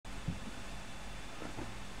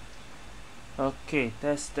Okay,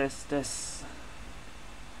 test.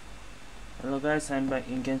 Hello guys, I'm back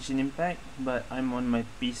in Genshin Impact, but I'm on my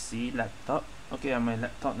PC laptop. Okay, on my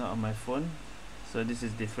laptop, not on my phone, so this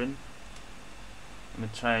is different. I'm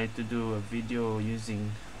gonna try to do a video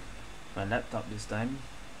using my laptop this time.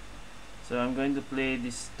 So I'm going to play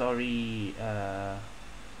this story, the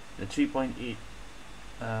 3.8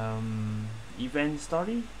 event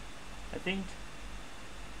story, I think.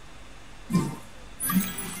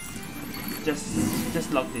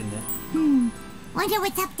 Just logged in there. Wonder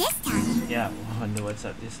what's up this time. Yeah, wonder what's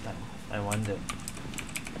up this time. I wonder.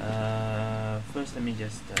 First let me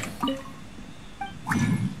just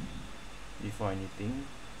before anything,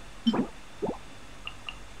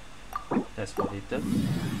 that's for later.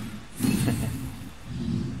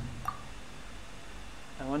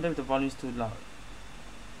 I wonder if the volume is too loud.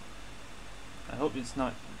 I hope it's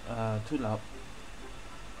not too loud.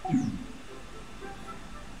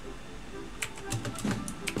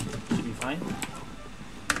 Should be fine.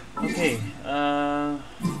 Okay,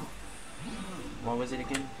 what was it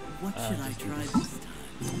again? What should I try this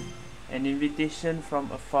time? An invitation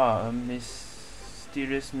from afar, a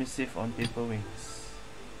mysterious missive on paper wings.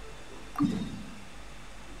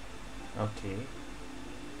 Okay,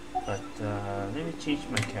 but let me change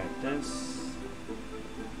my characters.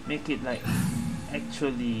 Make it like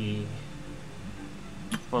actually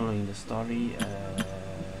following the story.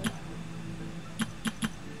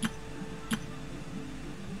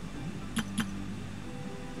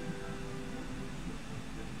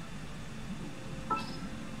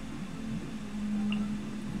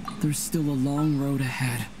 There's still a long road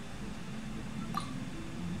ahead.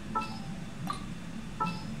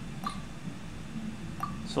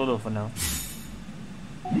 Solo for now.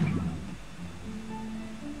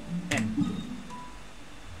 N.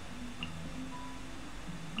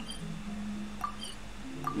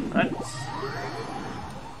 Right.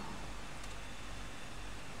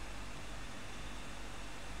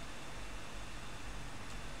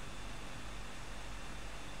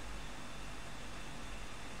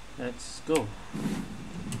 Let's go.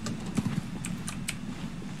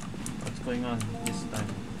 What's going on this time?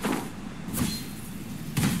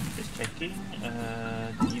 Just checking.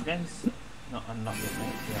 The events not unlocked yet,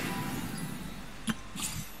 right? Yeah.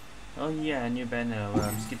 Oh yeah, a new banner. Well,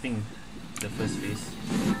 I'm skipping the first phase.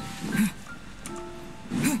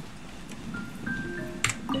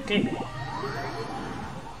 Okay.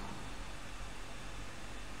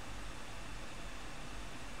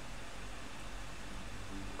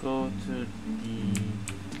 Go to the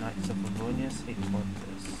Knights of Avonia's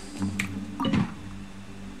headquarters.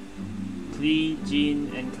 Klee,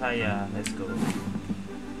 Jean, and Kaya. Let's go.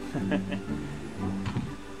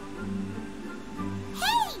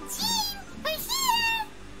 Hey, Jean! We're here!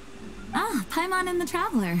 Ah, Paimon and the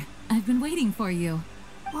Traveler. I've been waiting for you.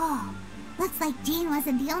 Whoa, looks like Jean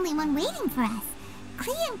wasn't the only one waiting for us.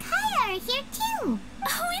 Klee and Kaya are here too.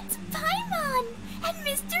 Oh, it's Paimon and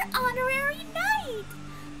Mr. Honorary Knight.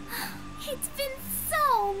 It's been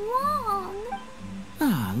so long.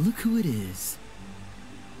 Ah, look who it is.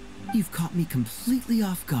 You've caught me completely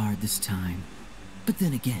off guard this time. But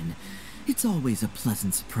then again, it's always a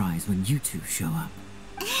pleasant surprise when you two show up.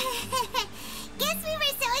 Guess we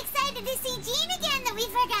were so excited to see Jean again that we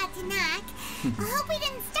forgot to knock. I hope we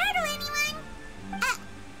didn't startle anyone.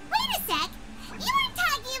 Wait a sec. You weren't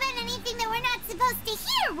talking about anything that we're not supposed to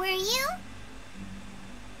hear, were you?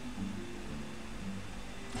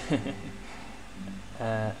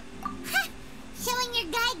 Showing your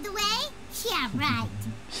guide the way? Yeah, right.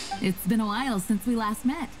 It's been a while since we last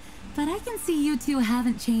met, but I can see you two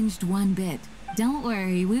haven't changed one bit. Don't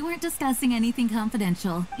worry, we weren't discussing anything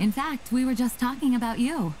confidential. In fact, we were just talking about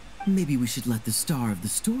you. Maybe we should let the star of the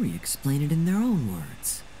story explain it in their own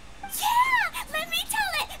words. Yeah! Let me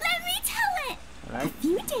tell it! Let me tell it! Alright. A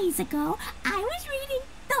few days ago, I was reading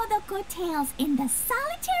Todoko Tales in the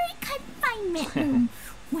solitary confinement room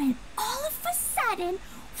when all of a sudden,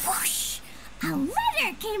 whoosh! A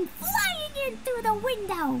letter came flying in through the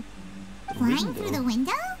window. Flying through the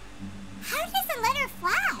window? How does a letter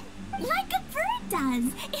fly? Like a bird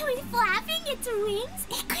does. It was flapping its wings.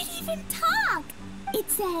 It could even talk.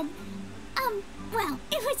 It said, well,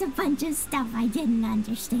 it was a bunch of stuff I didn't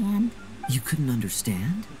understand. You couldn't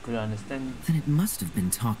understand? Could I understand? Then it must have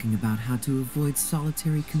been talking about how to avoid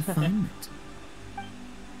solitary confinement.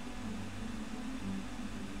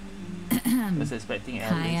 Was expecting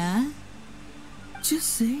Alice. Kaya? Just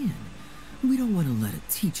saying. We don't want to let a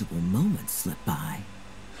teachable moment slip by.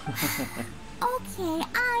 Okay,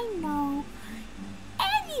 I know.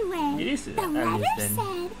 Anyway, It is the Alice letter then.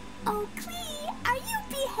 said, "Oh, Klee, are you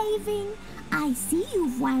behaving? I see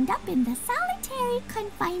you've wound up in the solitary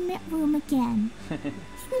confinement room again.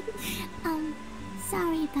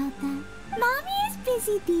 Sorry about that. Mommy is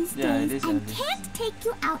busy these days and can't take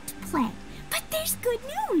you out to play. But there's good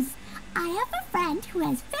news. I have a friend who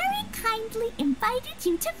has very kindly invited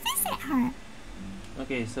you to visit her.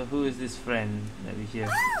 Okay, so who is this friend that we hear?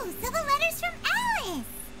 Oh, so the letter's from Alice.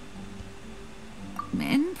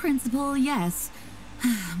 In principle, yes.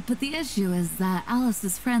 But the issue is that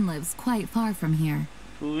Alice's friend lives quite far from here.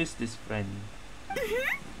 Who is this friend?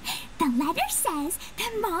 The letter says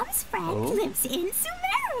that Mom's friend lives in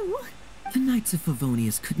Sumeru. The Knights of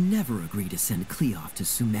Favonius could never agree to send Klee off to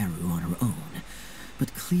Sumeru on her own.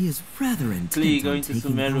 But Klee is rather intent on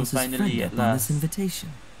taking Alice's friend up on this invitation.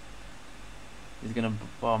 He's gonna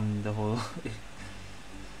bomb the whole...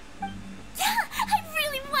 Yeah, I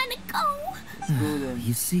really want to go. Let's go then.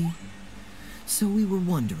 You see? So we were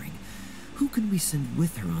wondering, who can we send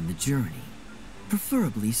with her on the journey?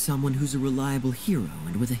 Preferably someone who's a reliable hero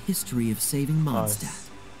and with a history of saving Mondstadt.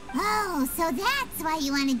 Oh, so that's why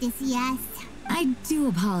you wanted to see us. I do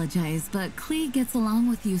apologize, but Klee gets along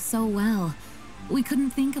with you so well. We couldn't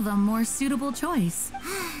think of a more suitable choice.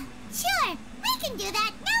 Sure, we can do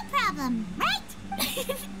that, no problem, right?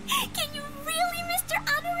 Can you really, Mr.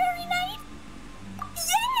 Honorary Knight?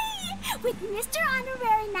 Yay! With Mr.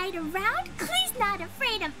 Honorary Knight around, Klee's not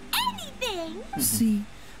afraid of anything. See,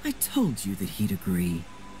 I told you that he'd agree.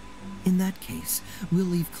 In that case, we'll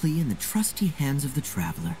leave Klee in the trusty hands of the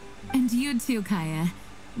Traveler. And you too, Kaya.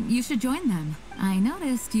 You should join them. I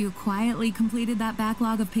noticed you quietly completed that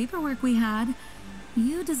backlog of paperwork we had.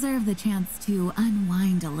 You deserve the chance to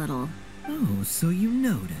unwind a little. Oh, so you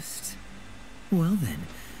noticed. Well then,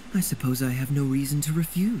 I suppose I have no reason to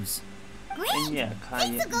refuse. Great! And yeah, Kaya,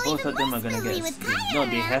 Things will go both even of them more are gonna get a smoothly with skin. Kaya No,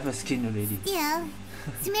 they around. have a skin already. Still,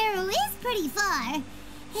 Sumeru is pretty far.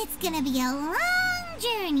 It's gonna be a long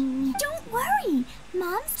journey. Don't worry.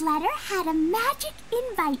 Mom's letter had a magic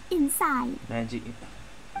invite inside. Magic.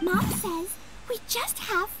 Mom says we just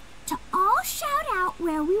have to all shout out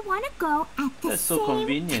where we want to go at the That's so same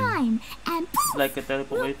convenient. time. And poof, Like a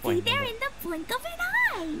teleport we'll waypoint. be there in the blink of an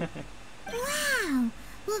eye. Wow.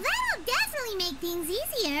 Well, that'll definitely make things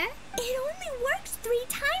easier. It only works 3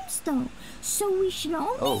 times, though. So we should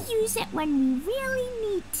only use it when we really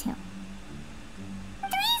need to.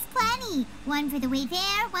 3's plenty. 1 for the way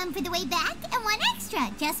there, 1 for the way back, and 1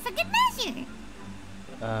 extra, just for good measure.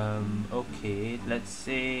 Okay, let's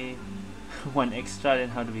say 1 extra, then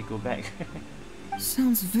how do we go back?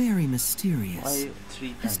 Sounds very mysterious. Why 3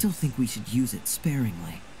 times? I still think we should use it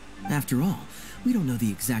sparingly. After all, we don't know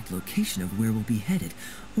the exact location of where we'll be headed,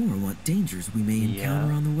 or what dangers we may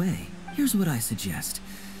encounter on the way. Here's what I suggest.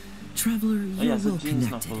 Traveler, you're well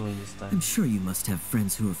connected. I'm sure you must have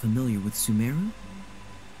friends who are familiar with Sumeru.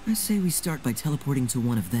 I say we start by teleporting to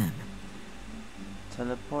one of them.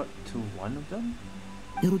 Teleport to one of them?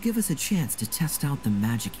 It'll give us a chance to test out the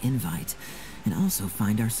magic invite, and also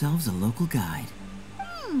find ourselves a local guide.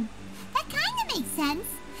 That kind of makes sense.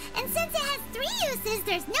 And since it has 3 uses,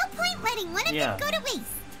 there's no point letting one of them go to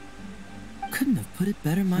waste. Couldn't have put it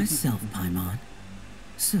better myself, Paimon.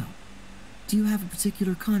 So, do you have a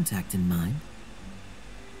particular contact in mind?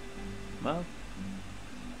 Well,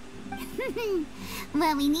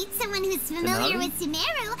 Well, we need someone who's familiar with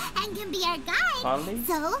Sumeru and can be our guide. Harley?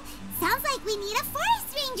 So, sounds like we need a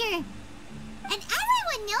forest ranger. And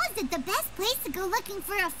everyone knows that the best place to go looking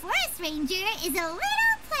for a forest ranger is a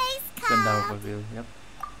little place called... Gandalfaville, yep.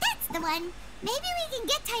 That's the one. Maybe we can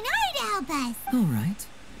get Tainari to help us. All right.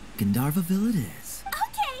 Gandharvaville it is.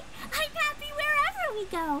 Okay, I'm happy wherever we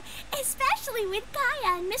go, especially with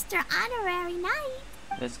Kaya and Mr. Honorary Knight.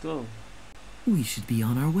 Let's go. We should be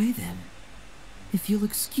on our way then. If you'll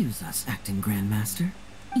excuse us, Acting Grandmaster.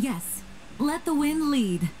 Yes, let the wind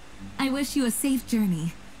lead. I wish you a safe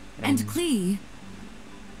journey. And Klee...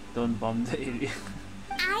 Don't bomb the area.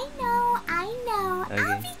 I know. Okay.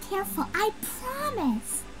 I'll be careful, I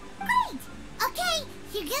promise. Great! Okay,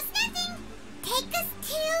 here goes nothing. Take us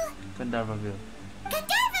to... Gandalfaville.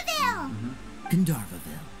 Gandharvaville!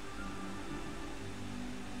 Gandharvaville.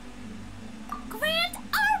 Grand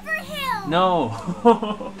Arbor Hill!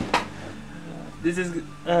 No! This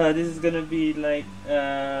is gonna be like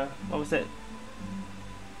what was that?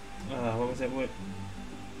 What was that word?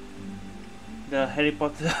 The Harry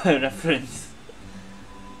Potter reference.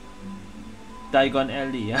 Diagon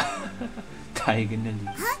Alley, yeah. Diagon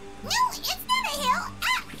Alley. Huh? No, it's not a hill!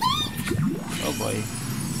 Ah, Oh boy.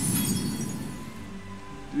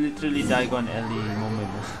 Literally Diagon Alley moment.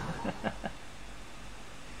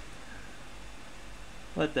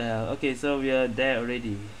 What the hell? Okay, so we are there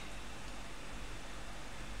already.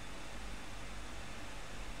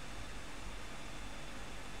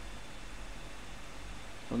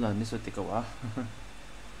 Hold on, this will take a while.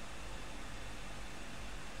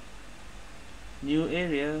 New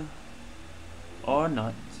area or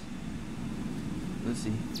not? We'll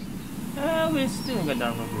see. We're still in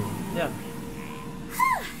Gandharva Vale. Yeah.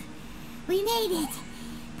 We made it.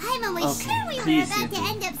 Paimon was Okay, sure we please, were about to Yuki.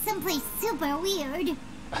 end up someplace super weird.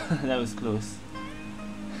 That was close.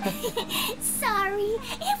 Sorry,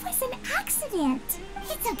 it was an accident.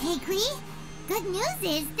 It's okay, Klee. Good news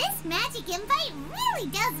is this magic invite really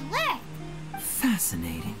does work.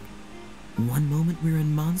 Fascinating. One moment we're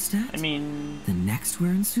in Mondstadt, I mean, the next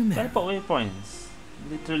we're in Sumeru. teleport waypoints.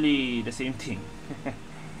 Literally the same thing.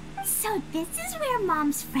 So this is where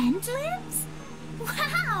Mom's friend lives?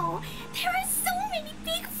 Wow, there are so many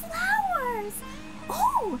big flowers.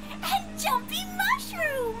 Oh, and jumpy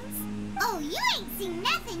mushrooms. Oh, you ain't seen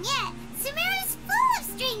nothing yet. Sumeru's full of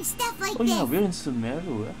strange stuff like Oh this. yeah, we're in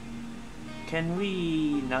Sumeru. Can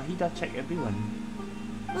we Nahida check everyone?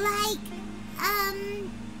 Like,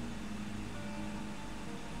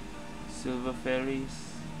 Silver fairies,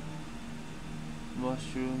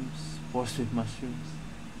 mushrooms, spores with mushrooms.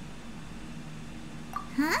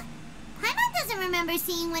 huh? Paimon doesn't remember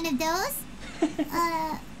seeing one of those. Wait,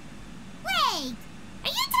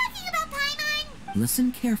 are you talking about Paimon?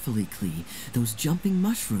 Listen carefully, Klee. Those jumping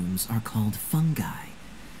mushrooms are called fungi.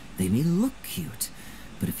 They may look cute,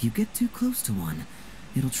 but if you get too close to one,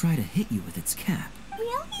 it'll try to hit you with its cap.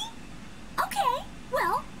 Really? Okay,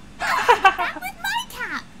 well, I'll hit that with my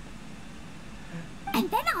cap. And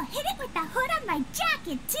then I'll hit it with the hood on my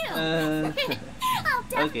jacket, too. I'll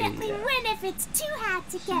definitely yeah. win if it's 2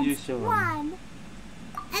 hats You against show 'em. 1.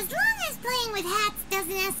 As long as playing with hats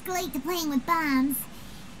doesn't escalate to playing with bombs.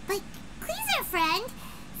 But Klee's our friend,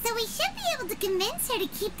 so we should be able to convince her to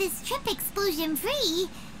keep this trip explosion-free.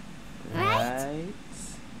 Right?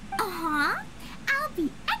 Uh-huh. I'll be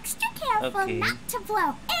extra careful Okay. not to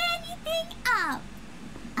blow anything up.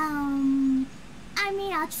 I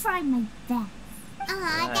mean, I'll try my best.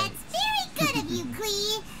 Right. That's very good of you,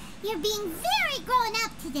 Klee. You're being very grown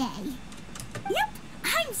up today. Yep,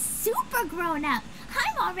 I'm super grown up.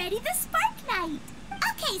 I'm already the Spark Knight.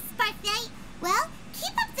 Okay, Spark Knight. Well,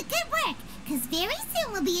 keep up the good work, because very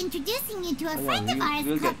soon we'll be introducing you to a friend of ours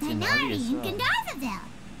we'll called get Tinari Tinari as in well. Gandharva.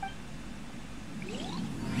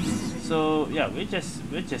 So yeah, we're just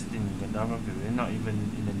in Gandharva Vale. We're not even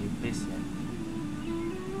in a new place yet.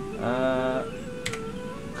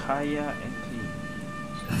 Kaya and Klee.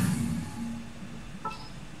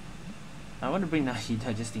 I want to bring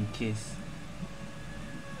Nahida just in case.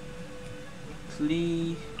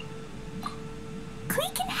 Klee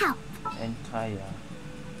Klee can help. and Kaya.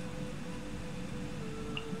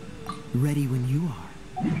 Ready when you are.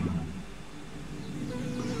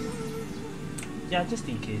 Yeah, just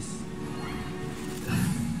in case.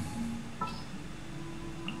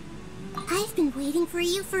 I've been waiting for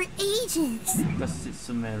you for ages. Because it's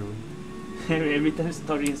Sumeru. Every time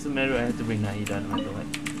story in Sumeru, I have to bring Nahida no matter what.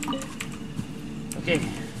 Okay,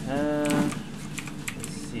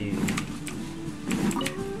 let's see.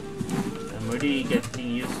 I'm already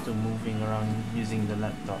getting used to moving around using the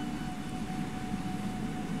laptop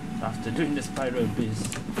after doing the spiral abyss.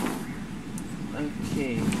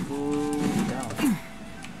 Okay, go down.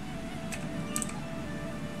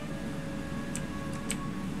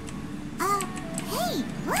 Hey,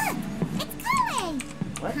 look! It's Chloe!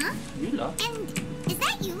 What? Huh? Yula? And is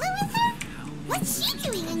that Yula with her? What's she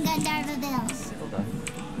doing in Gandharva? Hold on.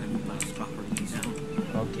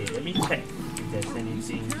 Okay, let me check if there's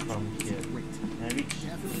anything from here. Can I reach?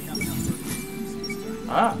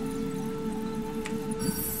 Ah!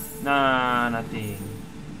 Nah, nothing.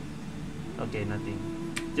 Okay, nothing.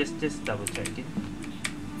 Just double check it.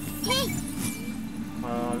 Hey!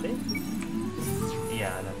 Molly?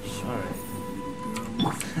 Yeah, nothing. Alright.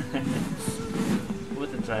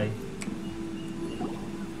 Worth a try.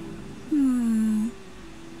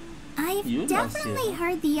 I've Yula's definitely here.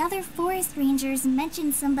 heard the other forest rangers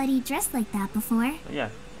mention somebody dressed like that before. Oh, yeah,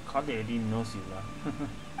 Kali already knows Yula.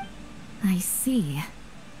 I see.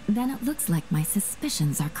 Then it looks like my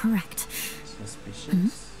suspicions are correct.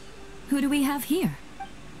 Suspicious? Who do we have here?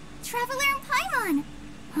 Traveler and Paimon!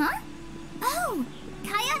 Huh? Oh,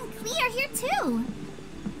 Kaya and Klee are here too.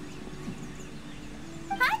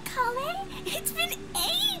 Hi, Kale. It's been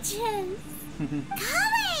ages.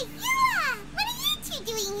 Kale, Yula, what are you two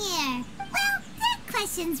doing here? Well, that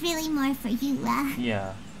question's really more for Yula.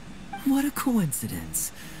 Yeah. What a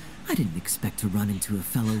coincidence. I didn't expect to run into a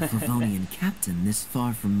fellow Favonian captain this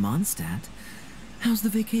far from Mondstadt. How's the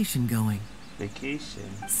vacation going?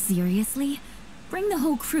 Vacation. Seriously? Bring the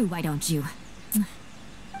whole crew, why don't you?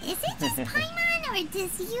 Is it just Paimon, However,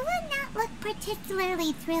 does Eula not look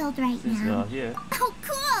particularly thrilled right Since we're now? all here. Oh,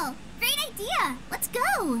 cool! Great idea! Let's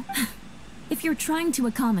go! If you're trying to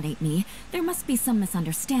accommodate me, there must be some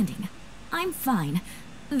misunderstanding. I'm fine.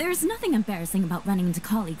 There's nothing embarrassing about running into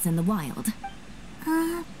colleagues in the wild.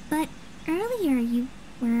 But earlier you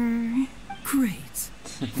were... Great.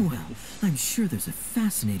 Well, I'm sure there's a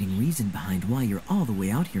fascinating reason behind why you're all the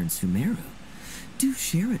way out here in Sumeru. Do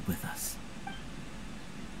share it with us.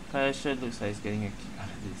 Kaya sure looks like he's getting a kick out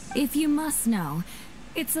of this. If you must know,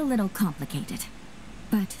 it's a little complicated.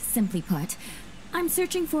 But simply put, I'm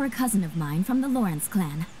searching for a cousin of mine from the Lawrence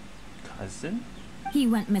clan. Cousin? He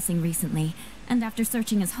went missing recently, and after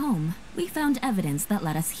searching his home, we found evidence that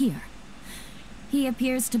led us here. He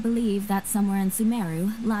appears to believe that somewhere in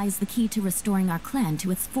Sumeru lies the key to restoring our clan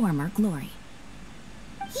to its former glory.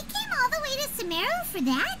 He came all the way to Sumeru for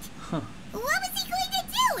that? Huh. What was he going to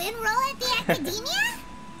do? Enroll at the academia?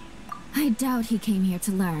 I doubt he came here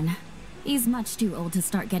to learn. He's much too old to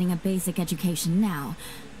start getting a basic education now.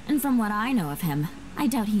 And from what I know of him, I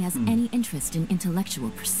doubt he has any interest in intellectual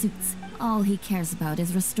pursuits. All he cares about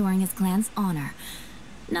is restoring his clan's honor.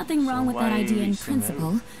 Nothing wrong with that why idea in reach Sumeru?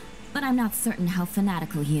 principle, but I'm not certain how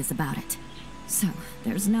fanatical he is about it. So,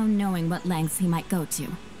 there's no knowing what lengths he might go to.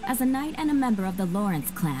 As a knight and a member of the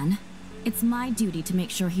Lawrence clan, it's my duty to make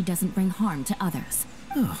sure he doesn't bring harm to others.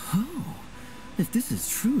 Oh-ho. If this is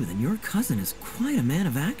true, then your cousin is quite a man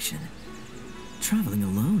of action. Traveling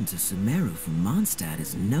alone to Sumeru from Mondstadt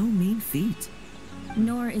is no mean feat.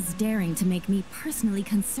 Nor is daring to make me personally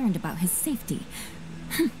concerned about his safety.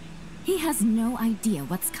 He has no idea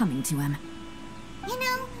what's coming to him. You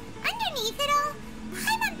know, underneath it all,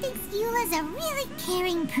 Paimon thinks Eula's a really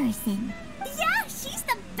caring person. Yeah, she's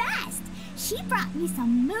the best! She brought me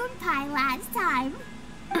some moon pie last time.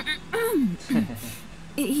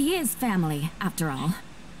 He is family, after all.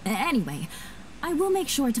 Anyway, I will make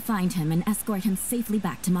sure to find him and escort him safely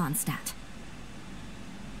back to Mondstadt.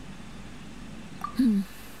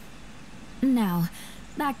 Now,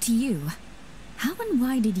 back to you. How and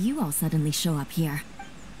why did you all suddenly show up here?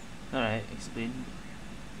 Alright, explain.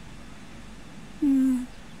 I'm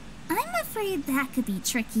afraid that could be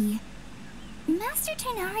tricky. Master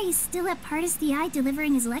Tighnari is still at Partis the Eye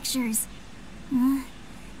delivering his lectures.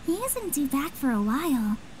 He isn't due back for a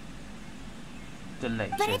while. The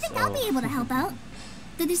lectures. But I think I'll be able to help out.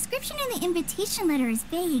 The description in the invitation letter is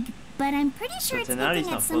vague, but I'm pretty sure it's Tighnari's looking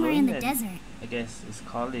at not somewhere in the following desert. I guess it's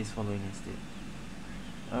Carly is following instead.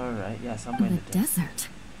 Alright, yeah, somewhere in The the desert.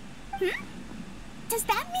 desert. Does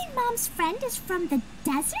that mean Mom's friend is from the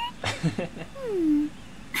desert?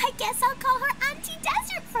 I guess I'll call her Auntie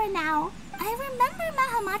Desert for now. I remember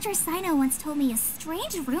Mahamatra Sino once told me a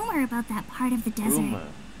strange rumor about that part of the desert. Rumor.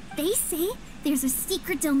 They say there's a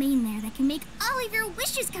secret domain there that can make all of your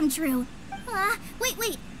wishes come true. Wait.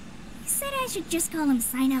 He said I should just call him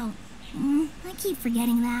Sino. I keep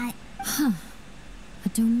forgetting that. A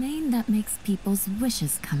domain that makes people's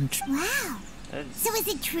wishes come true. Wow. That's- So is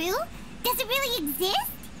it true? Does it really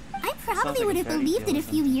exist? I probably Sounds like would a have fairy believed tale it or a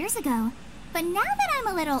few something. years ago. But now that I'm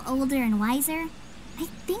a little older and wiser, I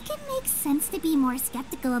think it makes sense to be more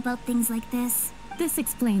skeptical about things like this. This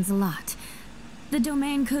explains a lot. The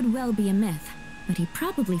domain could well be a myth, but he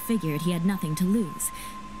probably figured he had nothing to lose.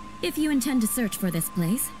 If you intend to search for this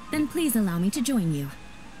place, then please allow me to join you.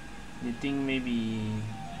 You think maybe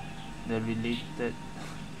they're related?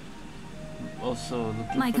 Also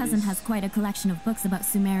looking My for cousin this? has quite a collection of books about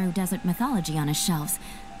Sumeru desert mythology on his shelves.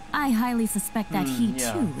 I highly suspect that he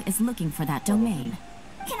yeah. too is looking for that domain.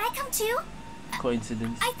 Can I come too?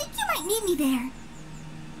 Coincidence. I think you might need me there.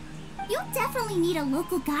 You'll definitely need a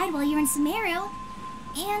local guide while you're in Sumeru.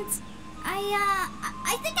 And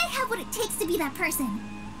I think I have what it takes to be that person.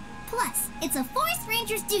 Plus, it's a forest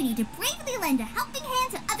ranger's duty to bravely lend a helping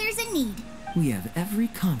hand to others in need. We have every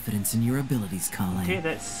confidence in your abilities, Kale. Okay,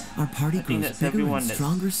 that's. Our party I think grows that's bigger everyone and that's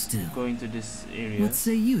stronger still. going to this area. What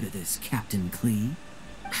say you to this, Captain Klee?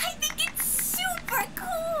 I think it's super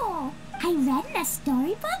cool! I read in a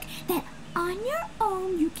storybook that on your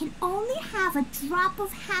own you can only have a drop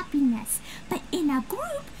of happiness, but in a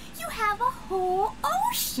group you have a whole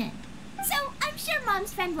ocean. So I'm sure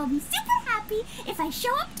Mom's friend will be super happy if I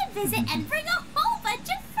show up to visit and bring a whole bunch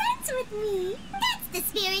of friends with me. That's the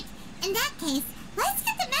spirit. In that case, let's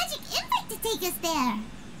get the magic invite to take us there.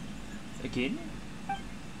 Again?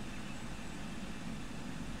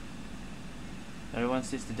 Everyone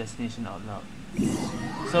says the destination out loud.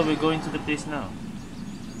 So we're going to the place now.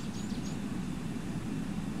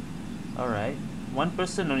 Alright. One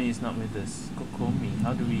person only is not with us. Kokomi.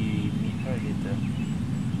 How do we meet her later?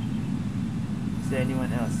 Is there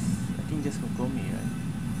anyone else? I think just Kokomi, right?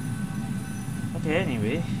 Okay,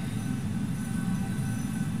 anyway.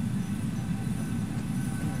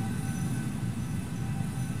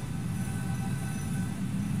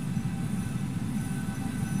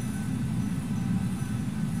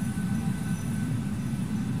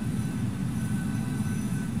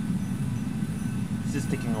 This is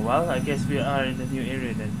taking a while. I guess we are in the new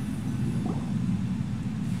area then.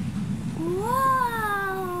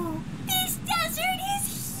 Whoa! This desert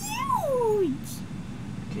is huge!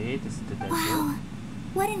 Okay, this is the desert. Wow,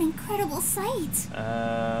 what an incredible sight!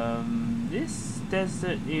 This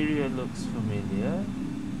desert area looks familiar.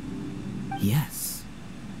 Yes,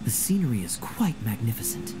 the scenery is quite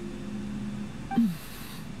magnificent.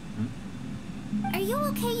 Are you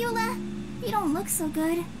okay, Eula? You don't look so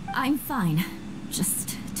good. I'm fine.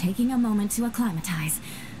 Just taking a moment to acclimatize.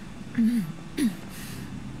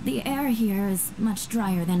 The air here is much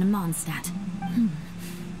drier than in Mondstadt.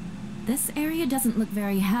 This area doesn't look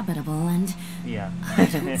very habitable, and Yeah. I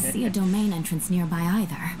don't see a domain entrance nearby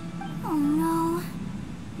either. Oh no.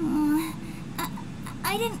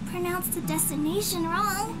 I didn't pronounce the destination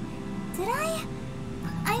wrong. Did I?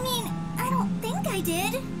 I mean, I don't think I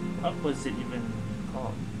did. What was it even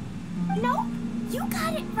called? Nope, you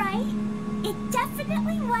got it right. It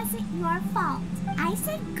definitely wasn't your fault. I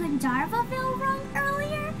said Gandharvaville wrong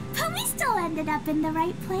earlier, but we still ended up in the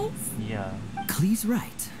right place. Yeah. Klee's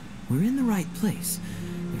right. We're in the right place.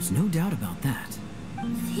 There's no doubt about that.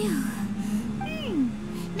 Phew.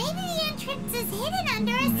 Maybe the entrance is hidden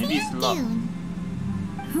under a Maybe it's sand locked. dune.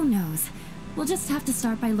 Who knows? We'll just have to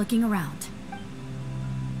start by looking around.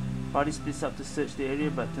 Party splits up to search the area,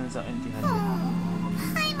 but turns out empty-handed. Oh,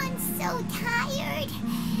 I'm so tired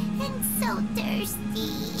and so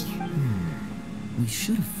thirsty. We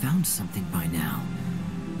should have found something by now.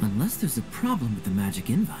 Unless there's a problem with the magic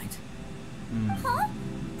invite. Huh?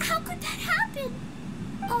 How could that happen?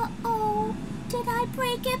 Uh-oh. Did I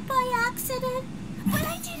break it by accident? But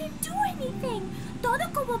I didn't do anything.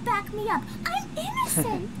 Todoko will back me up. I'm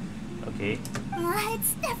innocent. Okay.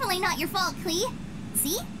 It's definitely not your fault, Klee.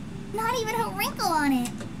 See? Not even a wrinkle on it.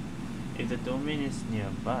 If the domain is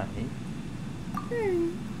nearby,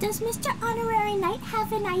 Does Mr. Honorary Knight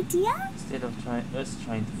have an idea? instead of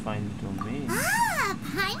trying to find the domain, Ah,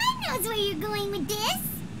 Paimon knows where you're going with this.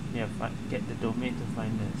 yeah, get the domain to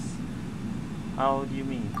find us. How do you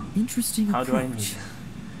mean? Interesting How do I approach. mean?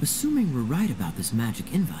 Assuming we're right about this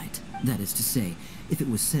magic invite, that is to say, if it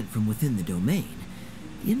was sent from within the domain,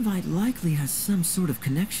 the invite likely has some sort of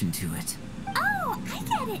connection to it. Oh, I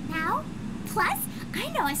get it now. Plus, I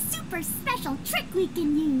know a super special trick we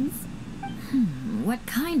can use. What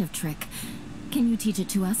kind of trick? Can you teach it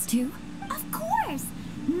to us too? Of course.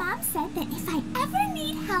 Mom said that if I ever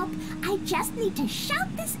need help, I just need to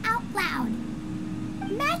shout this out loud.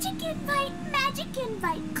 Magic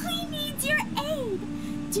invite, Klee needs your aid.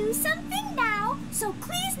 Do something now, so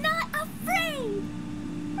Klee's not afraid.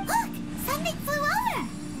 Look, something flew over.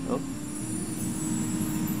 Oh.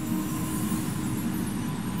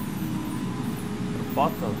 A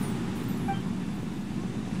bottle.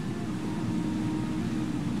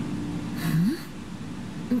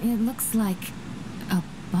 It looks like a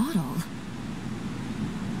bottle.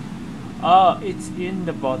 Oh, it's in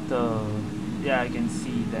the bottle. Yeah, I can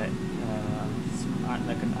see that. It's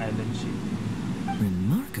like an island shape.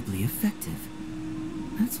 Remarkably effective.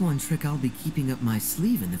 That's one trick I'll be keeping up my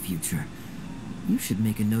sleeve in the future. You should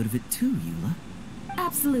make a note of it too, Eula.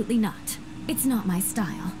 Absolutely not. It's not my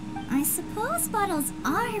style. I suppose bottles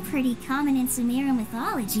are pretty common in Sumeran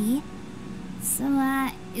mythology. So,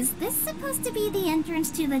 is this supposed to be the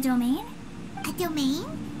entrance to the domain? A domain?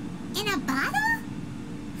 In a bottle?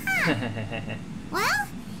 Huh. Well,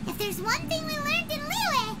 if there's one thing we learned in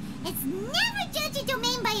Liyue, it's never judge a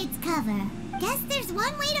domain by its cover. Guess there's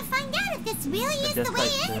one way to find out if this really is the Just way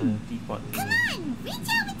like in. the teapot. Come on, reach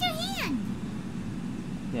out with your hand.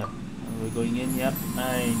 Yep, we're going in. Yep,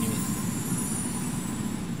 I knew it.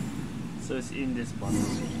 So it's in this bottle.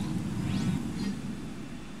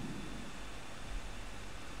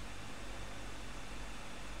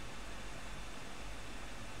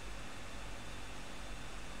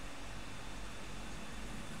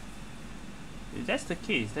 If that's the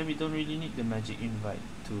case, then we don't really need the magic invite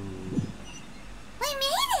to We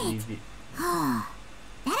made it! leave it. Oh,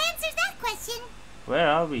 that answers that question. Where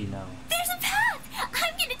are we now? There's a path!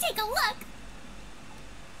 I'm gonna take a look.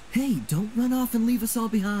 Hey, don't run off and leave us all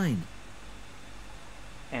behind.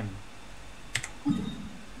 M.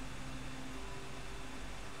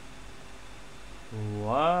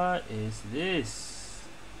 What is this?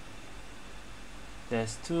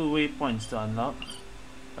 There's 2 waypoints to unlock.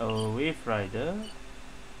 A wave rider,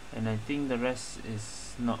 and I think the rest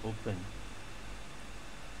is not open.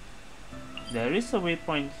 There is a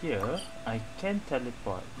waypoint here. I can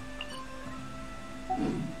teleport.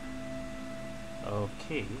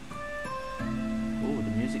 Okay. Oh,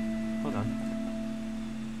 the music. Hold on.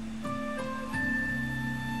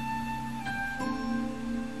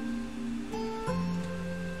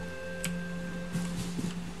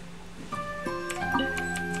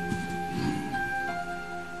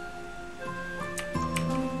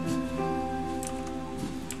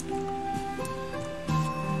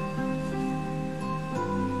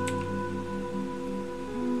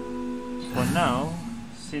 For now,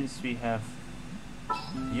 since we have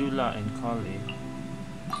Eula and Kali.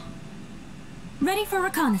 Ready for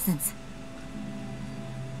reconnaissance.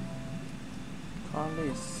 Kali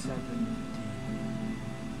is 70.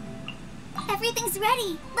 Everything's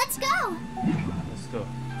ready. Let's go. Let's go.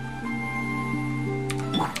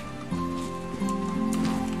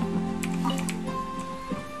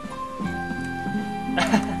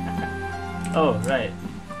 Oh, right.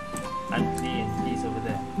 Auntie and Lee's over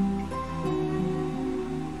there.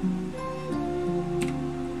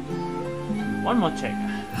 One more check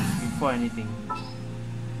before anything.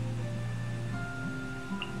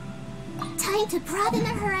 Time to broaden the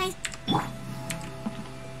horizon.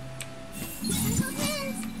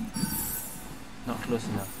 Not close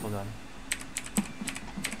enough. Hold on.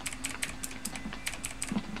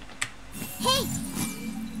 Hey!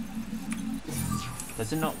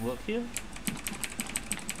 Does it not work here?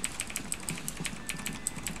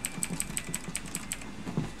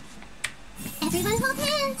 Everyone hold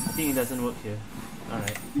hands. I think it doesn't work here.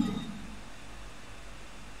 Alright.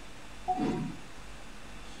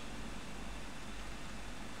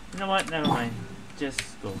 You know what? Never mind. Just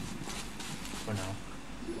go. For now.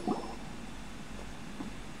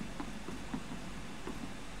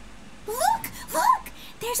 Look! Look!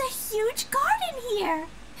 There's a huge garden here.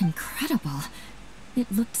 Incredible. It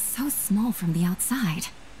looked so small from the outside.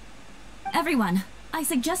 Everyone, I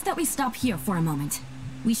suggest that we stop here for a moment.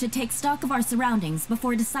 We should take stock of our surroundings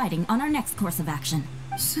before deciding on our next course of action.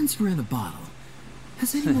 Since we're in a bottle,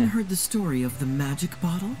 has anyone heard the story of the magic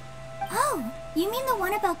bottle? Oh, you mean the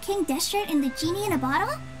one about King Deshret and the genie in a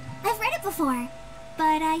bottle? I've read it before,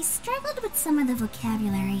 but I struggled with some of the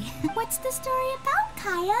vocabulary. What's the story about,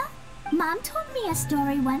 Kaya? Mom told me a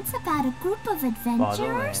story once about a group of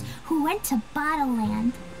adventurers who went to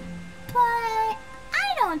Bottleland. But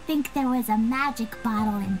I don't think there was a magic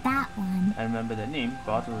bottle in that one. I remember the name,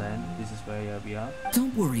 Bottleland. This is where we are.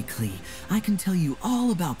 Don't worry, Klee. I can tell you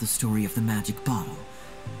all about the story of the magic bottle.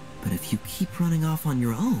 But if you keep running off on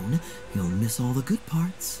your own, you'll miss all the good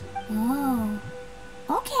parts. Oh.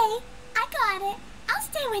 Okay, I got it. I'll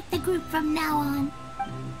stay with the group from now on.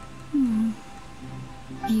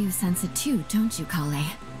 You sense it too, don't you, Kale?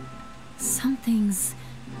 Something's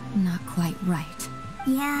not quite right.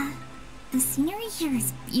 Yeah, the scenery here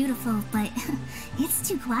is beautiful, but it's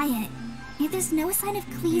too quiet. There's no sign of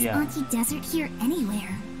Klee's Auntie Desert here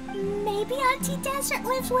anywhere. Maybe Auntie Desert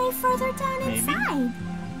lives way further down inside.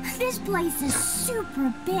 This place is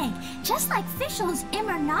super big, just like Fischl's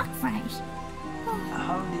Immer Nachtreich.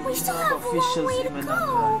 We still have a long way to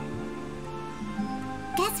go.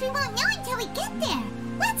 Guess we won't know until we get there.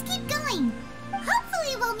 Let's keep going.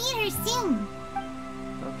 Hopefully we'll meet her soon.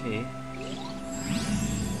 Okay.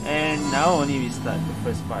 And now only we start the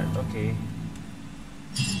first part. Okay.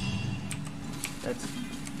 Let's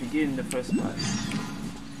begin the first part.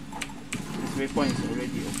 This waypoint is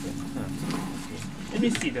already open. Okay. Let me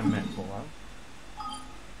see the map for a while.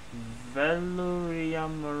 Valoria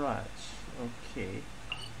Mirage. Okay.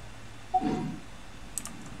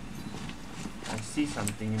 I see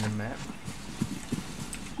something in the map.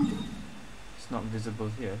 It's not visible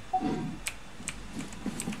here.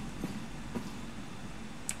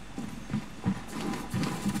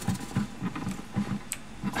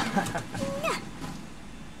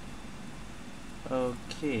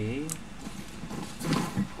 Okay.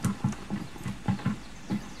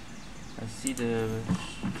 I see the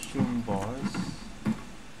shroom bars.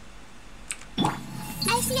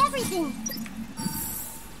 I see everything.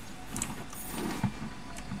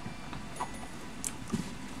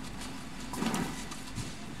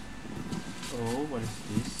 Oh, what is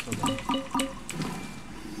this? Hold on.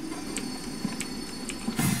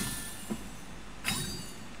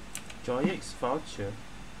 Joyex voucher.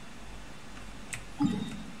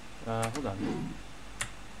 Hold on.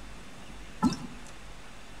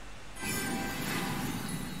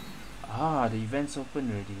 Ah, the event's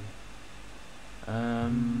open already.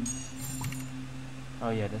 Oh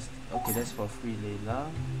yeah, that's okay. That's for free, Layla.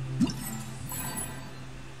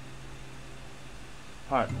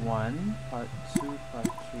 Part 1, Part 2, Part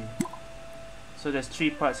 3. So there's 3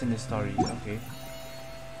 parts in the story. Okay.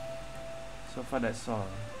 So far that's all.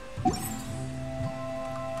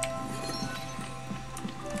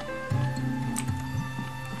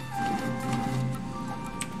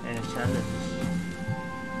 And a challenge.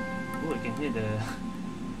 Oh, I can hear the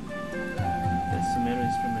Sumeru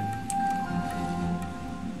instrument.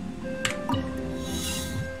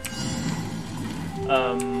 I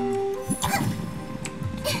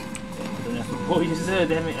don't have a bow user,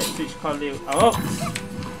 damn it, I switched color. Oh!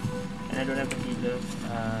 And I don't have a healer.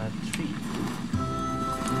 3.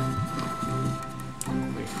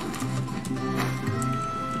 Wait.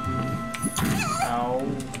 Ow.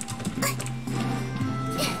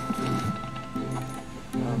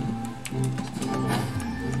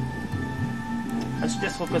 I should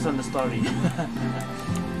just focus on the story. I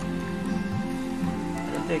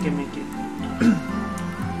don't think I can make it.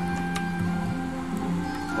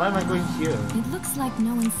 Why am I going here? It looks like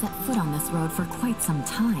no one set foot on this road for quite some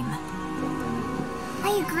time. I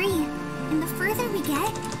agree. And the further we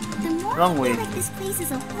get, the more Wrong I way. feel like this place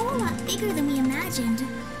is a whole lot bigger than we imagined.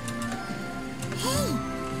 Hey,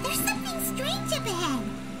 there's something strange up ahead.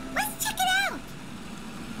 Let's check it out.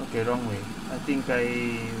 Okay, wrong way. I think I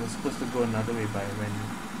was supposed to go another way by when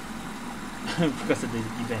because of the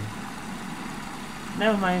event.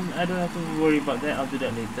 Never mind, I don't have to worry about that. I'll do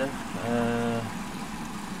that later.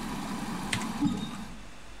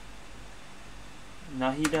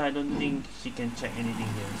 Nahida, I don't think she can check anything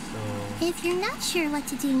here, so If you're not sure what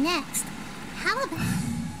to do next, how about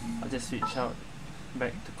I'll just switch out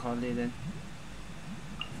back to Kale then.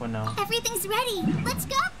 For now. everything's ready? Let's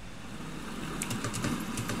go.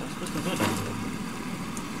 I'm supposed to go that way.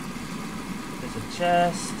 There's a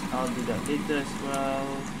chest. I'll do that later as well.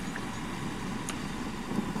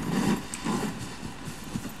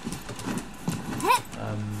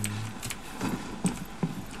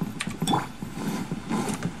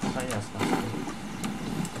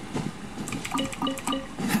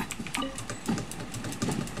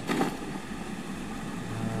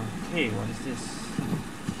 Okay, what is this?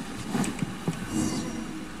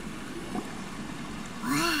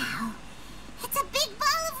 Wow, it's a big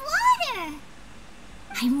ball of water.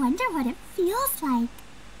 I wonder what it feels like.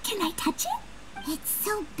 Can I touch it? It's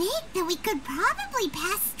so big that we could probably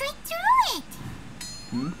pass straight through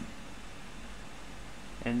it.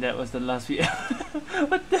 And that was the last video.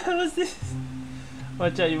 What the hell was this?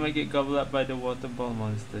 Watch out, you might get gobbled up by the water ball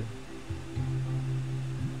monster.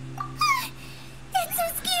 That's so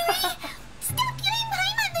scary. Stop giving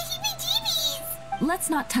Paimon the heebie-jeebies. Let's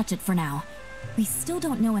not touch it for now. We still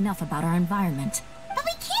don't know enough about our environment. But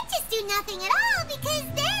we can't just do nothing at all because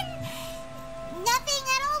then nothing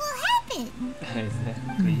at all will happen.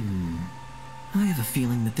 Exactly. I have a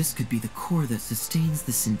feeling that this could be the core that sustains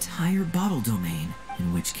this entire bottle domain.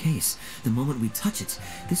 In which case, the moment we touch it,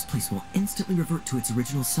 this place will instantly revert to its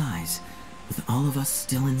original size, with all of us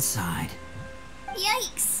still inside.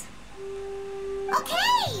 Yikes.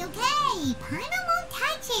 Okay. Paimon won't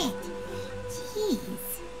touch it.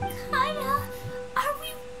 Jeez. Kana, are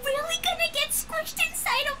we really gonna get squished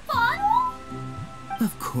inside a bottle?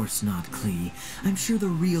 Of course not, Klee. I'm sure the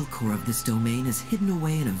real core of this domain is hidden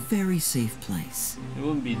away in a very safe place. It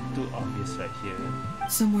won't be too obvious right here.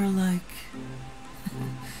 Somewhere like...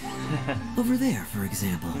 over there, for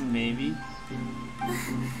example. Maybe.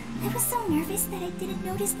 I was so nervous that I didn't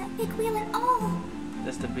notice that big wheel at all.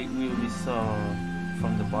 That's the big wheel we saw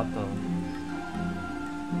from the bottle.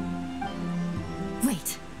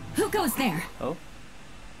 Wait, who goes there? Oh?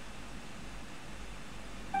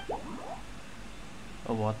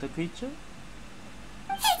 A water creature?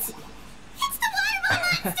 It's the water ball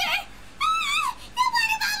monster! The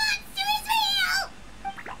water ball monster is real!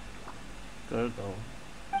 Gurgle.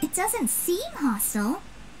 It doesn't seem hostile.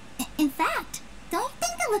 In fact, don't you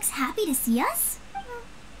think it looks happy to see us?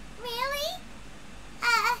 Really?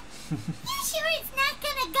 You sure it's not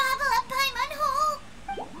gonna gobble up Paimon whole?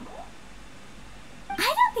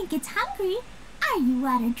 I don't think it's hungry. Are you,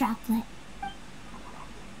 water droplet?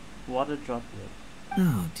 Water droplet.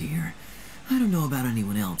 Oh dear. I don't know about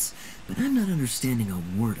anyone else, but I'm not understanding a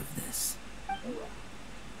word of this.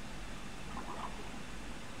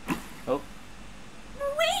 Oh.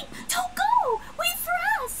 Wait! Don't go! Wait for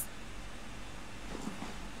us!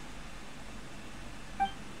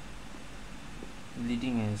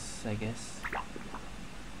 Leading us, I guess.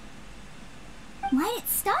 Why'd it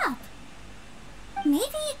stop?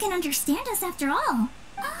 Maybe it can understand us after all.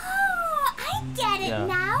 Oh, I get it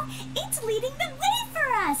now. It's leading the way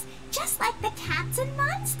for us, just like the cats in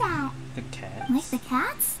Mondstadt. The cats? Like the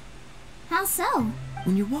cats? How so?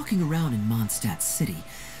 When you're walking around in Mondstadt City,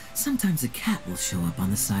 Sometimes a cat will show up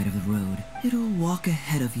on the side of the road. It'll walk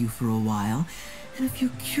ahead of you for a while, and if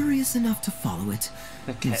you're curious enough to follow it,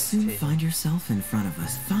 you'll soon find yourself in front of a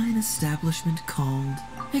fine establishment called...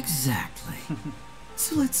 Exactly.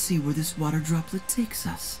 So let's see where this water droplet takes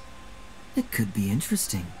us. It could be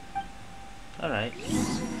interesting. Alright.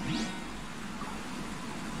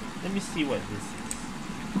 Let me see what this is.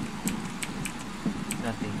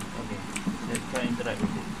 Nothing. Okay. Let's try to interact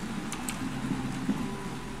with it.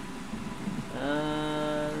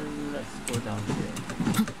 Let's go down here.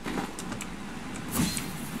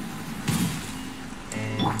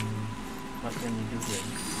 And what can we do here?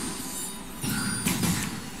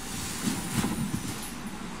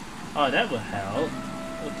 Oh, that will help.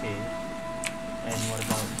 Okay. And what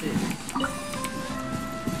about this?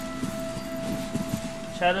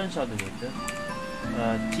 Challenge elevator.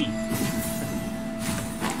 T.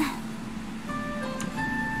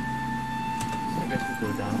 So I guess we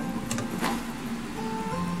go down.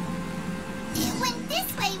 It went this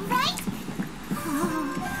way, right? Oh,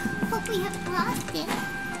 hope we haven't lost it.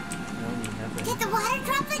 No, we haven't. Did the water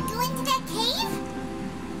droplet go into that cave?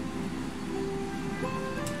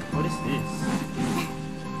 What is this?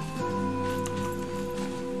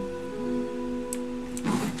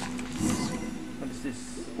 What is this?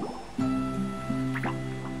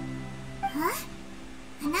 Huh?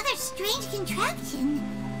 Another strange contraption.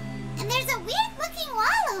 And there's a weird-looking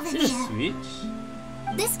wall over Is it a there. switch?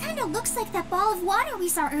 This kind of looks like that ball of water we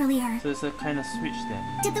saw earlier. So it's a kind of switch then.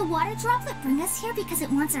 Did the water droplet bring us here because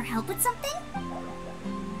it wants our help with something?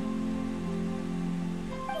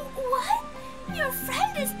 What? Your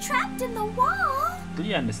friend is trapped in the wall.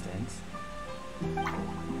 Clearly understands.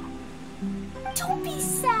 Don't be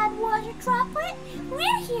sad, water droplet.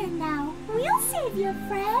 We're here now. We'll save your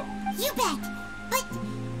friend. You bet. But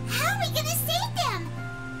how are we gonna save them?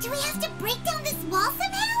 Do we have to break down this wall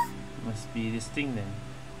somehow? Must be this thing then.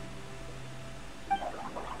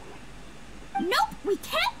 Nope, we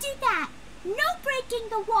can't do that. No breaking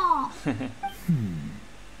the wall.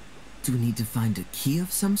 Do we need to find a key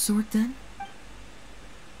of some sort then?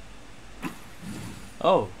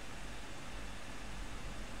 Oh.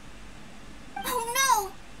 Oh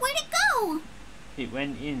no! Where'd it go? It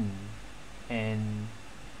went in. And...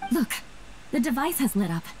 Look, the device has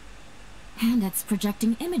lit up. And it's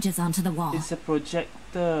projecting images onto the wall. it's a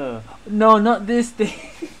projector. No, not this thing.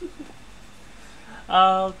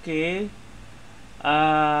 Okay.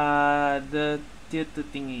 The theater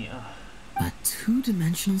thingy. A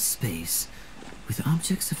two-dimensional space with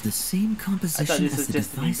objects of the same composition this as was the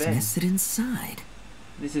just an device event. nested inside.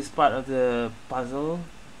 This is part of the puzzle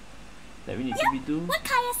that we need to be doing. What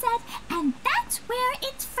Kaya said, and that's where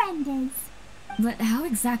its friend is. But how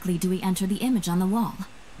exactly do we enter the image on the wall?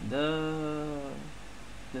 The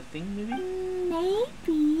thing maybe?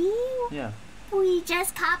 Maybe Yeah. we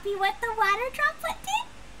just copy what the water droplet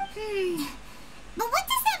did? But what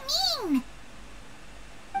does that mean?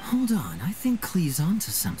 Hold on, I think Klee's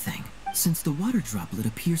onto something. Since the water droplet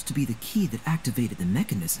appears to be the key that activated the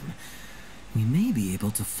mechanism, we may be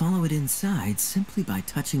able to follow it inside simply by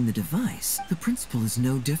touching the device. The principle is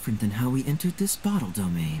no different than how we entered this bottle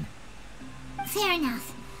domain. Fair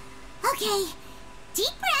enough. Okay,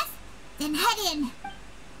 deep breath, then head in.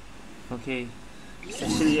 Okay. It's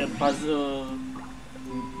actually a puzzle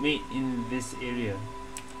made in this area.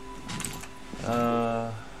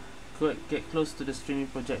 Get close to the streaming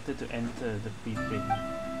projector to enter the preprint.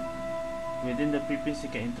 Within the preprints, you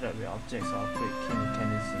can interact with objects or operate key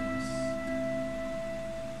mechanisms.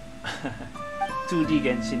 2D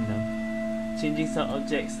Genshin now. Changing some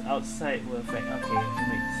objects outside will affect. Okay, that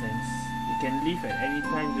makes sense. You can leave at any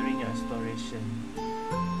time during your exploration.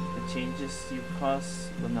 The changes you cause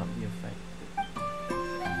will not be affected.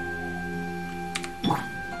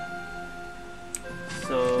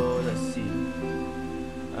 So let's see.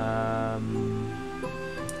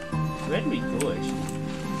 Where do we go actually?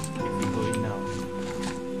 If we go in now.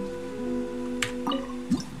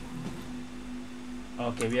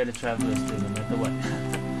 Okay, we are the travelers still, no matter what.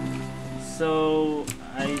 So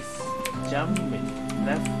I jump with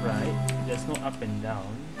left, right. There's no up and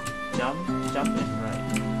down. Jump, jump and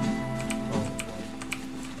right. Oh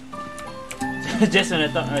boy. Just when I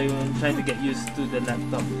thought I was trying to get used to the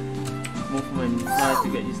laptop movement, now I have to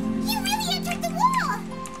get used to this. You really entered the wall!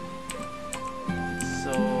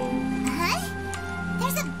 So Huh?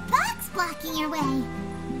 There's a box blocking your way.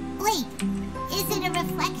 Wait, is it a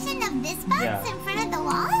reflection of this box Yeah. in front of the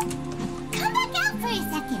wall? Come back out for a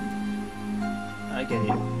second. I get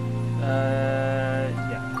it.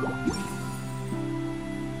 Yeah.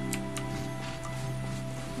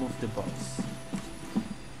 Move the box.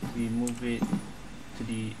 We move it to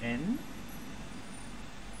the end,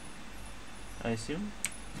 I assume.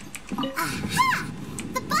 Aha!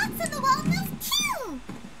 The box on the wall moved too!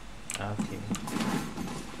 Okay.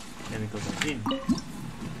 Let me go back in. Okay.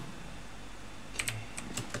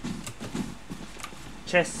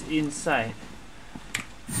 Chest inside.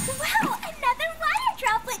 Wow! Another water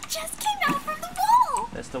droplet just came out from the wall!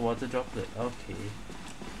 That's the water droplet. Okay.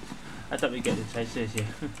 I thought we get the treasures here.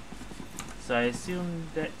 So I assume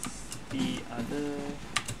that's the other.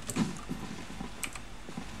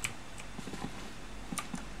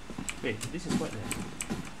 Wait, this is what then?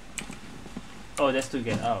 Oh, that's to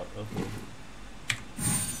get out. Okay.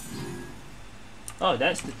 Oh,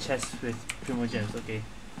 that's the chest with primogems. Okay,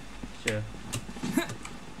 sure.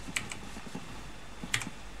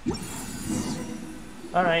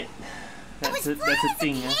 All right. That's a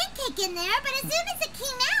thing. It was pancake in there, but as soon as it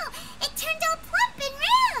came out, it turned all plump and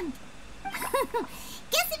round.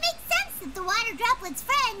 Guess it makes sense that the water droplet's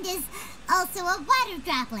friend is also a water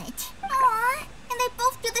droplet. Aww, and they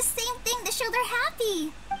both do the same thing to show they're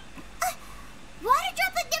happy. Water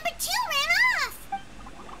droplet number 2 ran off.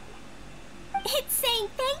 It's saying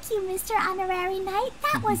thank you, Mr. Honorary Knight.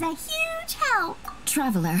 That was a huge help.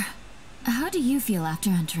 Traveler, how do you feel after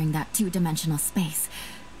entering that two-dimensional space?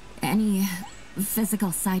 Any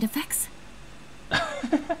physical side effects?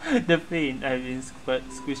 The pain. I've been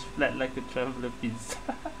squished flat like a traveler pizza.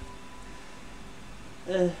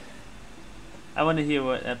 I want to hear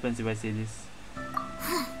what happens if I say this.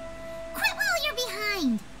 Quit while you're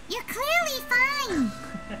behind. You're clearly fine.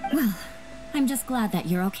 Well, I'm just glad that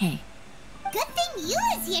you're okay. Good thing you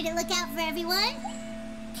is here to look out for everyone.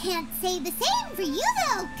 Can't say the same for you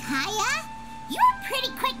though, Kaya. You're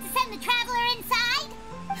pretty quick to send the traveler inside.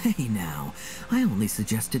 Hey now, I only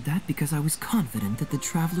suggested that because I was confident that the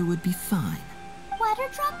traveler would be fine. Water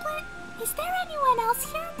droplet, is there anyone else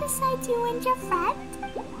here besides you and your friend?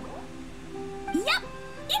 Yep,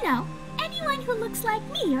 you know, anyone who looks like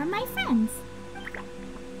me or my friends.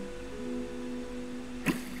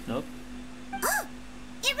 Nope. Oh,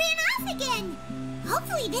 it ran off again.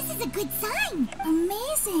 Hopefully this is a good sign.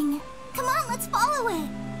 Amazing. Come on, let's follow it.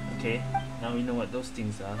 Okay, now we know what those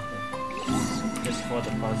things are. Just for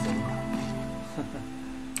the puzzle.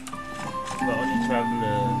 But only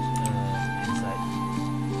traveler inside.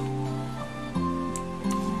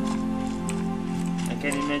 I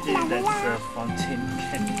can imagine if that's a fountain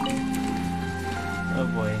candy. Oh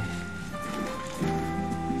boy.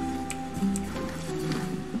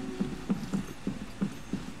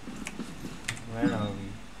 Where are we?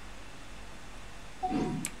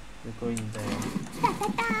 We're going there.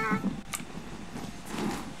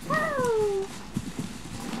 Woo!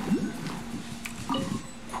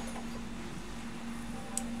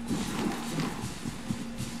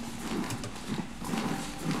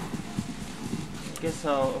 Guess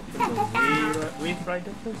I'll open the wave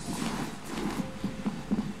rider first.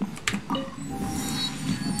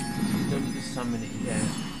 Don't need to summon it yet.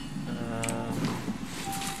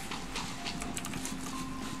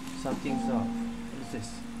 Something's off. What is this?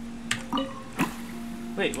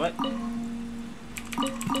 Wait, what?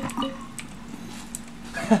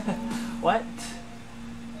 What?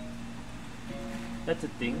 That's a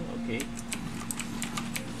thing, okay.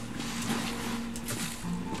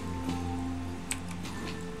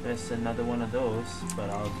 There's another one of those, but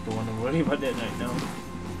I don't want to worry about that right now.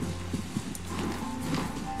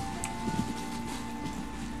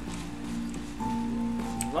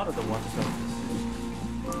 A lot of the water droplets.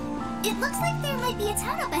 It looks like there might be a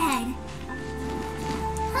town up ahead.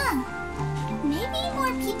 Huh. Maybe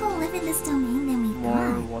more people live in this domain than we More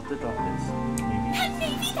thought. water droplets, maybe. And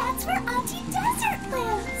maybe that's where Auntie Desert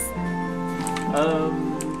lives.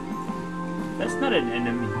 That's not an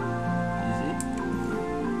enemy, is it?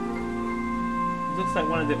 It looks like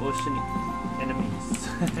one of the oceanic enemies.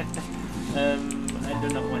 I do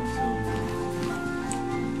not want to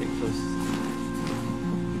get close.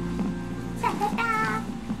 Ta-da-da.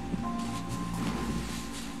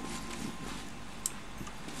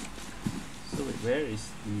 So wait, where is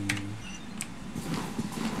the...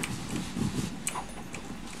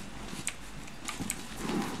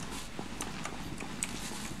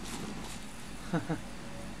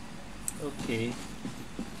 Okay.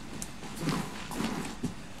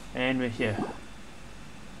 And we're here.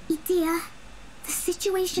 Itia, the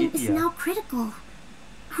situation is Itia. now critical.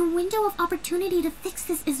 Her window of opportunity to fix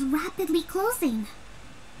this is rapidly closing.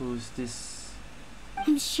 Who's this?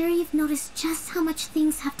 I'm sure you've noticed just how much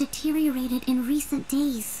things have deteriorated in recent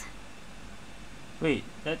days. Wait,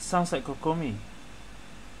 that sounds like Kokomi.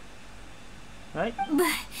 Right?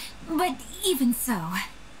 But even so,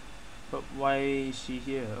 But why is she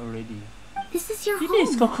here already? This is your It home.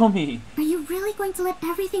 is Kokomi. Are you really going to let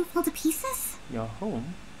everything fall to pieces? Your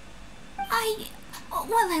home?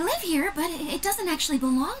 Well, I live here, but it doesn't actually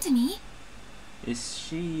belong to me. Is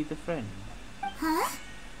she the friend? Huh?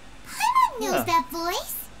 Paimon knows that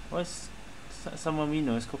voice. What's someone we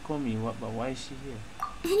know is Kokomi? But why is she here?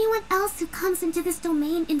 Anyone else who comes into this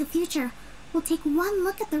domain in the future will take one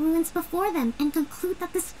look at the ruins before them and conclude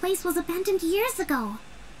that this place was abandoned years ago.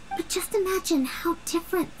 But just imagine how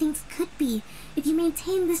different things could be if you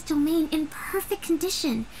maintain this domain in perfect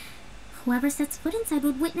condition. Whoever sets foot inside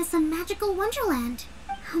would witness a magical wonderland.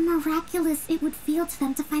 How miraculous it would feel to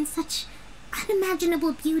them to find such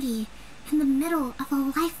unimaginable beauty in the middle of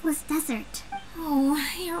a lifeless desert. Oh,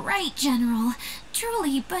 you're right, General.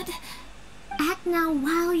 Truly, but... Act now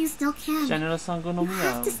while you still can. General You Sangonomiya.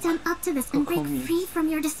 have to stand up to this and break Kokomi. free from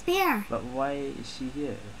your despair. But why is she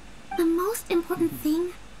here? The most important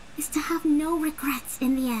thing is to have no regrets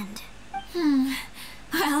in the end.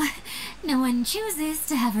 Well, no one chooses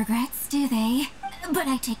to have regrets, do they? But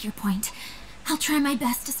I take your point. I'll try my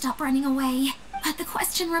best to stop running away. But the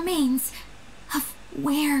question remains of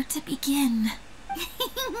where to begin.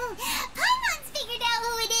 Paimon's figured out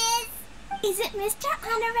who it is! Is it Mr.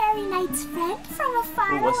 Honorary Knight's friend from a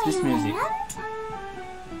faraway what's this music? land?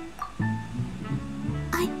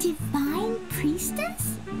 A divine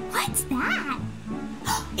priestess? What's that?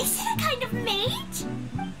 Is it a kind of mage?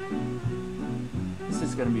 This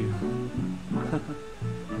is gonna be...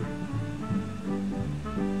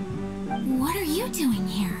 What are you doing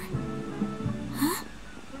here? Huh?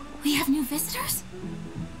 We have new visitors?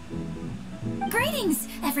 Greetings,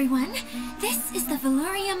 everyone. This is the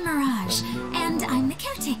Valorium Mirage, and I'm the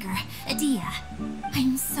caretaker, Adia.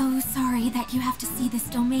 I'm so sorry that you have to see this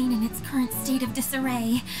domain in its current state of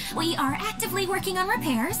disarray. We are actively working on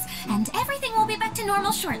repairs, and everything will be back to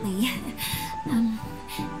normal shortly.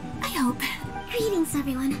 I hope. Greetings,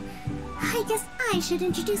 everyone. I guess I should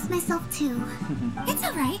introduce myself too. It's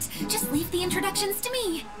alright. Just leave the introductions to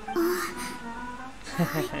me.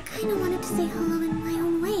 I kinda wanted to say hello in my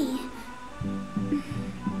own way.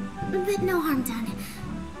 But no harm done.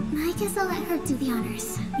 I guess I'll let her do the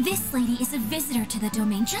honors. This lady is a visitor to the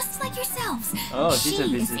domain, just like yourselves. Oh, she's a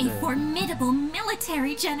She is visitor. a formidable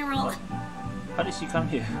military general. How did she come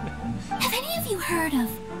here? Have any of you heard of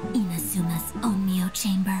Inazuma's Onmyo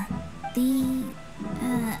Chamber?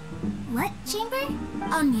 What chamber?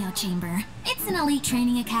 Onmyo Chamber. It's an elite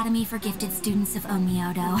training academy for gifted students of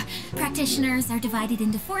Onmyodo. Practitioners are divided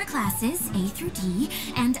into 4 classes, A through D,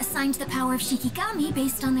 and assigned the power of Shikigami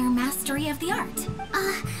based on their mastery of the art.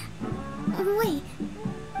 Wait.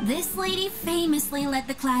 This lady famously led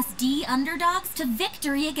the Class D underdogs to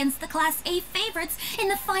victory against the Class A favorites in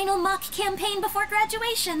the final mock campaign before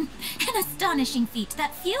graduation. An astonishing feat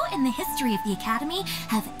that few in the history of the Academy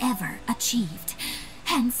have ever achieved.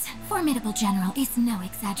 Hence, formidable general is no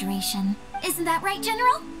exaggeration. Isn't that right,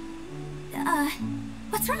 General?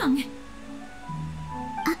 What's wrong?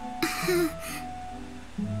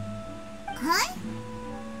 Huh?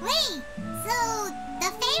 Wait, so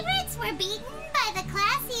the favorites were beaten by the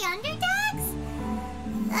classy underdogs?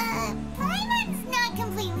 Paimon's not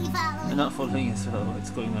completely following. I'm not following as well. What's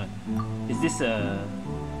going on? Is this a...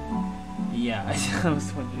 Yeah, I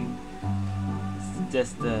was wondering. It's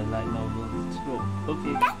just a light novel.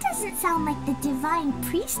 Okay. That doesn't sound like the divine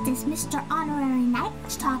priestess Mr. Honorary Knight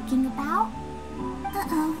was talking about.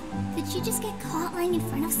 Uh-oh. Did she just get caught lying in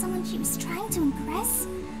front of someone she was trying to impress?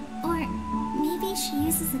 Or maybe she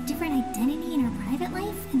uses a different identity in her private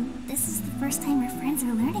life, and this is the first time her friends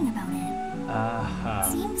are learning about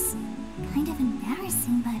it. Seems kind of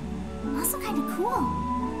embarrassing, but also kind of cool.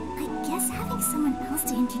 I guess having someone else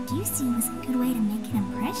to introduce you is a good way to make an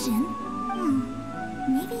impression.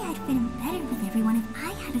 Maybe I'd fit in better with everyone if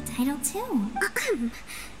I had a title too.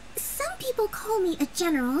 Some people call me a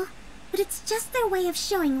general, but it's just their way of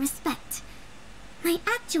showing respect. My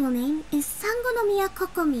actual name is Sangonomiya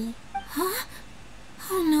Kokomi. Huh?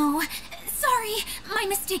 Oh no. Sorry, my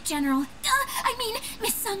mistake, General. I mean,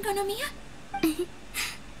 Miss Sangonomiya.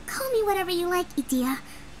 Call me whatever you like, Idia.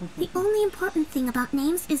 The only important thing about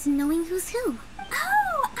names is knowing who's who.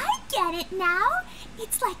 Oh, I get it now.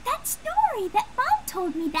 It's like that story that Mom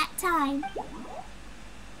told me that time.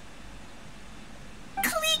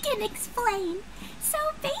 Can explain. So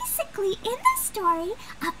basically, in the story,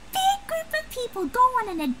 a big group of people go on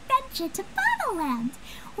an adventure to Bottleland.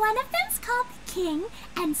 One of them's called the King,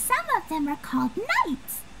 and some of them are called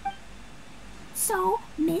Knights. So,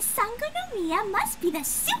 Miss Sangonomiya must be the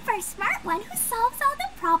super smart one who solves all the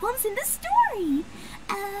problems in the story.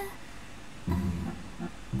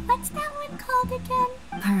 What's that one called again?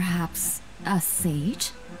 Perhaps a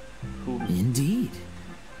sage? Who? Indeed.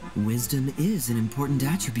 Wisdom is an important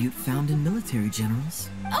attribute found in military generals.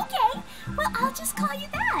 Okay, well, I'll just call you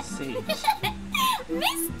that. Sage.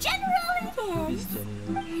 Miss General it Miss is.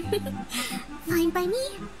 General. Fine by me.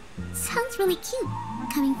 Sounds really cute,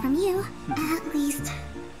 coming from you. At least,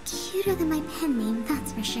 cuter than my pen name,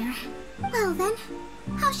 that's for sure. Well then,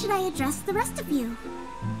 how should I address the rest of you?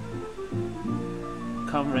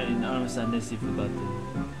 Comrade in arms unless you forgotten.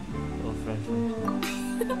 Old friend.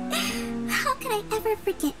 How could I ever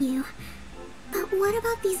forget you? But what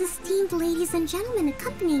about these esteemed ladies and gentlemen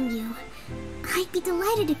accompanying you? I'd be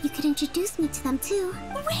delighted if you could introduce me to them too.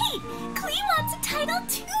 Wait! Klee wants a title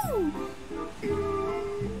too!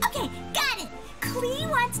 Okay, got it! Klee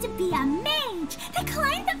wants to be a mage! The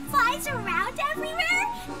kind that flies around everywhere!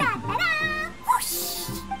 Da-da-da! Whoosh!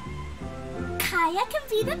 Kaya can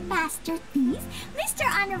be the Master Thief. Mr.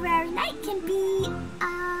 Honorary Knight can be,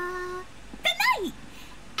 the Knight!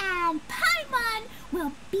 And Paimon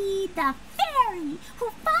will be the fairy who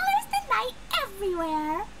follows the knight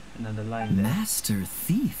everywhere. Another line there. Master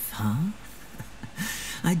Thief, huh?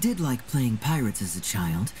 I did like playing pirates as a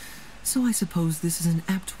child, so I suppose this is an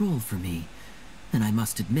apt role for me. And I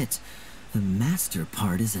must admit, the master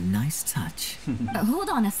part is a nice touch. Hold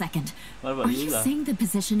on a second. What about Are you Yula? saying the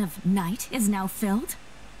position of knight is now filled?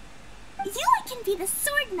 Yula can be the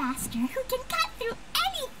sword master who can cut through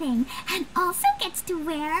anything and also gets to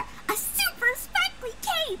wear a super sparkly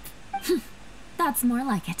cape. That's more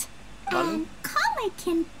like it. And Kale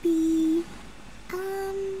can be,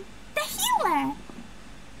 the healer.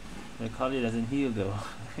 Well, Kali doesn't heal though.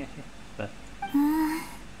 But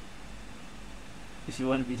if you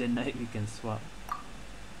want to be the knight, we can swap.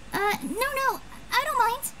 No, I don't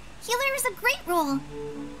mind. Healer is a great role.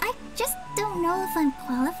 I just don't know if I'm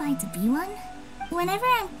qualified to be one. Whenever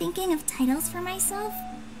I'm thinking of titles for myself,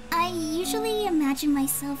 I usually imagine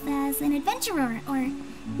myself as an adventurer or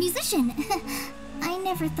musician. I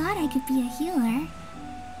never thought I could be a healer.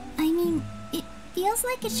 I mean, it feels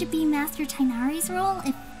like it should be Master Tainari's role,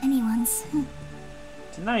 if anyone's.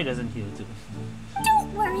 Tanari doesn't heal too.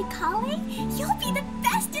 Don't worry, Kale. You'll be the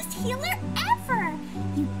bestest healer ever.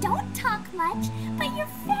 You don't talk much, but you're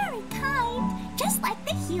very kind, just like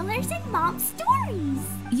the healers in Mom's stories.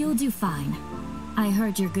 You'll do fine. I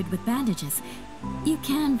heard you're good with bandages. You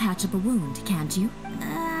can patch up a wound, can't you?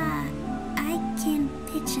 I can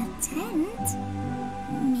pitch a tent.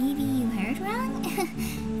 Maybe you heard wrong?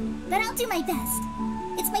 But I'll do my best.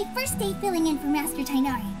 It's my first day filling in for Master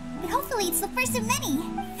Tainari, but hopefully it's the first of many.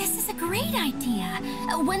 This is a great idea.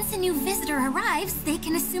 Once a new visitor arrives, they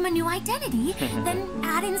can assume a new identity, then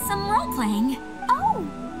add in some role-playing. Oh,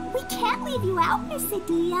 we can't leave you out, Miss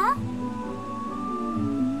Adia.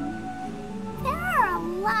 There are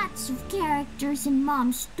lots of characters in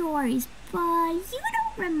Mom's stories, but you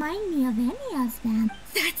don't remind me of any of them.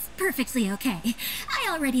 That's perfectly okay. I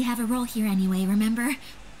already have a role here anyway, remember?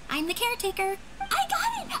 I'm the caretaker. I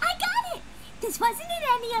got it! This wasn't in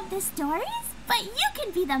any of the stories, but you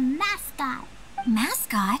can be the mascot.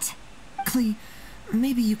 Mascot? Klee,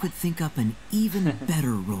 maybe you could think up an even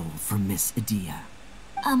better role for Miss Adia.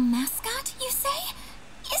 A mascot, you say?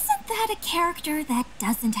 Isn't that a character that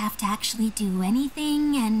doesn't have to actually do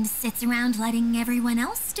anything and sits around letting everyone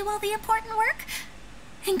else do all the important work?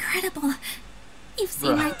 Incredible. You've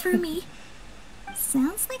seen right through me.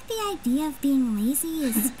 Sounds like the idea of being lazy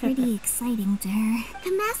is pretty exciting to her.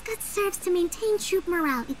 The mascot serves to maintain troop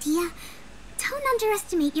morale, Adia. Don't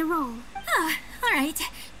underestimate your role. Oh, alright.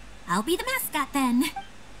 I'll be the mascot then.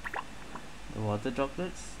 The water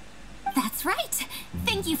droplets? That's right.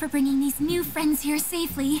 Thank you for bringing these new friends here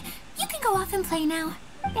safely. You can go off and play now.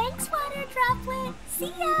 Thanks, Water Droplet.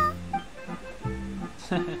 See ya!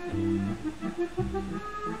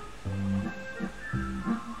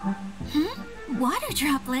 Water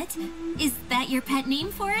Droplet? Is that your pet name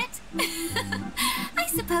for it? I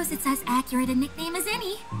suppose it's as accurate a nickname as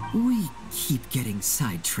any. We keep getting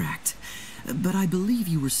sidetracked, but I believe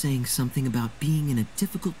you were saying something about being in a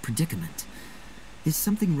difficult predicament. Is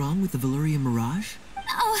something wrong with the Valyria Mirage?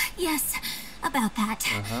 Oh, yes. About that.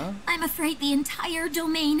 I'm afraid the entire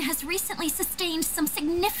domain has recently sustained some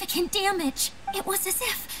significant damage. It was as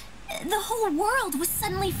if the whole world was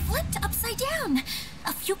suddenly flipped upside down.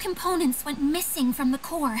 A few components went missing from the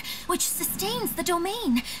core, which sustains the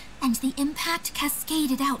domain, and the impact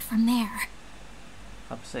cascaded out from there.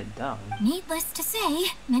 Upside down? Needless to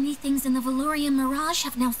say, many things in the Valyria Mirage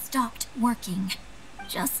have now stopped working.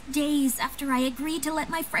 Just days after I agreed to let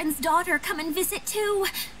my friend's daughter come and visit too.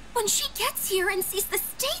 When she gets here and sees the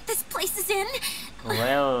state this place is in...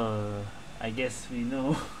 Well, I guess we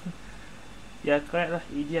know. Yeah, correct lah.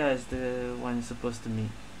 Idia is the one supposed to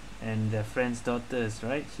meet. and their friend's daughter is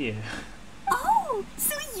right here. Oh,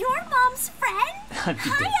 so you're Mom's friend? Auntie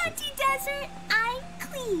Hi, Desert. Auntie Desert. I'm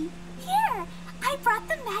Clee. Here, I brought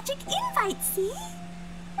the magic invite, see?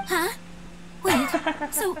 Huh? Wait,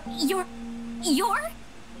 so you're...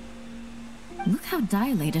 Look how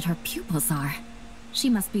dilated her pupils are. She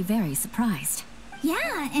must be very surprised.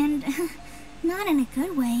 Yeah, and not in a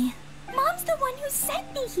good way. Mom's the one who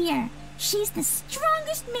sent me here. She's the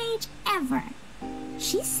strongest mage ever.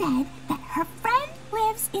 She said that her friend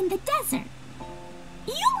lives in the desert.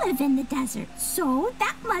 You live in the desert, so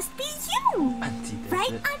that must be you. Auntie Desert.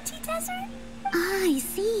 Right, Auntie Desert? Ah, I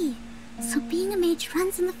see. So being a mage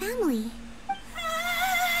runs in the family.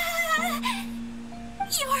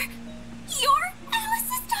 You're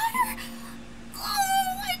Alice's daughter!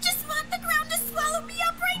 Oh, I just want the ground to swallow me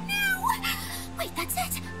up right now! Wait, that's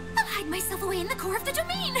it! I'll hide myself away in the core of the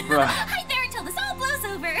domain! Right. Hide there until this all blows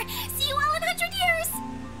over! See you all in 100 years!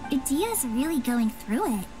 Idia's really going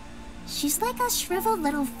through it. She's like a shriveled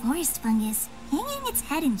little forest fungus, hanging its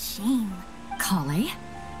head in shame. Kale?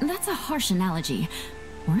 That's a harsh analogy.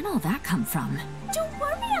 Where'd all that come from? Don't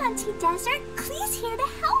worry, Auntie Desert. Klee's here to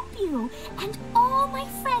help you. And all my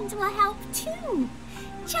friends will help too.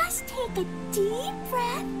 Just take a deep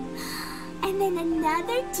breath, and then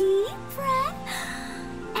another deep breath,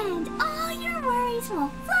 and all your worries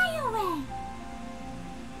will fly away.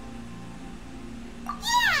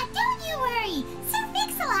 Yeah, don't you worry. Sir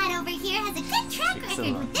Mix-a-Lot over here has a good track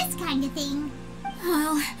record with this kind of thing.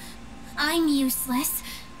 Well, I'm useless.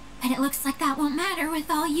 But it looks like that won't matter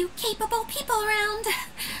with all you capable people around.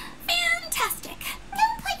 Fantastic!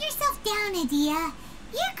 Don't put yourself down, Idia.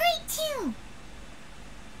 You're great too.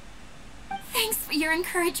 Thanks for your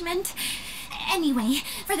encouragement. Anyway,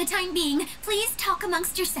 for the time being, please talk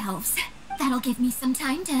amongst yourselves. That'll give me some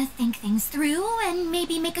time to think things through and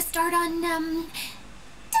maybe make a start on,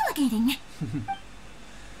 delegating.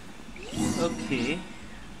 Okay.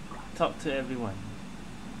 Talk to everyone.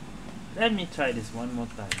 Let me try this one more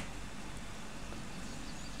time.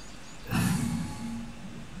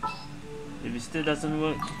 If it still doesn't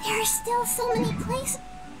work, There are still so many places.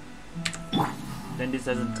 then this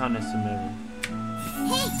doesn't count as Sumerian.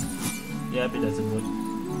 Hey, Yep, it doesn't work.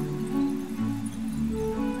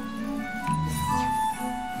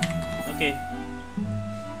 Okay.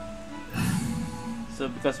 So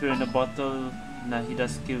because we're in a bottle,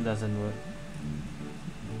 Nahida's skill doesn't work.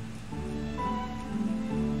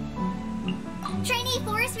 Trainee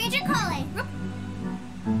Forest Ranger Kale.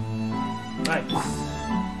 Right.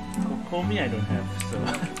 Kokomi I don't have, so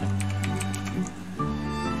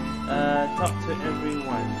talk to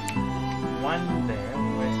everyone. One there,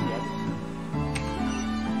 where's the other two?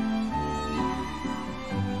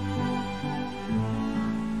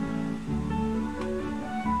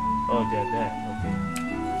 Oh, they're there, okay.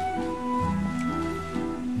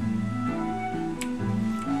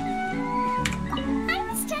 Hi,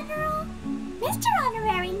 Miss General. Mr.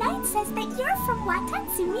 Honorary Knight says that you're from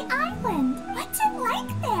Watatsumi Island. What's it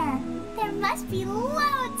like there? There must be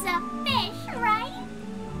loads of fish, right?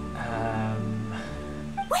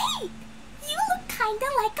 Wait! You look kinda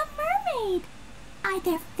like a mermaid. Are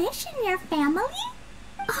there fish in your family?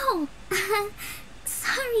 Oh,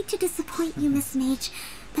 sorry to disappoint you, Miss Mage,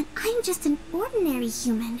 but I'm just an ordinary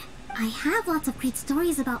human. I have lots of great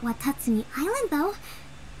stories about Watatsumi Island, though.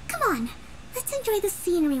 Come on, let's enjoy the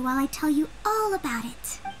scenery while I tell you all about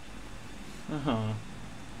it. Uh-huh.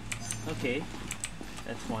 Okay.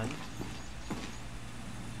 That's one.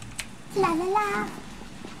 La la la.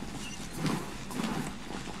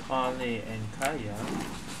 Kale and Kaya.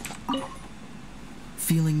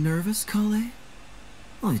 Feeling nervous, Kale?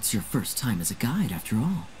 Well, it's your first time as a guide, after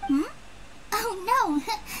all. Oh no,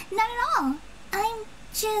 not at all. I'm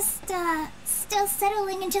just, still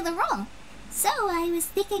settling into the role. So I was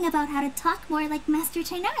thinking about how to talk more like Master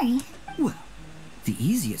Tainari. Well, the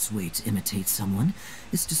easiest way to imitate someone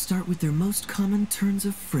is to start with their most common turns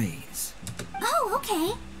of phrase. Oh,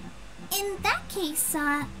 okay. In that case,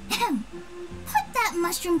 put that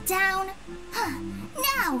mushroom down.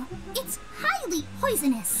 Now, it's highly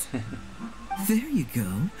poisonous. There you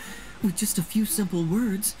go. With just a few simple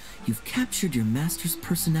words, you've captured your master's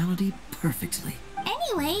personality perfectly.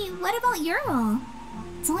 Anyway, what about your role?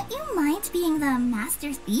 Don't you mind being the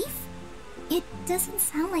master thief? It doesn't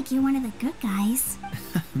sound like you're one of the good guys.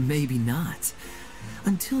 Maybe not.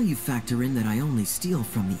 Until you factor in that I only steal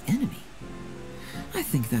from the enemy. I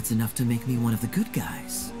think that's enough to make me one of the good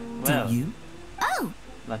guys. Well. Don't you? Oh,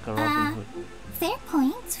 Like a Robin Hood. fair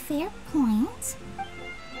point, fair point.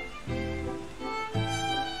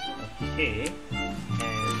 Okay.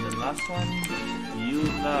 And the last one,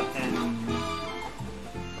 Yuga and...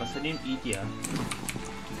 What's Was her name Idia?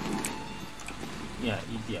 Yeah,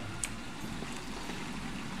 Idia.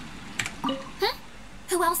 Huh?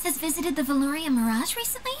 Who else has visited the Veluria Mirage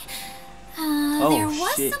recently? There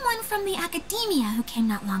was someone from the academia who came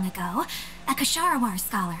not long ago. A Kasharawar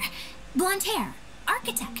scholar. Blonde hair.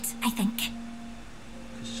 Architect, I think.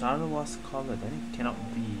 Kasharawar scholar, then it cannot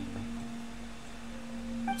be.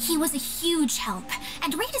 He was a huge help,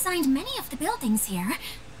 and redesigned many of the buildings here.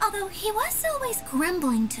 Although he was always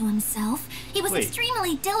grumbling to himself, he was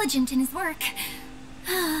extremely diligent in his work.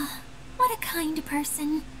 What a kind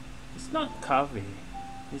person. It's not Kave,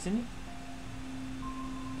 isn't it?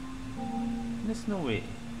 There's no way.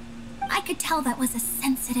 I could tell that was a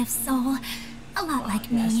sensitive soul. A lot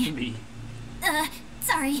like me. It has to be.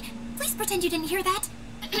 Sorry. Please pretend you didn't hear that.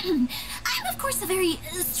 I'm of course a very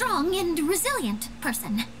strong and resilient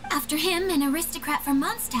person. After him, an aristocrat from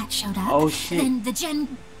Mondstadt showed up. Then the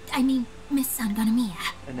Miss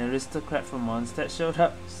Sangonomiya. An aristocrat from Mondstadt showed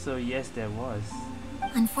up? So yes, there was.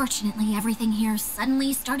 Unfortunately, everything here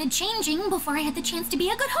suddenly started changing before I had the chance to be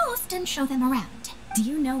a good host and show them around. Do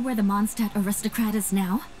you know where the Mondstadt aristocrat is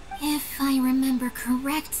now? If I remember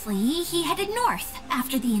correctly, he headed north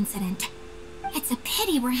after the incident. It's a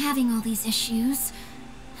pity we're having all these issues.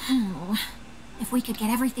 Oh, if we could get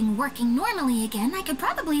everything working normally again, I could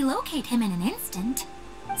probably locate him in an instant.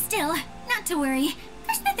 Still, not to worry.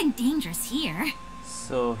 There's nothing dangerous here.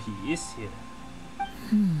 So he is here.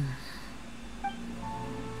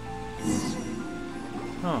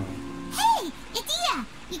 Huh. Hey, Idia!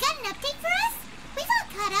 You got an update for us? We've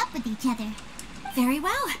all caught up with each other. Very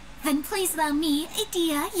well. Then please allow me,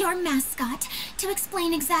 Idia, your mascot, to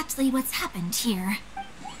explain exactly what's happened here.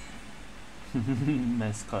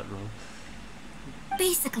 Mascot role.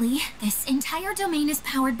 Basically, this entire domain is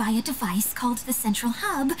powered by a device called the Central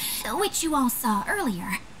Hub, which you all saw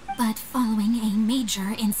earlier. But following a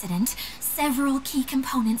major incident, several key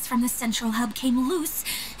components from the Central Hub came loose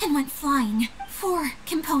and went flying. 4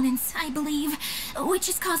 components, I believe, which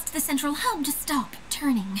has caused the Central Hub to stop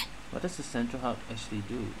turning. What does the Central Hub actually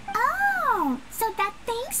do? Oh, so that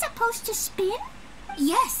thing's supposed to spin?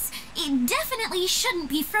 Yes, it definitely shouldn't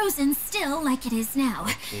be frozen still like it is now.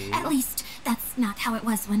 Okay. At least, that's not how it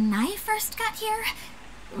was when I first got here.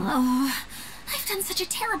 Oh, I've done such a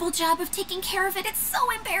terrible job of taking care of it, it's so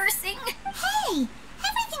embarrassing. Hey,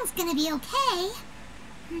 everything's gonna be okay.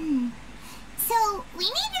 So, we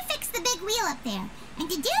need to fix the big wheel up there. And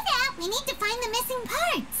to do that, we need to find the missing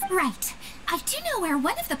parts. Right. I do know where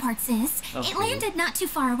one of the parts is. Okay. It landed not too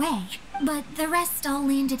far away. But the rest all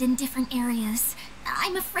landed in different areas.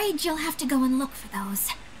 I'm afraid you'll have to go and look for those.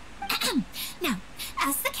 Now,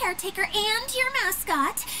 as the caretaker and your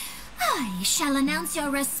mascot, I shall announce your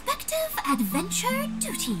respective adventure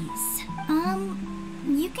duties.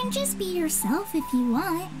 You can just be yourself if you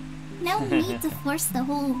want. No need to force the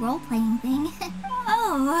whole role-playing thing.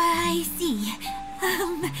 Oh, I see.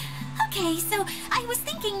 Okay, so I was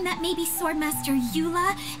thinking that maybe Swordmaster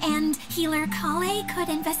Eula and Healer Kale could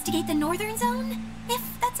investigate the northern zone, if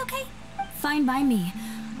that's okay? Fine by me.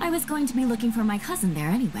 I was going to be looking for my cousin there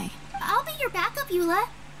anyway. I'll be your backup, Eula.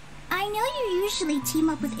 I know you usually team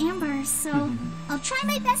up with Amber, so I'll try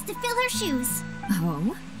my best to fill her shoes.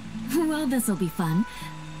 Oh? Well, this'll be fun.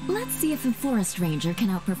 Let's see if a forest ranger can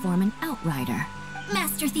outperform an outrider.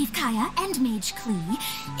 Master Thief Kaya and Mage Klee,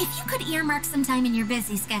 if you could earmark some time in your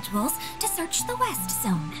busy schedules to search the West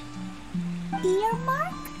Zone.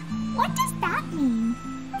 Earmark? What does that mean?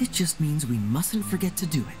 It just means we mustn't forget to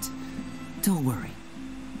do it. Don't worry.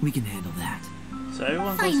 We can handle that. So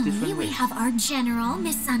everyone goes Finally, different we ways. have our General,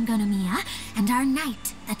 Miss Sangonomiya, and our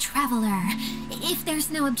Knight, the Traveler. If there's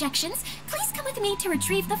no objections, please come with me to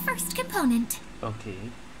retrieve the first component. Okay.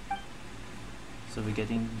 So we're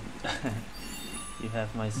getting... You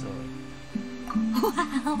have my sword.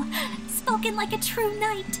 Wow, spoken like a true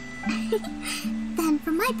knight. Then,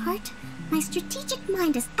 for my part, my strategic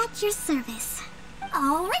mind is at your service.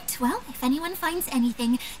 All right, well, if anyone finds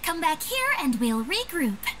anything, come back here and we'll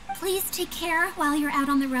regroup. Please take care while you're out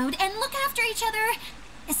on the road and look after each other,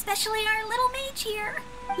 especially our little mage here.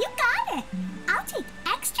 You got it! I'll take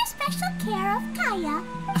extra special care of Kaya.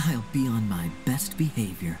 I'll be on my best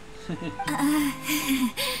behavior.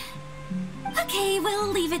 Okay, we'll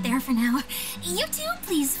leave it there for now. You two,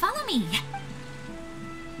 please follow me.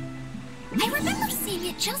 I remember seeing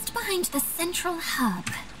it just behind the Central Hub.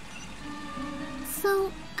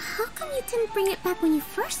 So, how come you didn't bring it back when you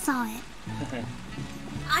first saw it?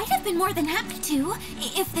 I'd have been more than happy to,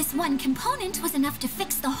 if this one component was enough to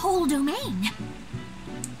fix the whole domain.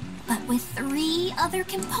 But with 3 other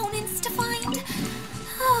components to find,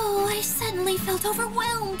 Oh, I suddenly felt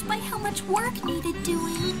overwhelmed by how much work needed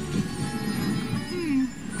doing.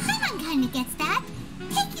 Paimon kinda gets that.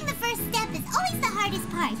 Taking the first step is always the hardest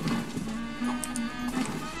part.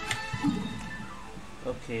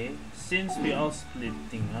 Okay, since we all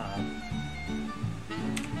splitting up,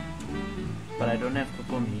 but I don't have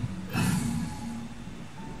Kokomi.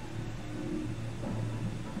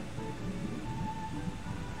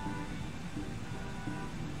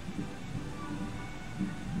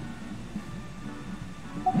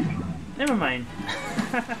 Never mind.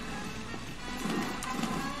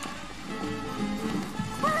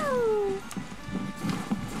 Woo!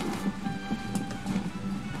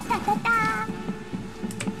 Da da da!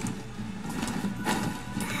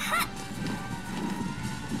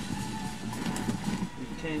 We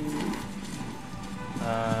can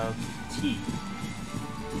T.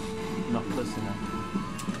 Not close enough.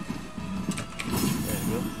 There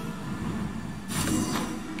we go.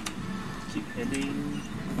 Keep heading.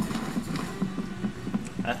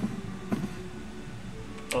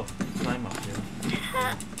 Oh, climb up here.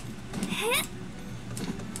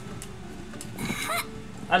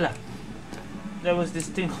 Allah! There was this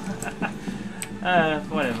thing.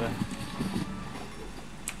 Whatever.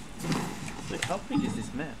 Wait, how big is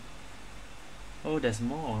this map? Oh, there's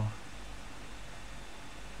more.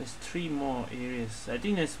 There's 3 more areas. I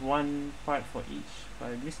think there's 1 part for each,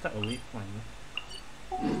 but I missed out a waypoint.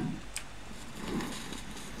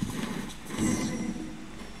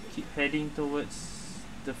 Keep heading towards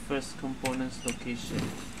the first component's location.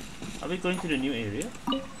 Are we going to the new area?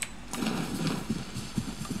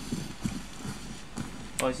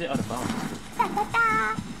 Or is it out of bounds?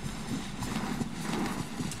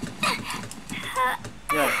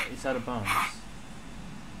 Yeah, it's out of bounds.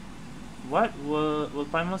 What? Will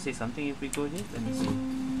Paimon say something if we go here? Let me see.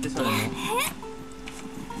 This one I know.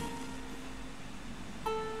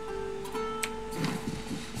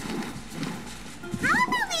 How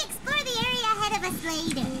about we explore the area ahead of us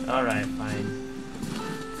later? Alright, fine.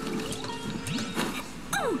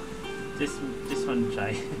 This one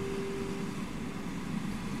try.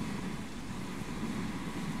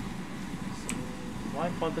 Why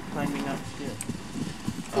bother climbing up here?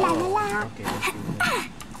 Oh, okay, let's do that.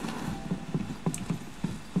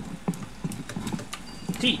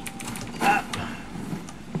 T! Ah!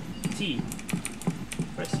 T!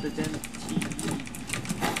 Press the damn T.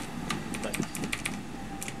 But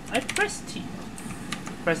I pressed T.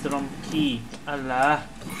 Pressed the wrong key. Allah!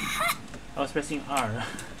 I was pressing R.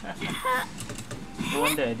 No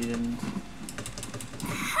wonder I didn't.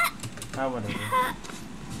 Ah, whatever.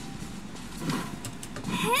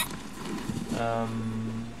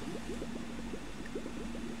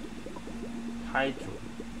 Hydro.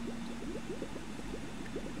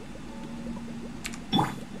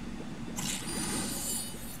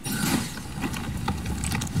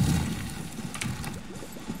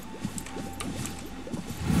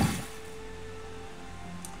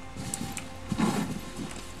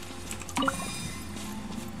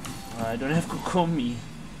 I don't have Kokomi. You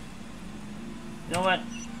know what?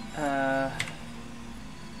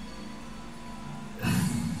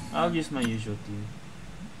 I'll use my usual tool.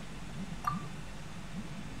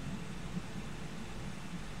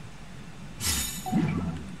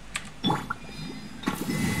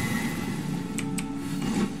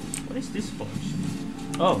 What is this forge?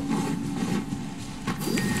 Oh.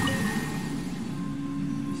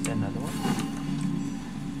 Is there another one?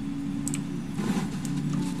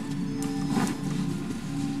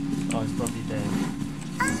 Oh, it's probably there.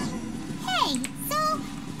 Hey, so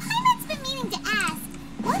Paimon's been meaning to ask,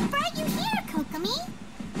 what brought you here, Kokomi?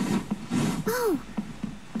 Oh,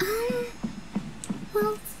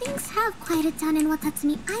 well, things have quieted down in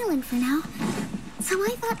Watatsumi Island for now, so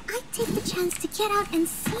I thought I'd take the chance to get out and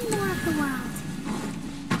see more of the world.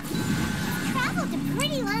 Traveled a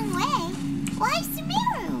pretty long way. Why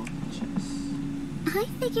Sumeru? I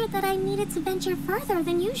figured that I needed to venture further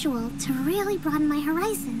than usual to really broaden my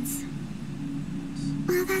horizons.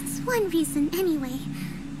 Well, that's one reason anyway.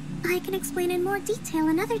 I can explain in more detail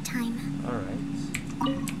another time. Alright.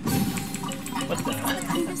 What the? What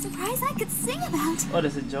kind of surprise I could sing about? Oh,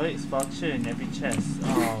 there's a joy expulsion in every chest.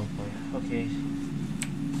 Oh boy. Okay.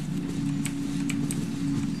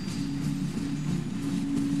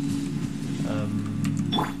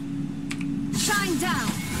 Shine down!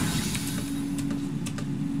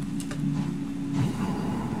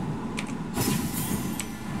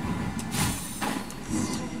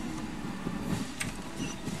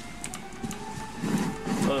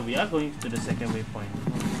 Oh, we are going to the second waypoint.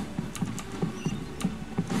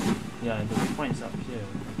 Yeah, the waypoint is up here.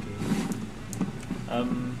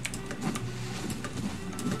 Okay.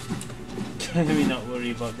 Can we not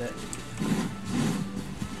worry about that?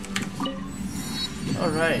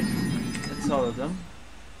 Alright, that's all of them.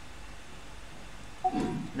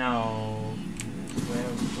 Now, where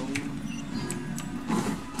are we going?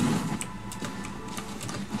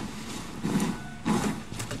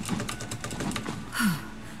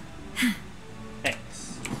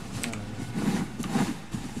 X.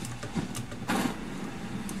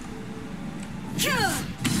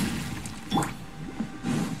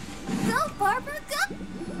 Go, Barbara, go!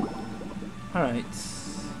 Alright.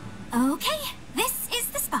 Okay, this is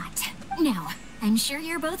the spot. Now, I'm sure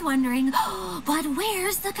you're both wondering, but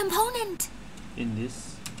where's the component? In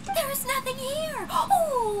this. There's nothing here.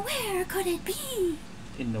 Oh, where could it be?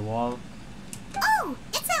 In the wall. Oh,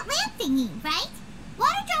 it's that lamp thingy, right?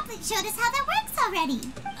 Water Droplet showed us how that works already.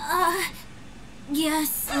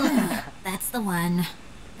 Yes, that's the one.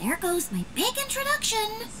 There goes my big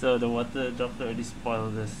introduction. So the water droplet already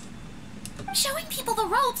spoiled this. Showing people the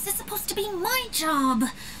ropes is supposed to be my job.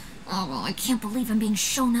 Oh, I can't believe I'm being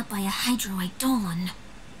shown up by a Hydro-Eidolon.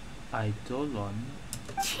 Eidolon?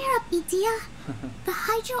 Cheer up, Edea. The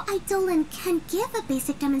Hydro-Eidolon can give a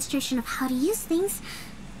basic demonstration of how to use things,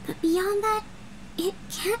 but beyond that, it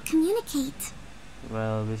can't communicate.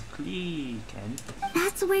 Well, with Klee can.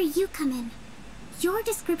 That's where you come in. Your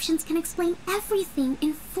descriptions can explain everything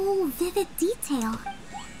in full, vivid detail.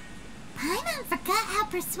 Paimon forgot how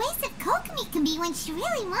persuasive Kokomi can be when she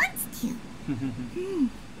really wants to.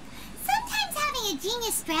 Sometimes having a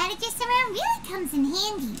genius strategist around really comes in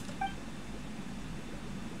handy.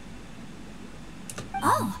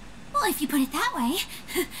 Oh, well, if you put it that way.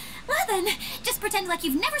 Well then, just pretend like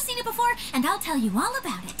you've never seen it before, and I'll tell you all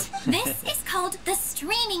about it. This is called the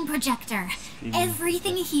streaming projector.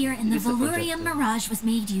 Everything here in the Valurium Mirage was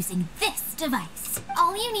made using this device.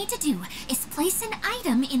 All you need to do is place an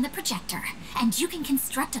item in the projector, and you can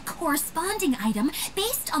construct a corresponding item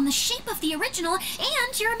based on the shape of the original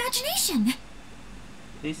and your imagination.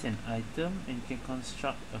 Place an item and you can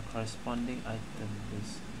construct a corresponding item.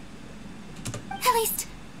 At least,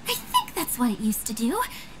 I think that's what it used to do.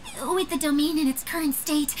 With the domain in its current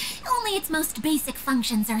state, only its most basic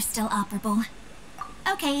functions are still operable.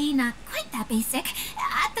 Okay, not quite that basic.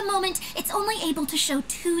 At the moment, it's only able to show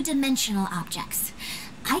two-dimensional objects.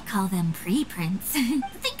 I call them preprints.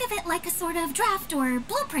 Think of it like a sort of draft or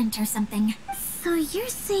blueprint or something. So you're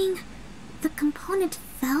saying the component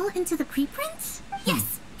fell into the preprints?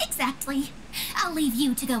 Yes, exactly. I'll leave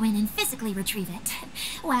you to go in and physically retrieve it.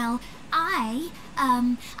 Well,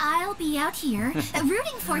 I'll be out here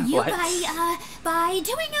rooting for you by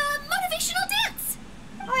doing a motivational dance.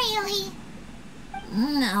 Really?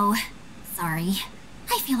 No, sorry.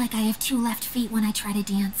 I feel like I have two left feet when I try to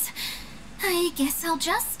dance. I guess I'll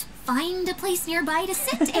just find a place nearby to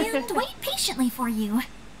sit and wait patiently for you.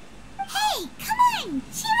 Hey, come on,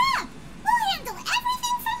 cheer up. We'll handle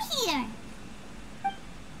everything from here.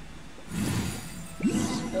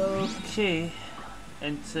 Okay,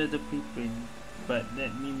 enter the preprint, but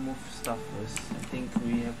let me move stuff first. I think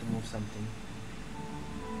we have to move something.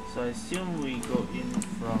 So I assume we go in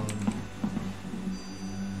from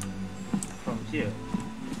here.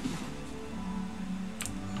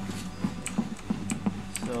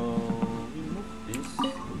 So we move this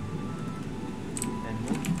and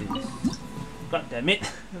move this. God damn it!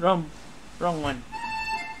 wrong one.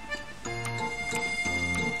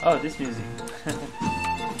 Oh, this music.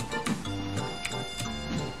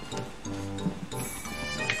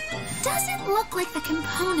 Doesn't look like the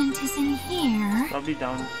component is in here. Probably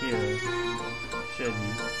down here. Surely.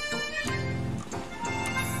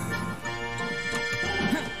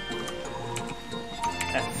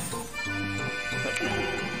 F.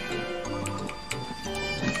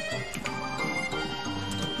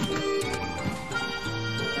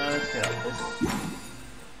 Let's get out this. You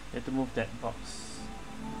have to move that box.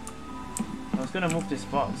 I was gonna move this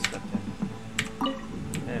box, but then.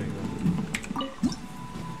 There we go.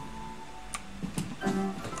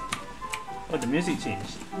 Oh, the music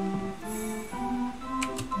changed.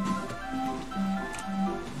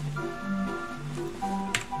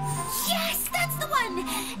 Yes, that's the one!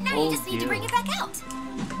 Now you just need to bring it back out.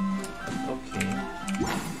 Okay.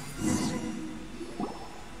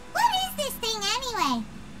 What is this thing anyway?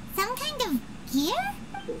 Some kind of gear?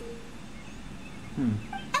 And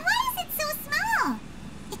why is it so small?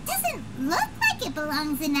 It doesn't look like it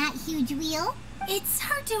belongs in that huge wheel. It's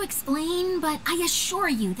hard to explain, but I assure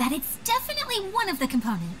you that it's definitely one of the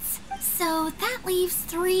components. So that leaves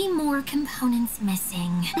 3 more components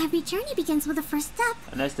missing. Every journey begins with a first step.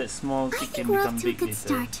 Unless that small I thing think can we're become off to a big good later.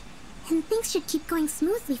 start. And things should keep going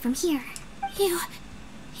smoothly from here. You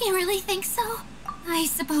really think so? I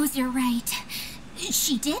suppose you're right.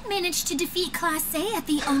 She did manage to defeat Class A at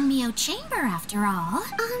the Onmyo Chamber after all.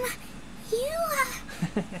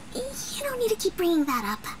 You don't need to keep bringing that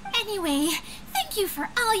up. Anyway, thank you for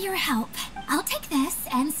all your help. I'll take this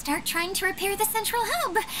and start trying to repair the central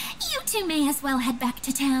hub. You two may as well head back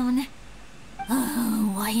to town.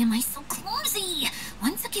 Oh, why am I so clumsy?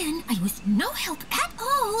 Once again, I was no help at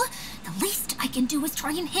all. The least I can do is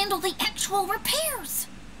try and handle the actual repairs.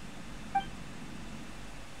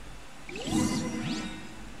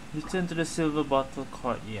 Return to the Silver Bottle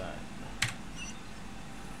Courtyard.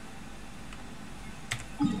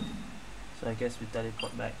 So I guess we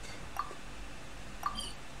teleport back.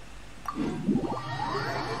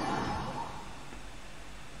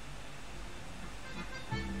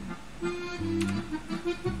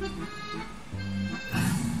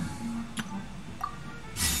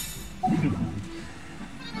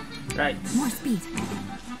 Right. More speed.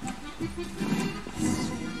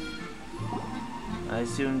 I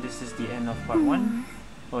assume this is the end of part 1?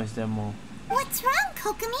 Or is there more? What's wrong,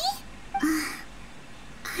 Kokomi?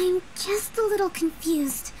 I'm just a little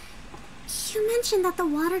confused. You mentioned that the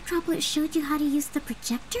water droplet showed you how to use the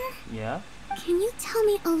projector? Yeah? Can you tell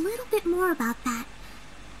me a little bit more about that?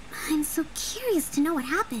 I'm so curious to know what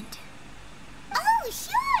happened. Oh,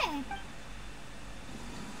 sure!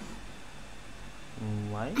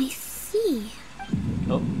 Why? I see.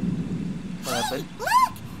 Oh. What happened?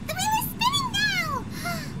 Look! The wheel is spinning now!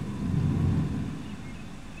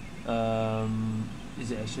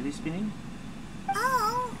 Is it actually spinning?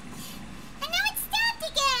 Oh. And now it's stopped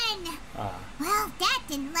again! Ah. Well, that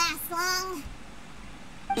didn't last long.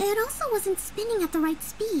 It also wasn't spinning at the right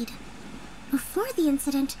speed. Before the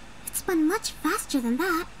incident, it spun much faster than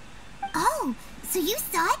that. Oh, so you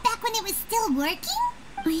saw it back when it was still working?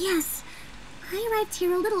 Yes. I arrived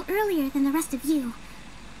here a little earlier than the rest of you.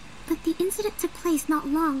 But the incident took place not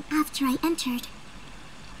long after I entered.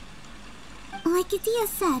 Like Idia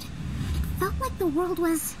said, it felt like the world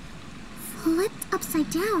was flipped upside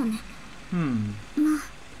down.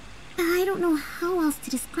 I don't know how else to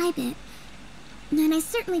describe it. And I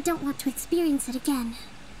certainly don't want to experience it again.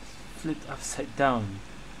 Flipped upside down.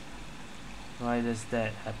 Why does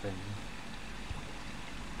that happen?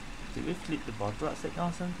 Did we flip the bottle upside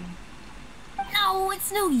down or something? No,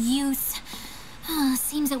 it's no use.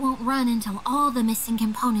 Seems it won't run until all the missing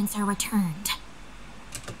components are returned.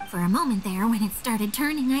 For a moment there, when it started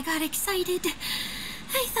turning, I got excited.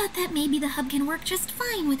 I thought that maybe the hub can work just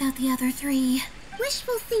fine without the other 3.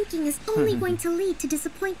 Wishful thinking is only going to lead to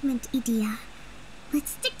disappointment, Idia.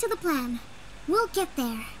 Let's stick to the plan. We'll get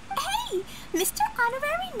there. Hey! Mr.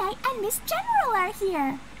 Honorary Knight and Miss General are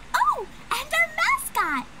here. Oh, and our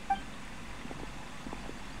mascot!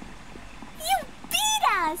 You beat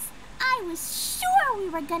us! I was sure we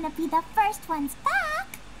were gonna be the first ones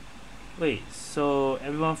back. Wait, so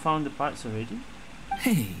everyone found the parts already?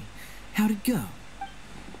 Hey, how'd it go?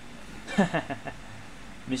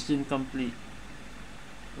 Mission complete.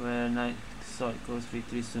 Where Knight Sword goes,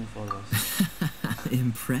 victory soon follows.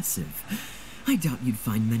 Impressive. I doubt you'd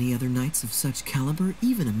find many other knights of such caliber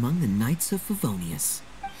even among the Knights of Favonius.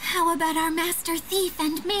 How about our Master Thief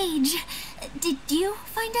and Mage? Did you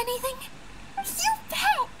find anything? You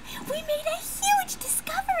bet! We made a huge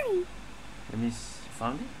discovery! That means you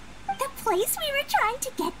found it? The place we were trying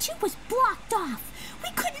to get to was blocked off.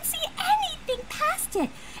 We couldn't see anything past it,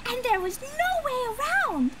 and there was no way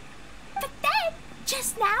around. But then,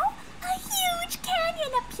 just now, a huge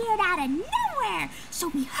canyon appeared out of nowhere, so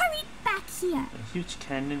we hurried back here. A huge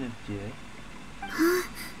cannon appeared.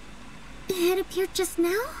 It appeared just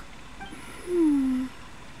now? Come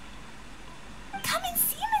and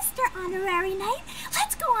see, Mr. Honorary Knight.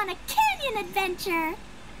 Let's go on a canyon adventure.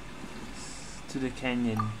 To the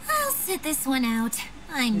canyon. I'll sit this one out.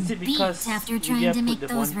 I'm Is it beat because after you trying have to put make the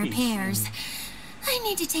those One Piece repairs. in? I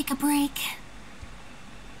need to take a break.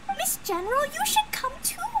 Miss General, you should come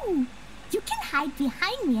too. You can hide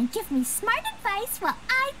behind me and give me smart advice while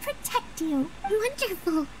I protect you.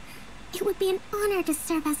 Wonderful. It would be an honor to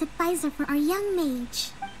serve as advisor for our young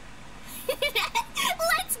mage.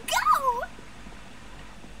 Let's go!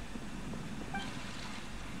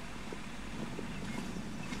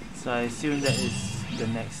 So I assume that is the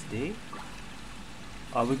next day.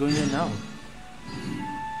 Are we going there now?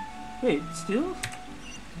 Wait, still?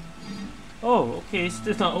 Oh, okay, it's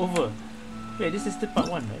still not over. Wait, this is the part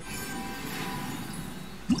 1, right?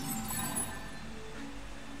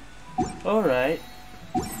 Alright.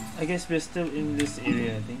 I guess we're still in this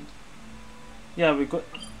area, I think. Yeah, we got...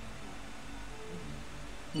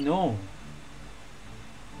 No.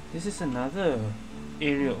 This is another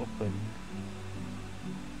area open.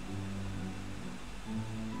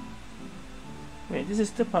 Wait, this is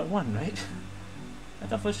still part 1, right? I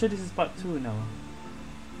thought for sure this is part 2 now.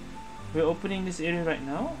 We're opening this area right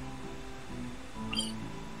now.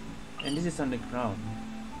 And this is on the ground.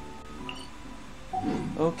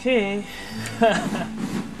 Okay. I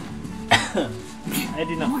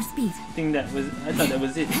did not think that was... I thought that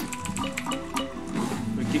was it.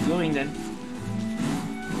 We keep going then.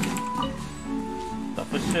 Thought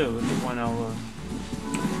for sure we'll take 1 hour.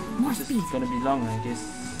 This is gonna be long, I guess.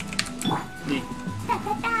 See.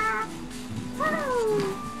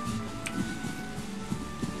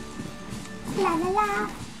 La la la.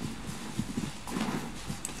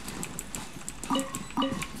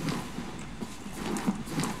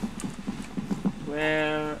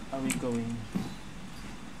 Where are we going?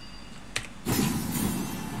 Good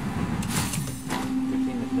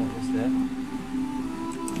thing that was there.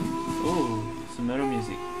 Oh, some metal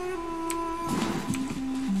music.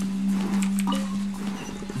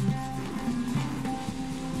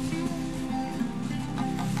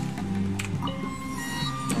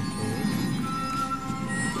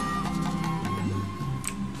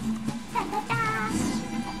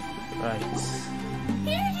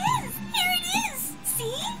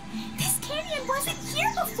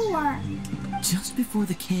 Just before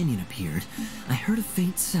the canyon appeared, I heard a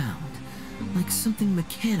faint sound, like something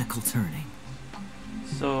mechanical turning.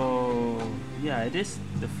 So, yeah, it is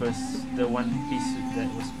the one piece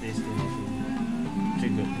that was placed in it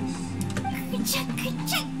triggered this.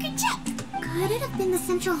 Could it have been the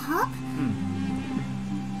central hub?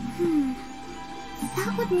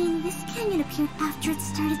 That would mean this canyon appeared after it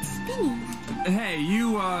started spinning. Hey,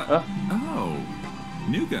 you, Oh.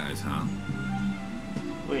 New guys, huh?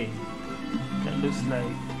 Wait. That looks like...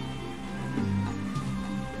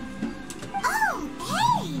 Oh,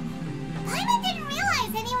 hey! Paimon didn't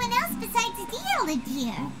realize anyone else besides Dio lived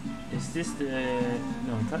here. Is this the...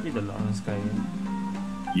 No, it can't be the Lawrence guy.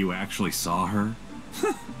 You actually saw her?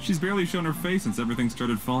 She's barely shown her face since everything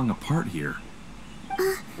started falling apart here.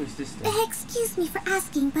 Who's this then? Excuse me for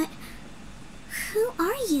asking, but... Who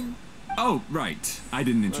are you? Oh, right. I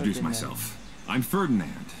didn't introduce myself. I'm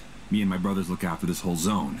Ferdinand. Me and my brothers look after this whole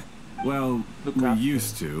zone. Well, we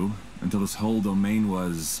used to, until this whole domain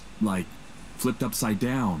was, like, flipped upside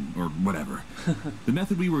down, or whatever. The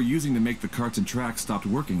method we were using to make the carts and tracks stopped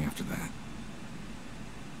working after that.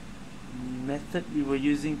 Method we were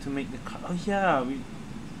using to make the cart... Oh yeah,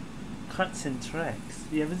 carts and tracks.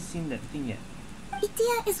 We haven't seen that thing yet.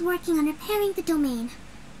 Idia is working on repairing the domain.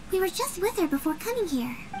 We were just with her before coming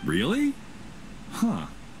here. Really? Huh.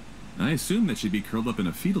 I assumed that she'd be curled up in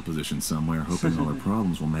a fetal position somewhere, hoping all her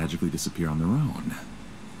problems will magically disappear on their own.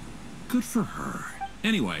 Good for her.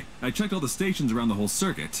 Anyway, I checked all the stations around the whole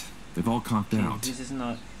circuit. They've all conked out. This is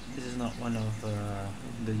not one of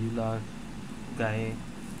the Eula guy.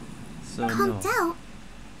 So conked out?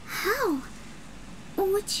 How?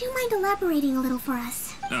 Would you mind elaborating a little for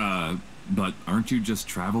us? But aren't you just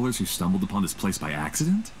travelers who stumbled upon this place by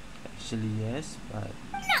accident? Actually, yes, but...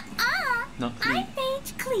 Nuh-uh! Not Klee. I'm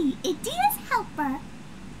Mage Klee, Idia's helper.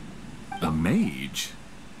 A mage?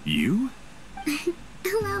 You?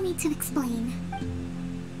 Allow me to explain.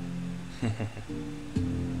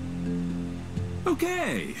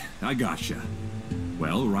 Okay, I gotcha.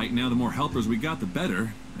 Well, right now the more helpers we got, the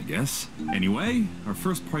better, I guess. Anyway, our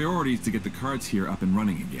first priority is to get the carts here up and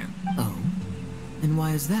running again. Oh? And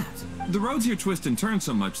why is that? The roads here twist and turn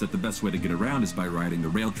so much that the best way to get around is by riding the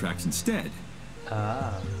rail tracks instead.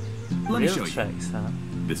 Ah. Let me show tracks, you. Huh?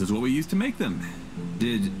 This is what we used to make them.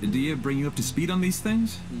 Did Dia bring you up to speed on these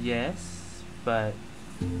things? Yes, but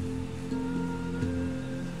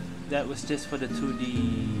that was just for the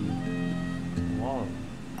 2D wall.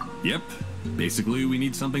 Yep. Basically, we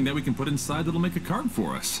need something that we can put inside that'll make a cart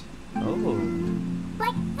for us. Oh.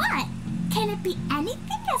 Like what? Can it be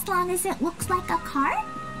anything as long as it looks like a cart?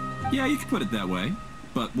 Yeah, you could put it that way.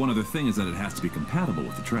 But one other thing is that it has to be compatible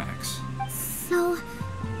with the tracks. So,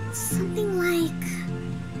 something like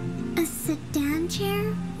a sedan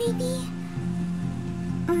chair, maybe?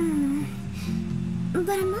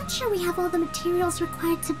 But I'm not sure we have all the materials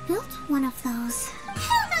required to build one of those.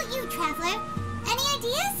 How about you, Traveler? Any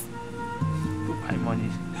ideas? Put Paimon in.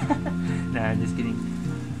 Nah, I'm just kidding.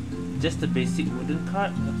 Just a basic wooden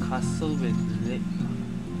cart, a castle with leg.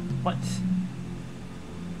 What?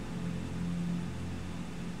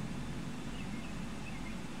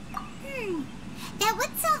 That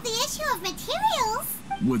would solve the issue of materials.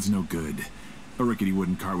 Wood's no good. A rickety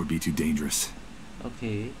wooden cart would be too dangerous.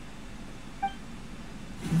 Okay.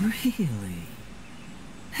 Really?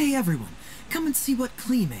 Hey everyone, come and see what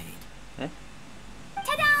Klee made. Eh?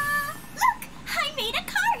 Ta-da! Look! I made a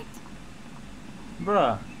cart!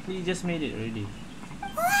 Bruh, He just made it already.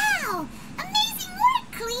 Wow! Amazing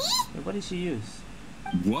work, Klee! What did she use?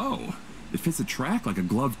 Whoa! It fits the track like a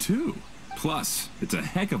glove too. Plus, it's a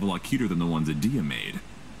heck of a lot cuter than the ones that Dia made.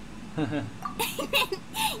 I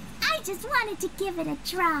just wanted to give it a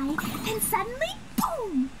try, and suddenly,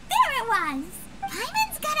 boom! There it was!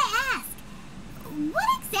 Paimon's gotta ask,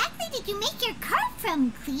 what exactly did you make your cart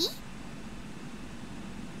from, Klee?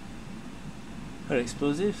 Her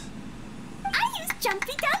explosives? I used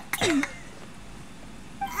Jumpy Dumpty!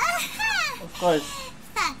 Of course.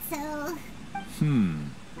 Thought so.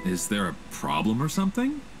 Is there a problem or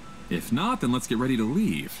something? If not, then let's get ready to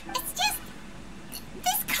leave. It's just...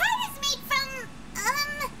 this cart is made from...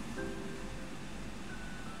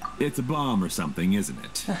 It's a bomb or something, isn't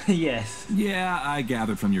it? Yes. Yeah, I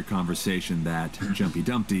gathered from your conversation that Jumpy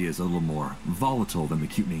Dumpty is a little more volatile than the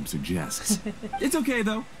cute name suggests. It's okay,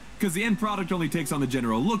 though, because the end product only takes on the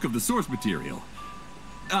general look of the source material.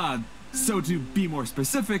 So to be more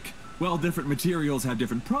specific, while different materials have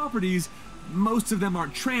different properties, most of them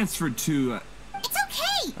aren't transferred to... It's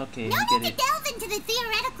okay! Okay, no we need get to it. delve into the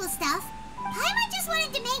theoretical stuff. Paimon just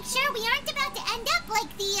wanted to make sure we aren't about to end up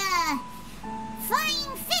like the,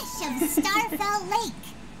 flying fish of Starfell Lake.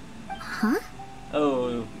 Huh?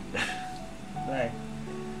 Oh. Right.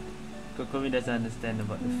 Kokomi doesn't understand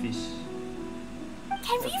about the fish.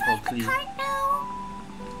 Can we That's ride the Klee. cart now?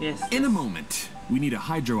 Yes. In a yes. moment, we need a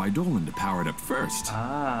hydroidolin to power it up first.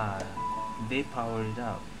 Ah, they powered it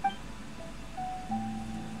up.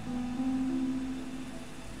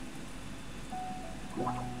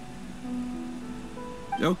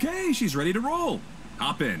 Okay, she's ready to roll.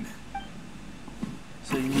 Hop in.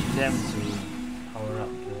 So you need them to power up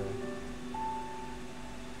the...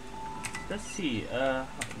 Let's see,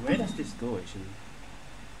 where does this go actually?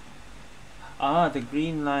 Ah, the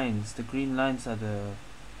green lines. The green lines are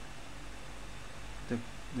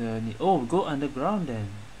oh, go underground then.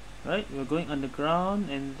 Right? We're going underground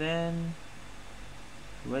and then...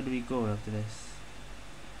 Where do we go after this?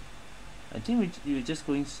 I think we're just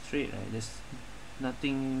going straight, right? There's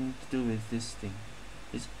nothing to do with this thing.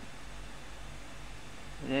 And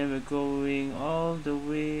then we're going all the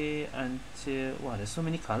way until... Wow, there's so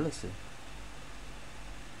many colors here.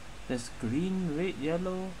 There's green, red,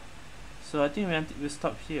 yellow. So I think we'll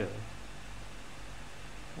stop here.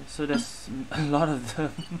 So there's a lot of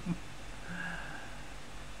them.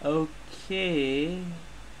 Okay.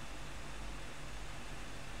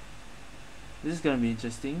 This is gonna be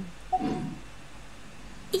interesting.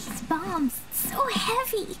 These bombs, so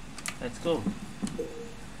heavy. Let's go.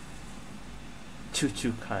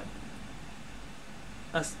 Choo-choo cart.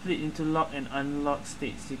 Are split into lock and unlock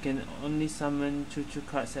states. You can only summon choo-choo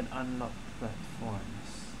carts at unlocked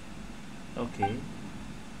platforms. Okay.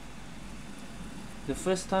 The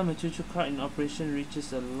first time a choo-choo cart in operation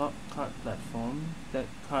reaches a locked cart platform, that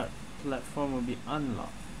cart platform will be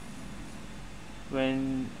unlocked.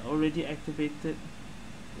 When already activated,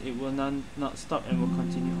 it will not stop and will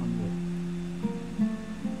continue onward.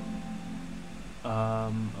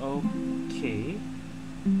 Okay.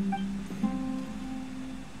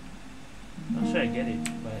 Not sure I get it,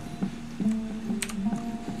 but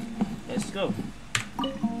let's go.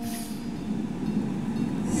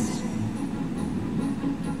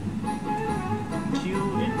 Q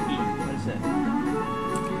and E. What is that?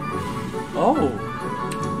 Oh!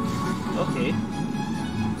 Okay.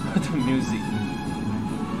 The music.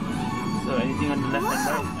 So anything on the left and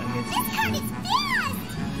right, I guess. This cart is fast!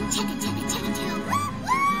 Chugga chugga chugga chugga woo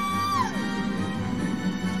woo!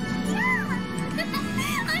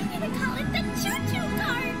 Yeah! I'm gonna call it the choo-choo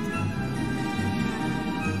cart!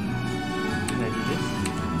 Can I do this?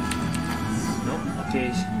 Nope. Okay,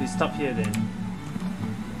 we stop here then.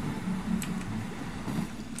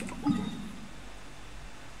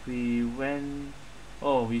 We went...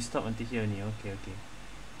 Oh, we stopped until here only. Okay, okay.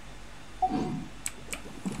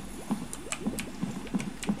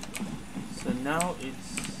 So now it's...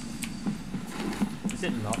 Is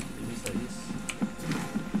it locked? It is like this.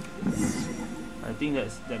 I think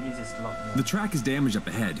that means it's locked now. The track is damaged up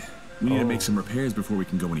ahead. We need to make some repairs before we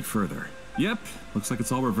can go any further. Yep, looks like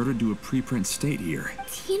it's all reverted to a preprint state here.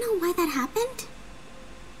 Do you know why that happened?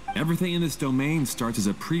 Everything in this domain starts as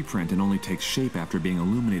a preprint and only takes shape after being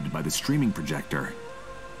illuminated by the streaming projector.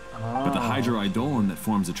 But the hydroidolin that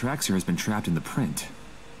forms the tracks here has been trapped in the print.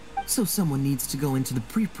 So someone needs to go into the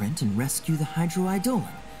preprint and rescue the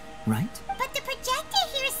hydroidolin, right? But the projector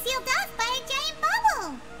here is sealed off by a giant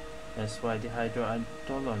bubble! That's why the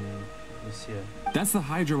hydroidolin is here. That's the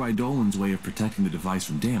hydroidolin's way of protecting the device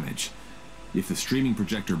from damage. If the streaming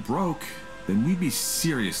projector broke, then we'd be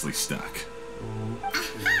seriously stuck.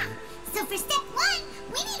 Aha! So for step 1,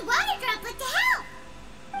 we need Water Droplet to help.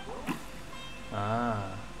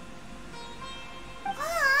 Ah.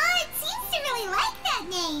 Aw, it seems to really like that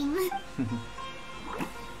name.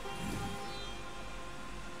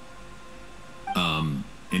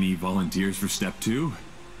 Any volunteers for step 2?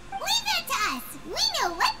 Leave that to us. We know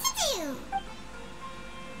what to do.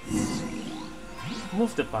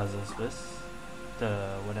 Move the puzzles first. The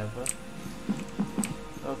whatever.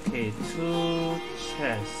 Okay, 2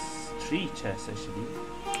 chests. 3 chests actually.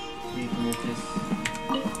 We can move this.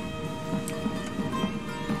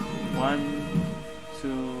 1,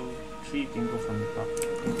 2, 3. You can go from the top.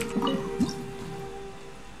 Okay.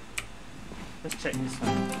 Let's check this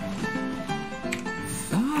one.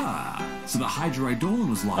 Ah, so the Hydroidolon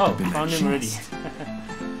was locked up in that found him chest. already.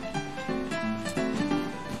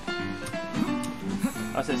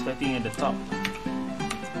 I was expecting at the top.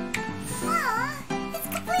 Aw, it's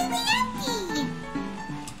completely empty.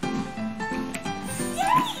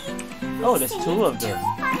 Yay! Oh, there's 2 of them. 2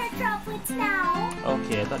 Water Droplets now.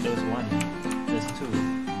 Okay, I thought there was 1. There's 2.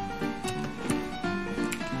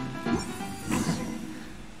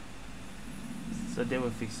 So they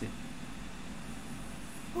will fix it.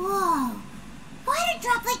 Whoa! Water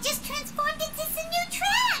Droplet just transformed into some new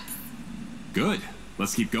tracks! Good.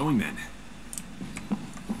 Let's keep going then.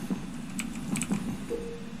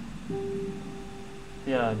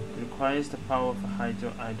 Yeah, it requires the power of a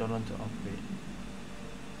Hydroidolon to operate.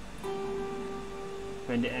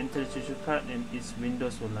 When they enter the Chuchu card, then its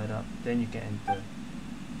windows will light up. Then you can enter.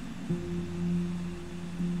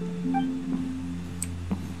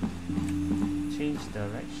 Change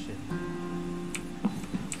direction.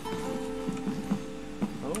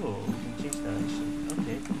 Oh, we can change direction.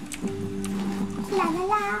 Okay. La la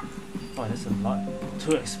la! Oh, there's a lot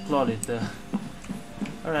to explore later.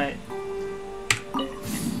 Alright.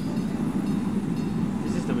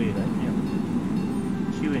 This is the way, right? Yeah.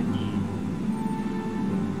 Q and E.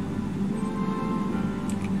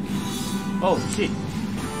 Oh shit!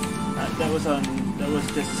 That was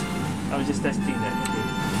just, I was just testing that. Okay.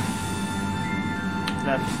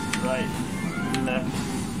 Left, right, left,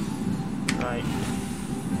 right,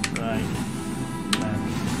 right, left,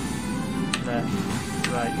 left,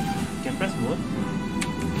 right. You can press both.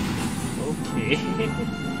 Okay.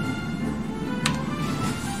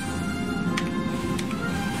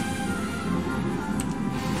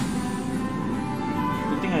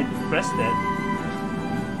 Good thing I pressed that.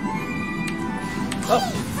 Oh.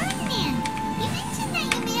 Hey, Ferdinand! You mentioned that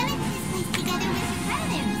you managed this place together with your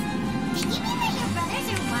brothers. Did you mean that your brothers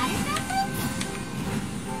are Water Droplets?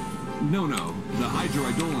 No, the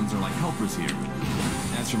Hydroidolons are like helpers here.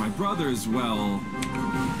 As for my brothers, well...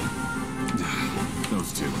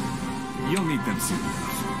 those 2. You'll meet them soon.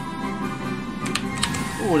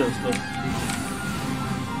 Oh, that was close.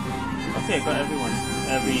 Okay, I got everyone.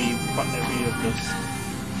 Every of those.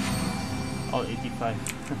 All 85.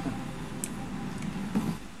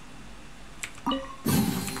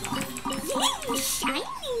 Yay,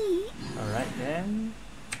 shiny! Alright then.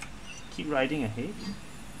 Keep riding ahead.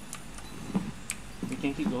 We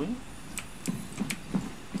can keep going.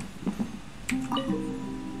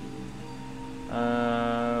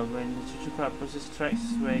 When the Chuchu card approaches tracks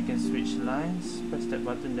where you can switch lines, press that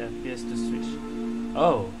button that appears to switch.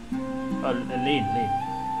 Oh, a lane.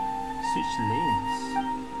 Switch lanes.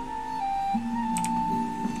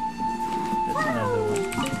 That's another one.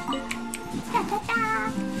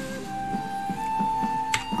 Ta-ta-ta!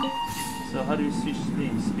 So how do we switch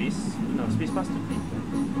lanes? Space? No, space past the click.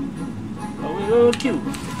 Oh, wait, Q.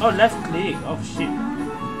 Oh, left click. Oh shit.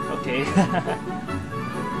 Okay.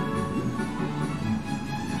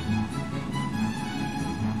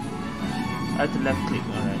 I had to left click,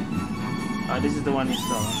 alright. This is the one you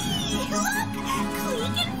saw. Look!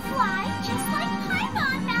 Click and fly just like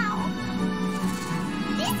Paimon now!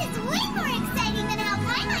 This is way more exciting than how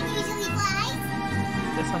Paimon usually flies!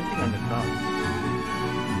 There's something on the ground.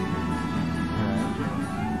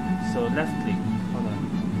 Alright. So left click. Hold on.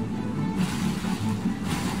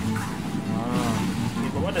 Okay,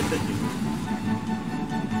 but what does that do?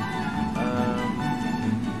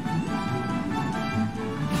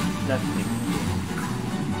 Left click.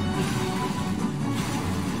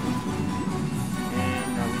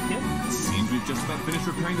 We've just about finished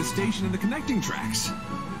repairing the station and the connecting tracks.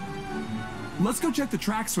 Let's go check the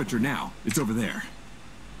track switcher now. It's over there.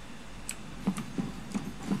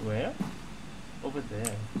 Where? Over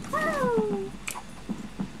there.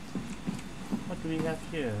 What do we have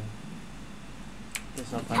here?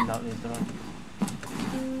 Guess I'll find out later on.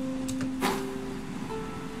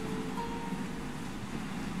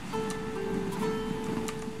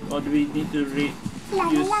 Or do we need to read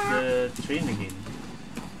use the train again.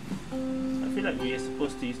 I feel like we are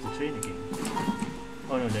supposed to use the train again.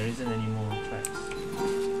 Oh no, there isn't any more tracks.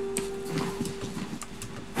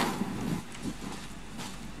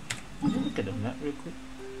 Can you look at the map real quick?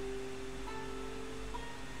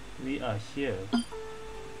 We are here.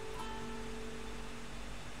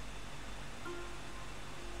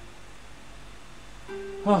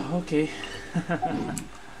 Oh, okay.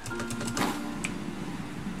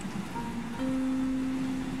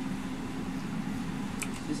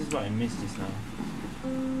 This is what I missed just now.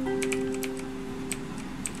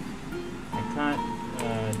 I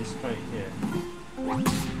can't destroy it here.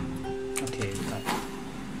 Okay, right.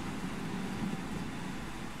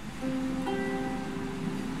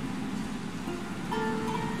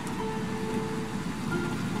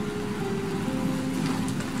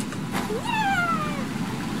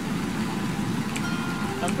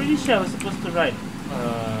 I'm pretty sure I was supposed to write,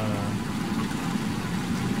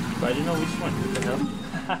 but I don't know which one. What the hell?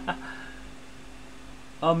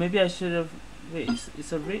 Oh, maybe I should have. Wait,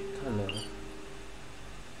 it's a red color.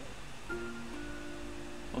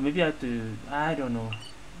 Or maybe I have to. I don't know.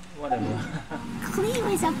 Whatever. Clee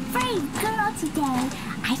was a brave girl today.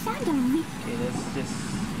 I found a Okay, let's just.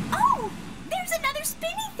 Oh! There's another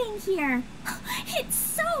spinny thing here. It's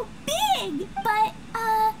so big, but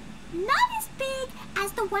not as big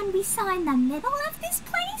as the one we saw in the middle of this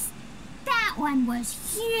place. That one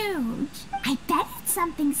was huge. I bet it's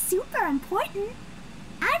something super important.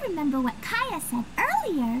 I remember what Kaya said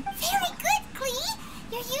earlier. Very good, Clee.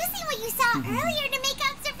 You're using what you saw earlier to make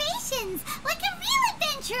observations, like a real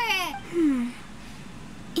adventurer.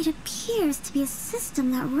 It appears to be a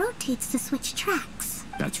system that rotates to switch tracks.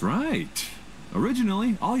 That's right.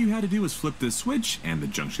 Originally, all you had to do was flip this switch and the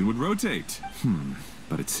junction would rotate.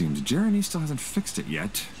 But it seems Jeremy still hasn't fixed it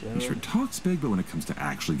yet. He sure talks big, but when it comes to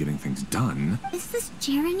actually getting things done... Is this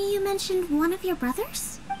Jeremy you mentioned one of your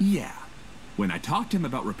brothers? Yeah. When I talked to him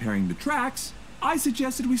about repairing the tracks, I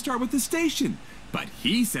suggested we start with the station. But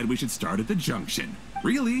he said we should start at the junction.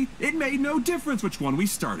 Really, it made no difference which one we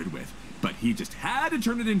started with. But he just had to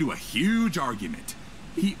turn it into a huge argument.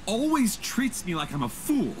 He always treats me like I'm a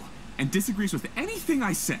fool and disagrees with anything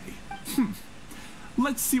I say.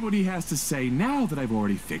 Let's see what he has to say now that I've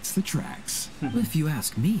already fixed the tracks. If you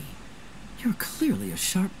ask me, you're clearly a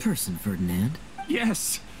sharp person, Ferdinand.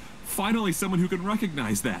 Yes, finally someone who can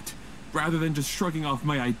recognize that, rather than just shrugging off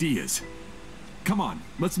my ideas. Come on,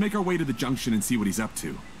 let's make our way to the junction and see what he's up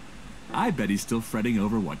to. I bet he's still fretting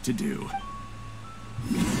over what to do.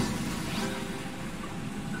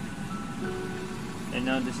 And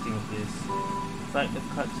now this thing appears. Fight the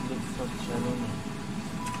cut to look for Shalom.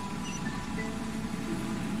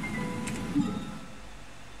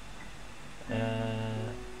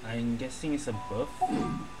 I'm guessing it's a buff,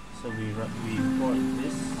 so we bought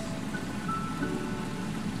this.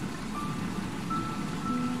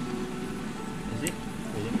 Is it?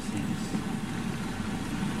 Wait, let me see this.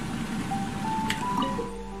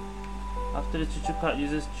 After the Chuchu card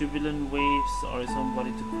uses turbulent waves or its own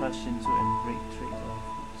body to crash into and break trade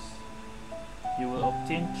outputs, you will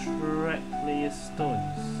obtain track layer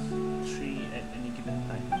stones, 3 at any given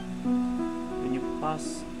time. When you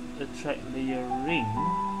pass a track layer ring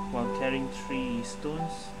while carrying 3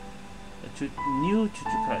 stones, new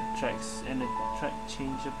Chuchu card tracks and a track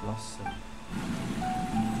changer blossom.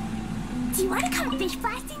 Do you want to come fish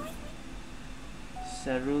blasting with me?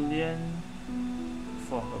 Cerulean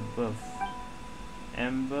for her birth.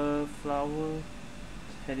 Amber flower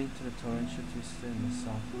heading to the torrential twister in the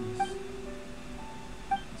southeast.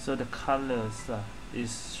 So the colors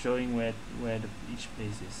is showing where each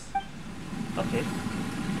place is. Okay.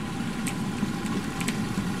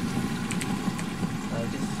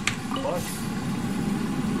 Just pause.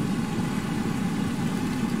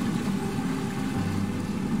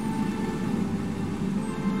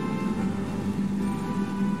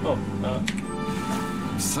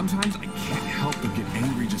 Sometimes I can't help but get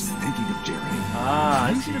angry just thinking of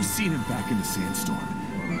Jeremy. You should have seen him back in the sandstorm.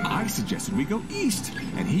 I suggested we go east,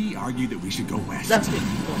 and he argued that we should go west. That's me. You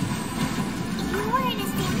were in a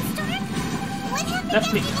sandstorm? What happened?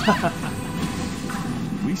 That's me.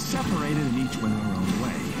 We separated and each went our own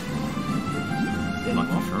way.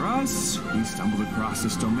 Lucky for us, we stumbled across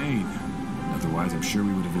this domain. Otherwise, I'm sure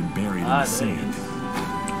we would have been buried in the sand.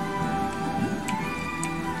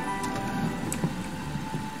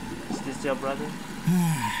 Your brother?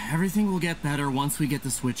 Everything will get better once we get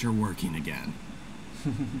the switcher working again.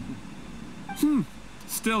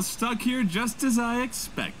 Still stuck here just as I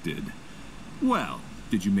expected. Well,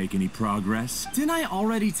 did you make any progress? Didn't I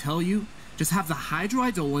already tell you? Just have the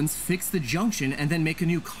Hydroidolans fix the junction and then make a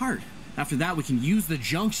new cart. After that, we can use the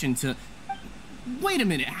junction to... Wait a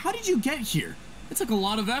minute, how did you get here? It took a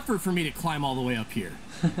lot of effort for me to climb all the way up here.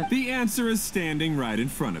 The answer is standing right in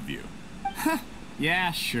front of you.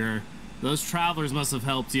 Yeah, sure. Those travelers must have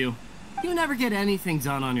helped you. You never get anything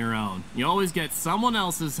done on your own. You always get someone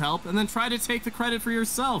else's help and then try to take the credit for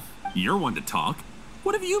yourself. You're one to talk.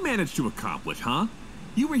 What have you managed to accomplish, huh?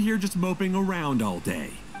 You were here just moping around all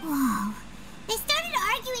day. Whoa. They started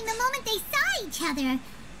arguing the moment they saw each other.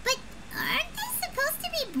 But aren't they supposed to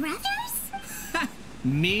be brothers?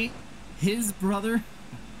 Me? His brother?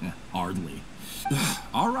 Hardly.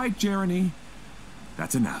 All right, Jeremy.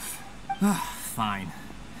 That's enough. Fine.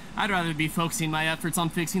 I'd rather be focusing my efforts on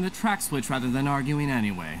fixing the track switch rather than arguing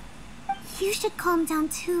anyway. You should calm down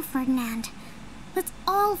too, Ferdinand. Let's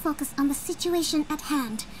all focus on the situation at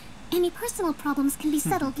hand. Any personal problems can be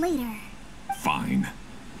settled later. Fine.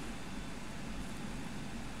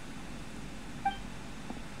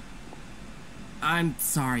 I'm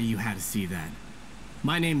sorry you had to see that.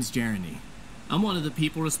 My name's Jeremy. I'm one of the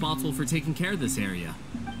people responsible for taking care of this area.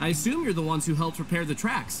 I assume you're the ones who helped repair the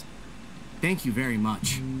tracks. Thank you very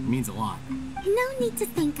much. It means a lot. No need to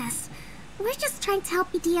thank us. We're just trying to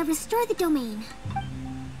help Idea restore the domain.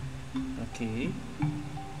 Okay.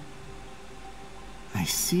 I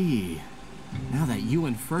see. Now that you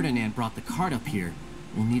and Ferdinand brought the cart up here,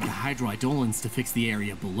 we'll need the hydroidolins to fix the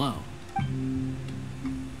area below.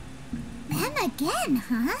 Them again,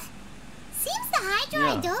 huh? Seems the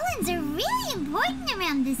hydroidolins are really important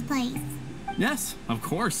around this place. Yes, of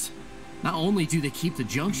course. Not only do they keep the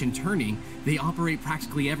junction turning, they operate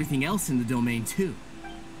practically everything else in the domain too.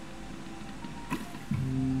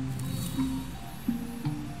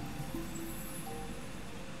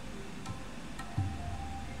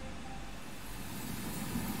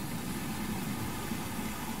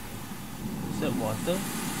 Is that water?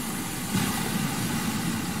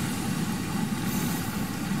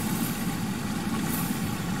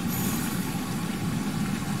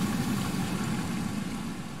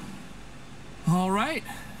 All right.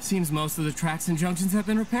 Seems most of the tracks and junctions have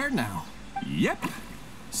been repaired now. Yep.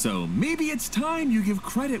 So maybe it's time you give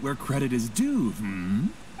credit where credit is due,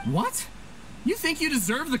 What? You think you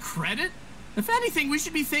deserve the credit? If anything, we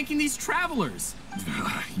should be thanking these travelers.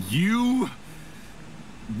 You...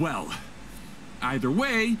 Well, either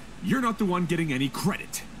way, you're not the one getting any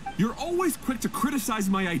credit. You're always quick to criticize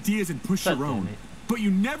my ideas and push your own, but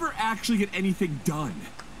you never actually get anything done.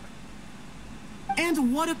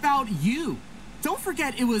 And what about you? Don't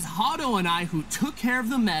forget it was Hado and I who took care of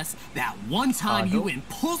the mess that one time you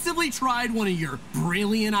impulsively tried one of your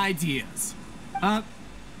brilliant ideas.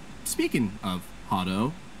 Speaking of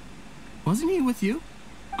Hado, wasn't he with you?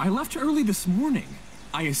 I left early this morning.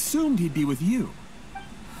 I assumed he'd be with you.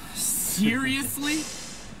 Seriously?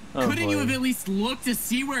 Couldn't you have at least looked to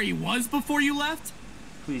see where he was before you left?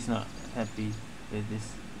 Who's not happy with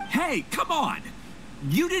this? Hey, come on!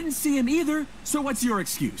 You didn't see him either, so what's your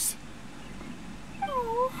excuse?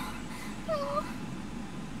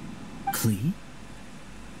 Klee?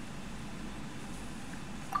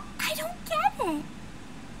 I don't get it.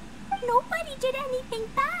 Nobody did anything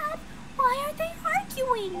bad. Why are they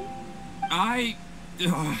arguing? I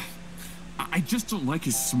just don't like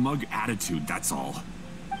his smug attitude, that's all.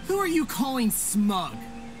 Who are you calling smug?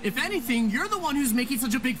 If anything, you're the one who's making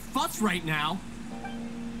such a big fuss right now.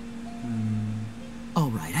 All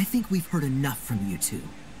right, I think we've heard enough from you two.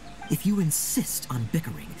 If you insist on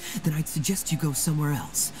bickering, then I'd suggest you go somewhere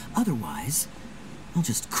else. Otherwise, I'll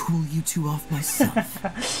just cool you two off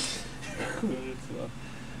myself.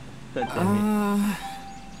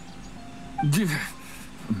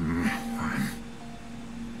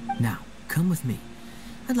 Now, come with me.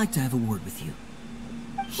 I'd like to have a word with you.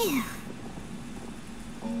 Phew.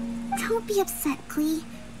 Don't be upset, Klee.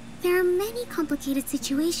 There are many complicated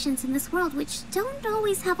situations in this world which don't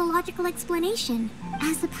always have a logical explanation.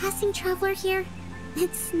 As a passing traveler here,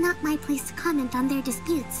 it's not my place to comment on their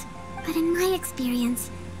disputes. But in my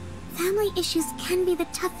experience, family issues can be the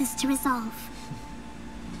toughest to resolve.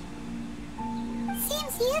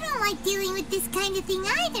 Seems you don't like dealing with this kind of thing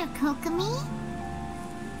either, Kokomi.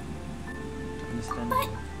 But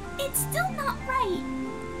it's still not right.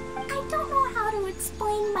 I don't know how to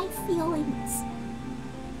explain my feelings.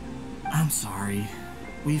 I'm sorry.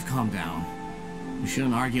 We've calmed down. We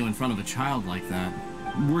shouldn't argue in front of a child like that.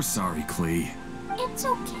 We're sorry, Klee. It's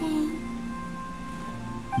okay.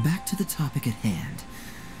 Back to the topic at hand.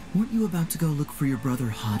 Weren't you about to go look for your brother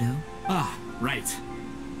Hado? Ah, right.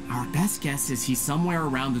 Our best guess is he's somewhere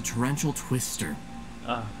around the Torrential Twister.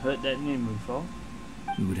 Heard that name before.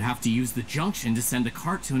 We would have to use the junction to send a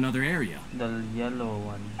cart to another area. The yellow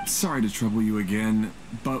one. Sorry to trouble you again,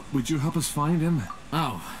 but would you help us find him?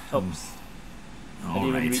 Oh. Oops. I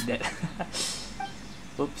didn't even read that.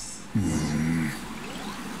 Oops.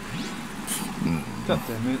 God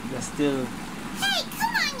damn it, they're still... Hey,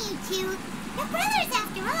 come on, you two. You're brothers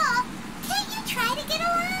after all. Can't you try to get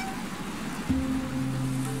along?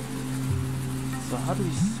 So how do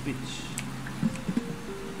we switch?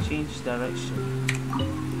 Change direction.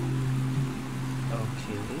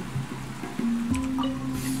 Okay.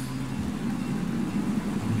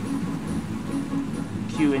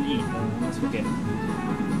 Q and E. Let's forget.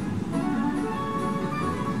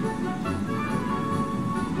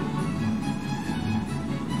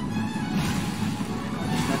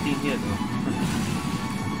 There's nothing here though.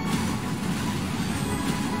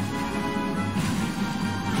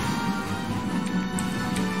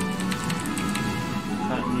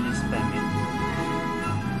 Can't really spam it.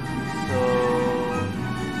 So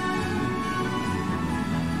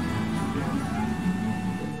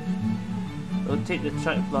rotate the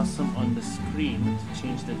track blossom on the screen to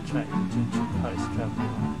change the track to two cars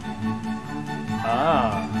traveling on.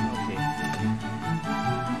 Ah, okay.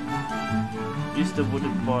 Use the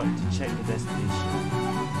wooden board to check the destination.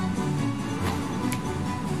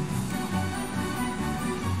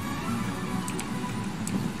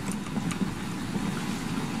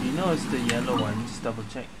 You know it's the yellow one, just double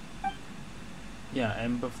check. Yeah,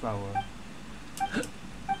 amber flower.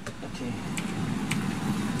 Okay.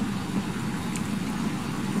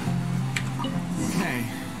 Okay,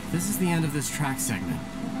 this is the end of this track segment.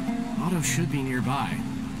 Otto should be nearby.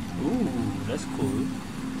 Ooh, that's cool.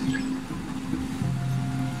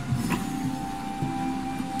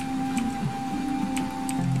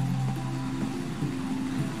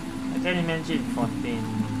 I can imagine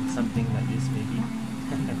Fontaine something like this maybe.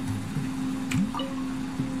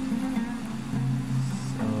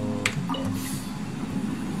 So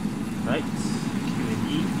right, Q and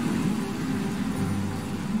E.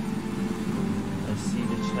 Let's see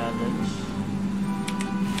the challenge.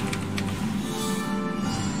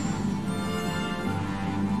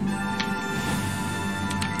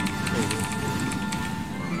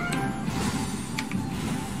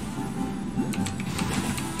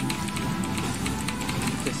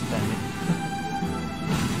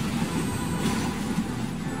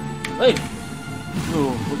 Hey!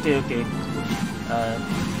 Oh, okay.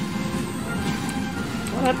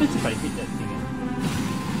 What happens if I hit that thing?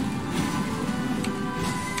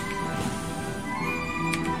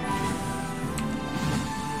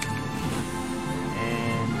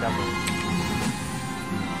 And double.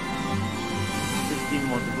 15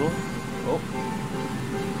 more to go. Oh.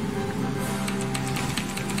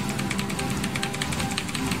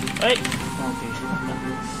 Hey! Okay.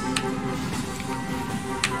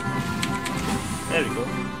 There we go.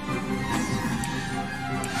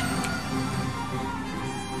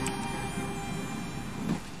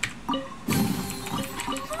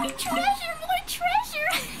 More treasure, more treasure!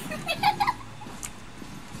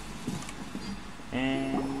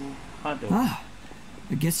 And Hado. Ah,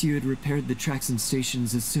 I guess you had repaired the tracks and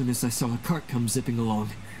stations as soon as I saw a cart come zipping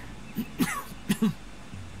along.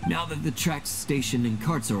 Now that the tracks, station, and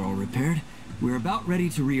carts are all repaired, we're about ready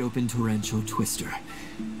to reopen Torrential Twister.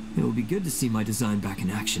 It will be good to see my design back in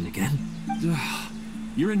action again.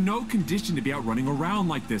 You're in no condition to be out running around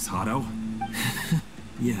like this, Hado.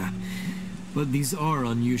 Yeah, but these are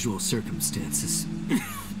unusual circumstances.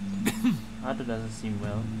 Hado doesn't seem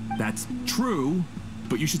well. That's true,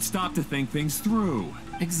 but you should stop to think things through.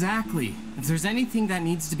 Exactly. If there's anything that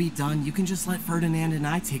needs to be done, you can just let Ferdinand and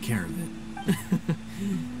I take care of it.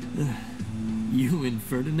 You and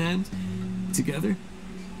Ferdinand? Together?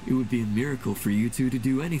 It would be a miracle for you two to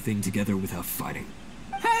do anything together without fighting.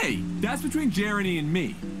 Hey, that's between Jeremy and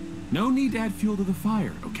me. No need to add fuel to the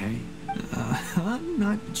fire, okay? I'm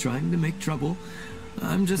not trying to make trouble.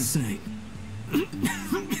 I'm just saying.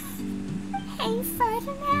 Hey,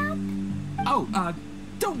 Ferdinand? Oh,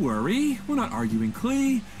 don't worry. We're not arguing,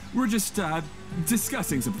 Klee. We're just,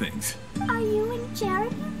 discussing some things. Are you and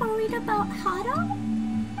Jeremy worried about Hado?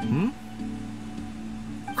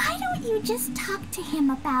 Why don't you just talk to him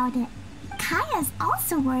about it? Kaya's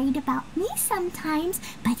also worried about me sometimes,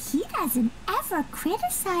 but he doesn't ever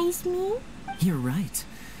criticize me. You're right.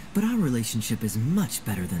 But our relationship is much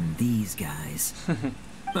better than these guys.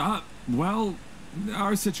 Well,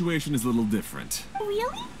 our situation is a little different.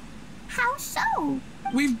 Really? How so?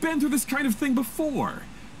 We've been through this kind of thing before.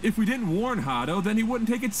 If we didn't warn Hado, then he wouldn't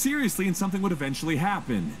take it seriously and something would eventually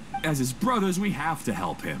happen. As his brothers, we have to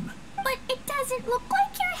help him. But it doesn't look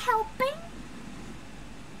like you're helping.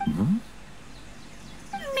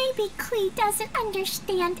 Maybe Klee doesn't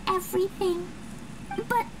understand everything.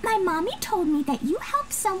 But my mommy told me that you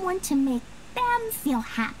help someone to make them feel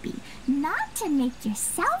happy, not to make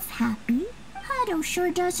yourself happy. Hado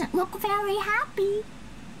sure doesn't look very happy.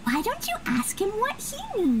 Why don't you ask him what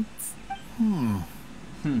he needs?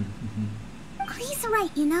 Klee's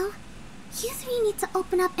right, you know. You three need to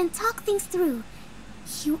open up and talk things through.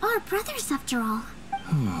 You are brothers after all.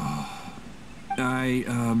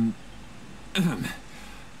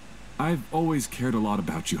 I've always cared a lot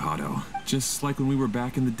about you, Hado. Just like when we were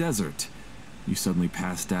back in the desert. You suddenly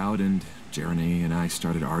passed out and Jeremy and I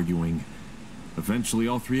started arguing. Eventually,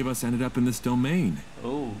 all three of us ended up in this domain.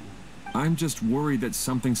 Oh. I'm just worried that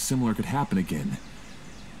something similar could happen again.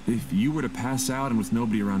 If you were to pass out and with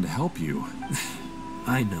nobody around to help you...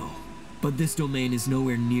 I know, but this domain is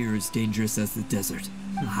nowhere near as dangerous as the desert.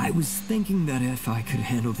 I was thinking that if I could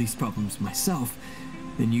handle these problems myself,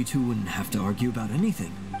 then you two wouldn't have to argue about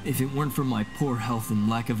anything. If it weren't for my poor health and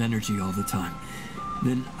lack of energy all the time,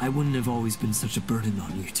 then I wouldn't have always been such a burden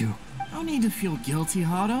on you two. No need to feel guilty,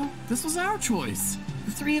 Hado. This was our choice.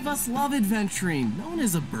 The three of us love adventuring. No one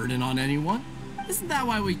is a burden on anyone. Isn't that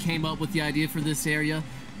why we came up with the idea for this area?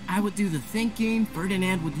 I would do the thinking,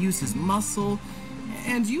 Ferdinand would use his muscle,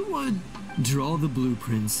 and you would... draw the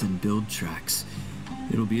blueprints and build tracks.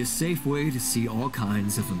 It'll be a safe way to see all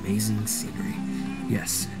kinds of amazing scenery.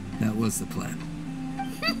 Yes, that was the plan.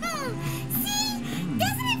 See?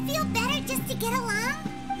 Doesn't it feel better just to get along?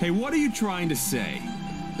 Hey, what are you trying to say?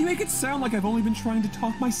 You make it sound like I've only been trying to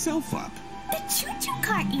talk myself up. The choo-choo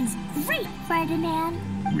cart is great, Ferdinand.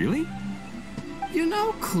 Really? You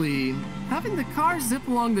know, Klee, having the car zip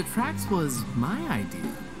along the tracks was my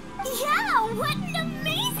idea. Yeah, what an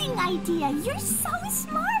amazing idea. You're so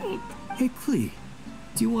smart. Hey, Klee,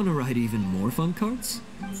 do you want to ride even more fun carts?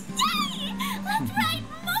 Yay! Let's ride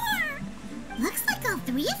more! Looks like all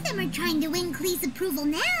three of them are trying to win Klee's approval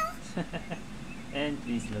now. And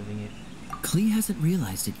Klee's loving it. Klee hasn't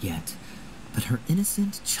realized it yet, but her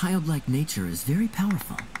innocent, childlike nature is very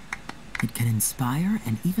powerful. It can inspire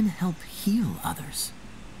and even help heal others.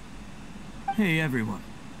 Hey everyone,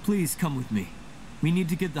 please come with me. We need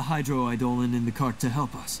to get the hydroidolin in the cart to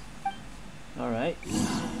help us. Alright.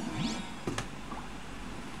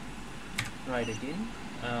 Right again.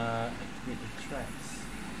 Activate the tracks.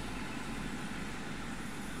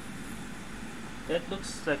 That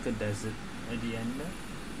looks like a desert at the end there.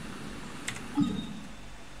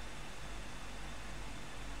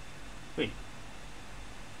 Wait.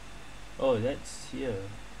 Oh, that's here.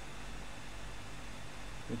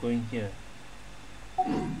 We're going here.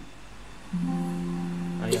 Ah,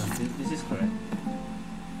 yeah, this is correct.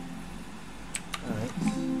 Alright.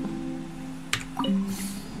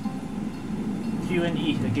 Q and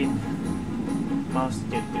E again. Mouse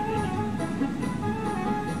get ready.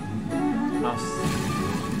 Mouse.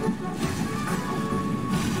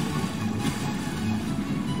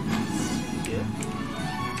 Here.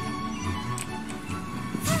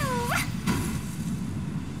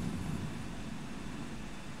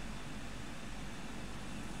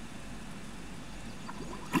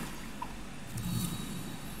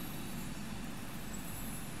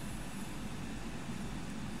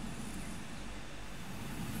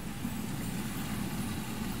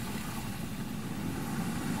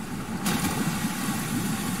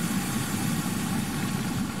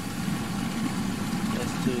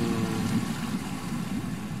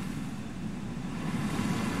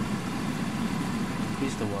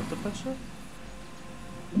 The water pressure?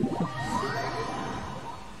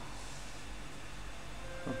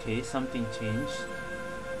 Okay, something changed.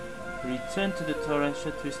 Return to the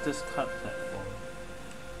Torrential Twister's cart platform.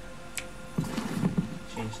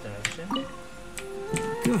 Change direction.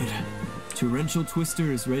 Good. Torrential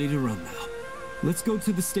Twister is ready to run now. Let's go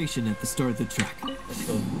to the station at the start of the track. Let's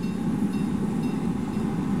go.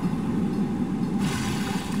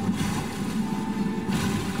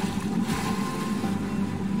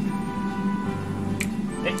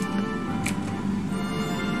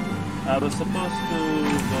 I was supposed to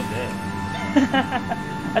go there.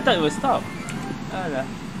 I thought it would stop.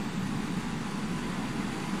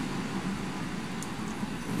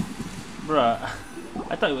 Bruh,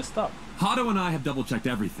 I thought it would stop. Hado and I have double-checked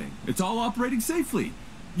everything. It's all operating safely.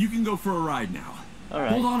 You can go for a ride now.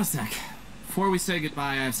 Alright. Hold on a sec. Before we say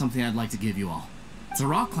goodbye, I have something I'd like to give you all. It's a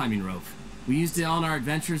rock climbing rope. We used it on our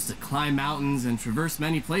adventures to climb mountains and traverse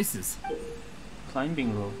many places.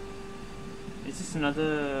 Climbing rope. Is this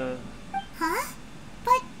another... Huh?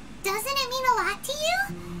 But doesn't it mean a lot to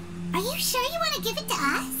you? Are you sure you want to give it to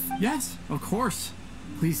us? Yes, of course.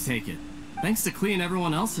 Please take it. Thanks to Klee and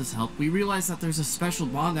everyone else's help, we realized that there's a special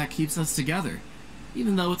bond that keeps us together.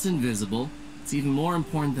 Even though it's invisible, it's even more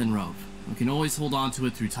important than rope. We can always hold on to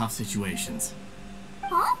it through tough situations.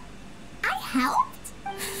 Huh? I helped?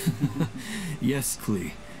 Yes,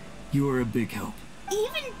 Klee. You are a big help.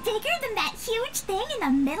 Even bigger than that huge thing in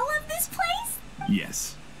the middle of this place?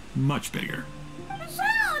 Yes, much bigger.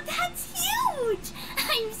 Wow, that's huge!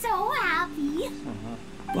 I'm so happy.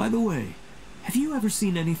 By the way, have you ever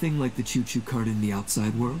seen anything like the choo-choo cart in the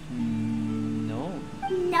outside world? No.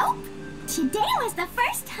 Nope. Today was the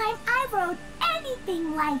first time I rode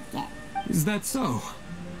anything like it. Is that so?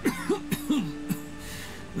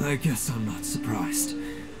 I guess I'm not surprised.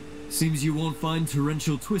 Seems you won't find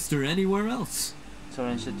Torrential Twister anywhere else.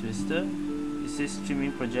 Torrential Twister? Is this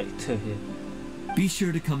streaming projector here? Be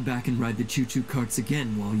sure to come back and ride the choo-choo carts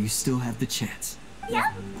again while you still have the chance. Yep,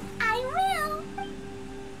 I will.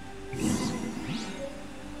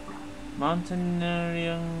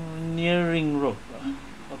 Mountaineering rope.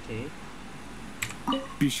 Okay.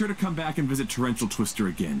 Be sure to come back and visit Torrential Twister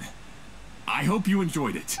again. I hope you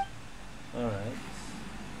enjoyed it. Alright.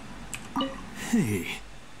 Hey,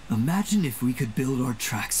 imagine if we could build our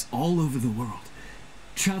tracks all over the world.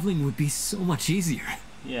 Traveling would be so much easier.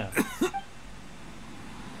 Yeah.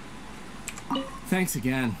 Thanks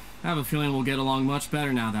again. I have a feeling we'll get along much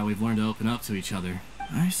better now that we've learned to open up to each other.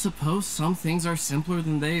 I suppose some things are simpler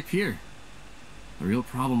than they appear. The real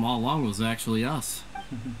problem all along was actually us.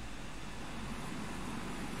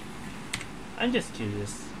 I'm just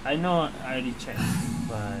curious. I know I already checked,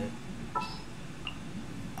 but...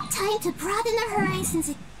 Time to broaden the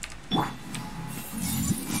horizons.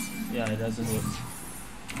 Yeah, it doesn't work.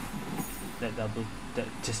 That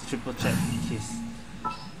just triple check in case.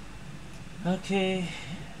 Okay,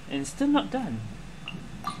 and still not done.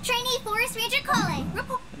 Trainee Forest Ranger calling. I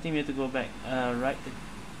think we have to go back. Right.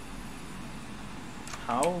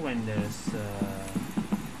 How when there's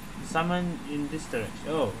summon in this direction?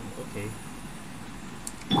 Oh, okay.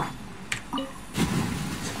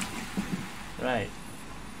 Right.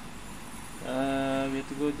 We have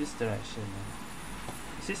to go this direction.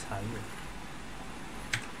 This is higher.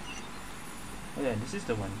 Oh yeah, this is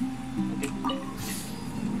the one. Okay.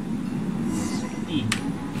 E.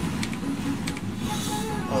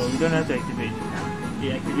 Oh, we don't have to activate.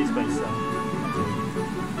 It activates by itself. Okay.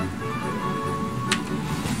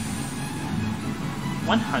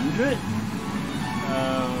 100?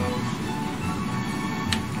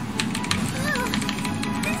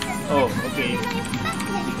 Oh, okay.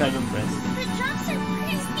 You can't even press. The drops are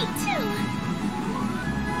pretty steep too.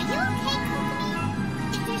 Are you okay,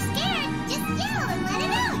 Kokomi? If you're scared, just yell and let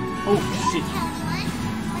it out. Oh shit. Tell anyone.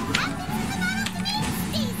 What happens in the bottle domain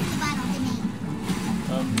stays in the bottle domain.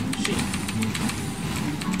 Shit.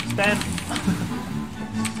 Stand.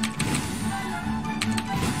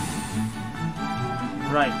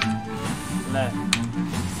 Right. Left.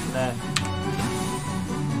 Left.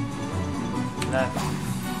 Left.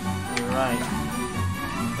 Right.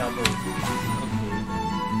 Double. Okay.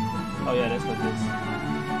 Oh yeah, that's what it is.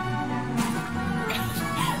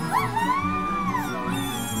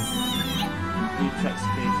 New tracks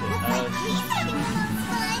created.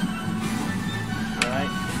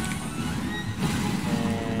 Right.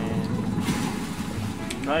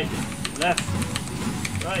 And right. Left.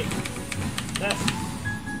 Right. Left.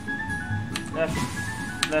 Left.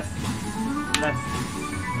 Left. Left.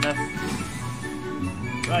 Left.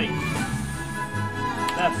 Right.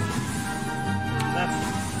 Left. Left.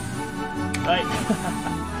 Right.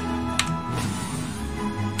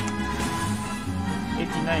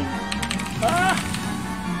 89. Ah!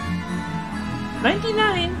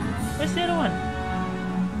 99? Where's the other one?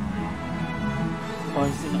 Oh,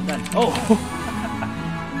 is it not done? Oh!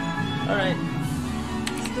 Alright.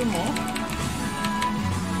 Still more.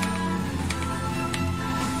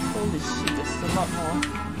 Holy shit, there's a lot more.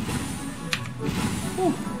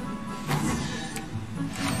 Whew.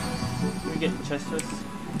 Can we get the chest first?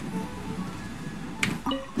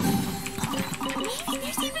 Maybe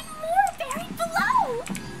there's even more buried below.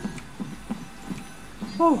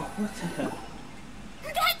 Oh, what the hell?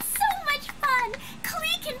 That's so much fun.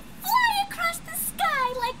 Klee can fly across the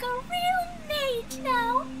sky like a real mage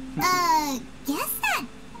now. Guess that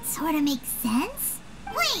sort of makes sense.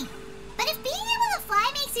 Wait, but if being able to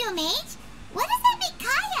fly makes you a mage, what does that make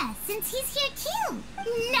Kaya, since he's here too?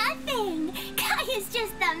 Nothing. Kaya's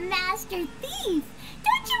just the master thief.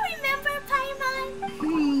 Don't you remember,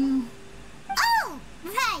 Paimon? Oh,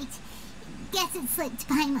 right. Guess it slipped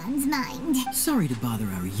Paimon's mind. Sorry to bother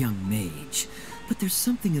our young mage, but there's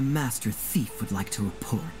something a master thief would like to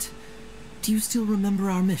report. Do you still remember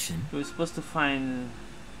our mission? We were supposed to find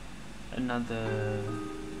another...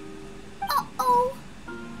 Uh-oh.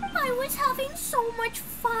 I I was having so much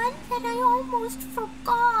fun that I almost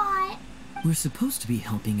forgot. We're supposed to be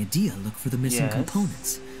helping Adia look for the missing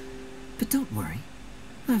components. But don't worry,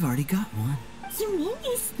 I've already got one. You mean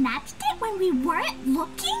you snatched it when we weren't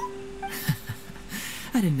looking?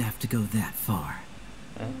 I didn't have to go that far.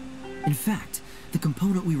 In fact, the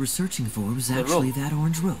component we were searching for was actually that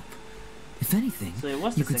orange rope. If anything,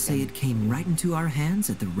 you could say it came right into our hands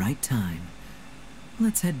at the right time.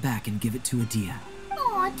 Let's head back and give it to Adia.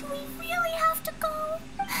 Aw, do we really have to go?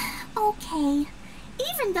 Okay.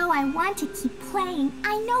 Even though I want to keep playing,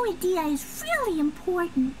 I know Adia is really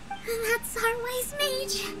important. That's our wise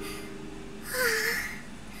mage.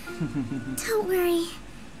 Don't worry.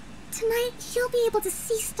 Tonight, you'll be able to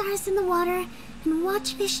see stars in the water and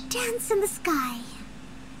watch fish dance in the sky.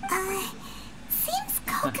 Seems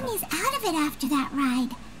Kokomi's out of it after that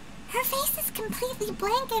ride. Her face is completely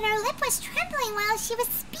blank and her lip was trembling while she was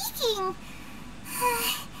speaking.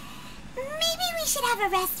 Maybe we should have a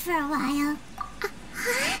rest for a while.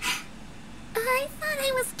 I thought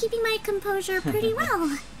I was keeping my composure pretty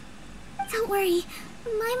well. Don't worry,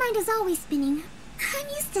 my mind is always spinning. I'm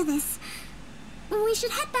used to this. We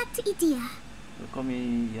should head back to Adia.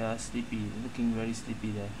 Kokomi, sleepy, looking very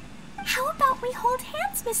sleepy there. How about we hold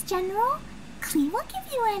hands, Miss General? Klee will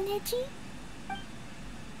give you energy.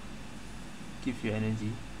 Give you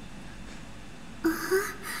energy.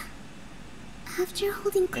 After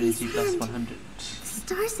holding Klee's Energy plus hand, 100. the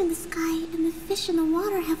stars in the sky and the fish in the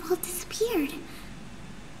water have all disappeared.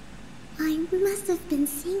 I must have been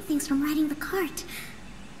seeing things from riding the cart.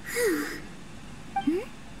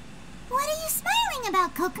 What are you smiling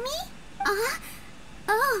about, Kokomi?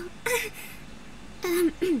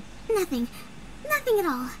 Nothing. Nothing at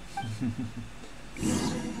all.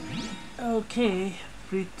 Okay,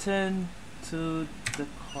 return to the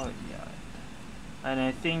courtyard. And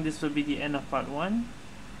I think this will be the end of part 1.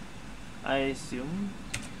 I assume.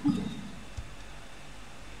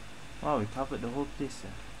 Wow, we covered the whole place.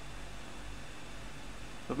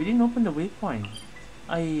 But we didn't open the waypoint.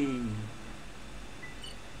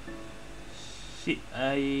 Shit,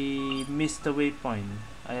 I missed the waypoint.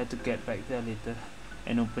 I had to get back there later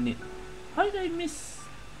and open it. How did I miss?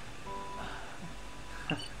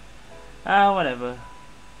 Whatever.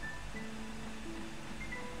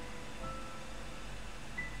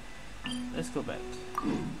 Let's go back.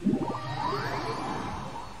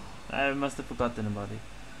 I must have forgotten about it.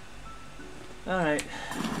 Alright.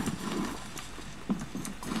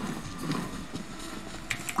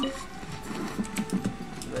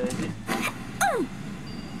 Where is it?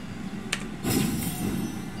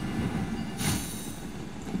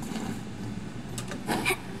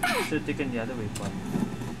 Should have taken the other waypoint.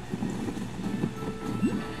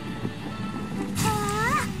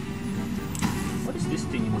 What is this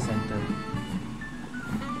thing in the center?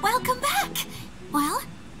 Welcome back! Well,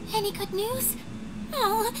 any good news?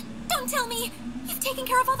 Oh, don't tell me! You've taken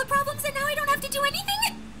care of all the problems and now I don't have to do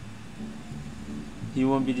anything? You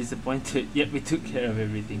won't be disappointed. Yep, we took care of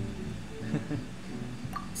everything.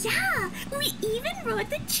 Yeah, we even rode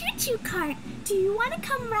the choo-choo cart. Do you want to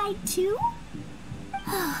come ride too?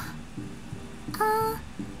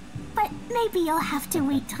 But maybe you'll have to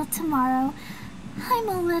wait till tomorrow. I'm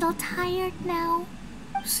a little tired now.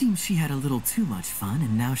 Seems she had a little too much fun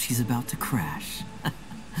and now she's about to crash.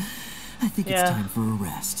 I think it's time for a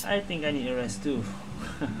rest. I think I need a rest too.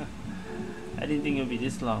 I didn't think it would be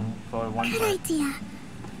this long for one Good part. idea.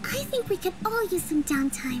 I think we could all use some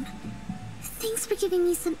downtime. Thanks for giving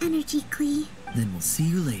me some energy, Klee. Then we'll see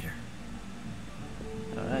you later.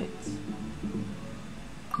 Alright.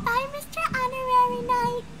 Bye, Mr. Honorary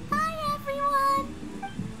Knight. Bye, everyone.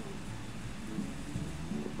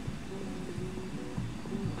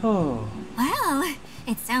 Oh. Well,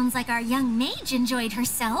 it sounds like our young mage enjoyed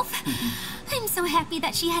herself. I'm so happy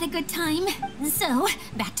that she had a good time. So,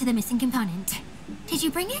 back to the missing component. Did you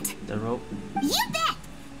bring it? The rope. You bet.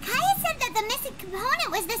 Kaya said that the missing component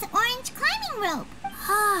was this orange climbing rope.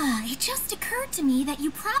 Ah, it just occurred to me that you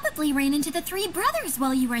probably ran into the 3 brothers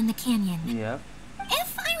while you were in the canyon. Yep.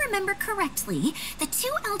 If I remember correctly, the 2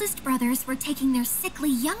 eldest brothers were taking their sickly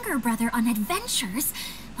younger brother on adventures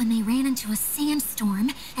when they ran into a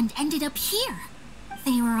sandstorm and ended up here.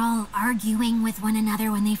 They were all arguing with one another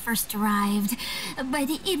when they first arrived, but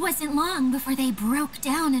it wasn't long before they broke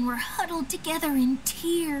down and were huddled together in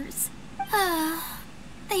tears.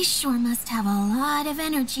 They sure must have a lot of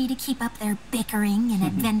energy to keep up their bickering and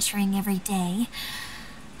adventuring every day.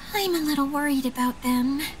 I'm a little worried about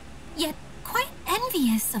them, yet quite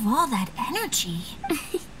envious of all that energy.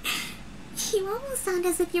 You almost sound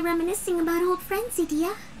as if you're reminiscing about old friends,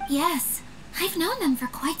 Adia. Yes, I've known them for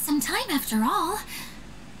quite some time after all.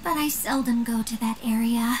 but I seldom go to that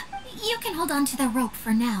area. You can hold on to the rope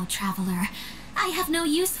for now, Traveler. I have no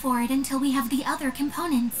use for it until we have the other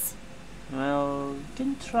components. Well, you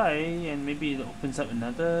can try, and maybe it opens up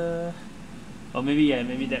another... Or maybe, yeah,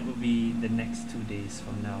 maybe that would be the next 2 days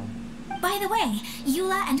from now. By the way,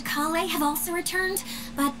 Eula and Kale have also returned,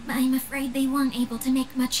 but I'm afraid they weren't able to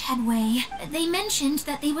make much headway. They mentioned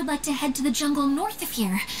that they would like to head to the jungle north of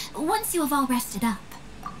here, once you have all rested up.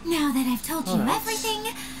 Now that I've told you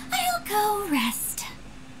everything, I'll go rest.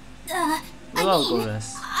 I'll go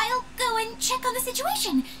rest. I'll go and check on the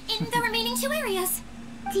situation in the remaining 2 areas.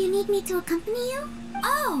 Do you need me to accompany you?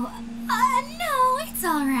 Oh, no, it's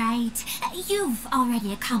alright. You've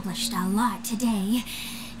already accomplished a lot today.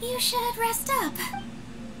 You should rest up.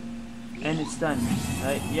 And it's done,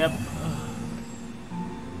 right? Yep.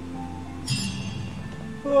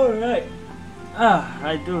 Alright.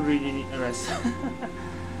 I do really need a rest.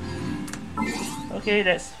 Okay,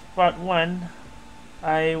 that's part 1.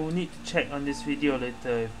 I will need to check on this video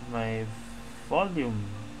later if my volume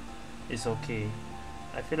is okay.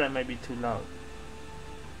 I feel like it might be too loud.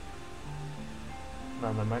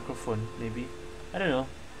 My microphone, maybe. I don't know.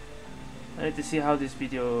 I need to see how this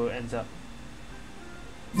video ends up.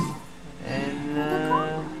 And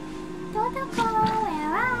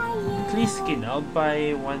Klee skin, I'll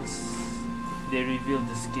buy once they reveal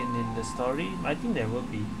the skin in the story. I think there will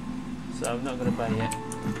be, so I'm not gonna buy yet.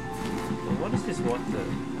 So what is this water?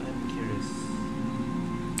 I'm curious.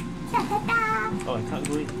 Oh, I can't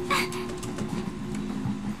go in.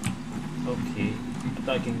 Okay, I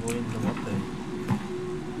thought I can go in the water.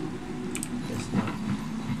 Guess not.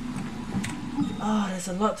 Oh, there's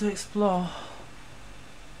a lot to explore.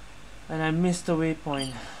 And I missed the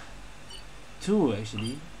waypoint. 2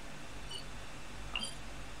 actually.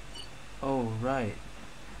 Oh right.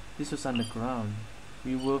 This was underground.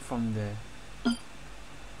 We were from there.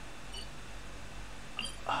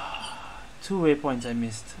 2 waypoints I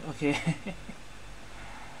missed. Okay.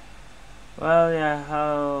 Well yeah,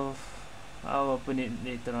 I'll open it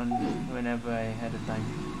later on whenever I had the time.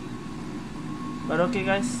 But okay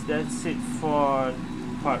guys, that's it for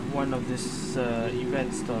part 1 of this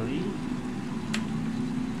event story.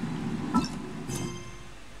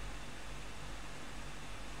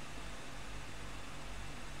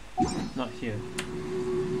 Not here.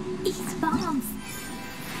 These bombs.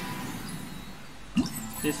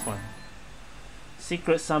 This one.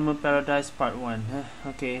 Secret Summer Paradise part 1.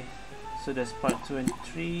 Okay. So that's part 2 and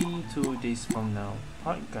 3, 2 days from now.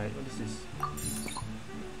 Part guide, what is this?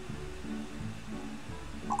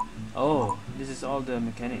 Oh, this is all the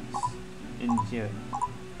mechanics in here.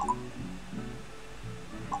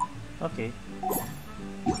 Okay.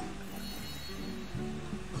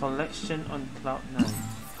 Collection on Cloud 9.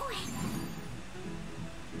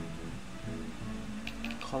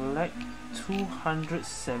 Collect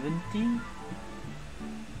 270?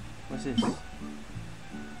 What's this?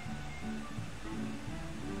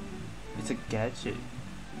 It's a gadget.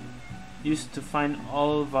 Used to find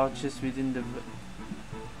all vouchers within the...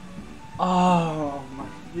 Oh my,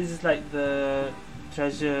 this is like the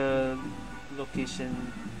treasure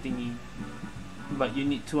location thingy, but you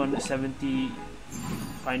need 270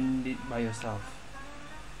 find it by yourself.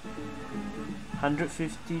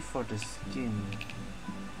 150 for the skin,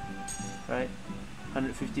 right?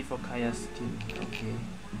 150 for Kaya's skin. Okay.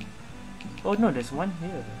 Oh no, there's one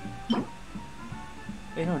here.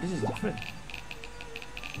 Hey no, this is different.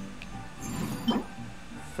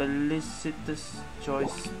 Felicitous Joy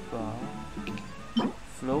Spa,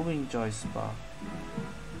 Flowing Joy Spa.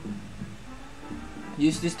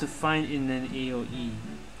 Use this to find in an AoE.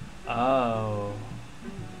 Oh,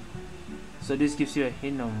 so this gives you a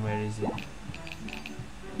hint on where is it.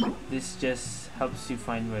 This just helps you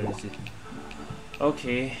find where is it.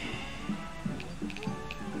 Okay.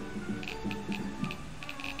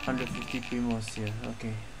 150 primos here.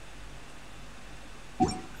 Okay.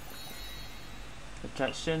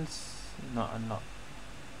 Attractions not unlocked.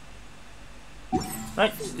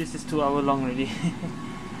 Right, this is 2 hours long already.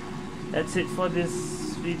 That's it for this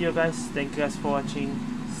video guys. Thank you guys for watching.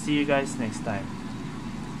 See you guys next time.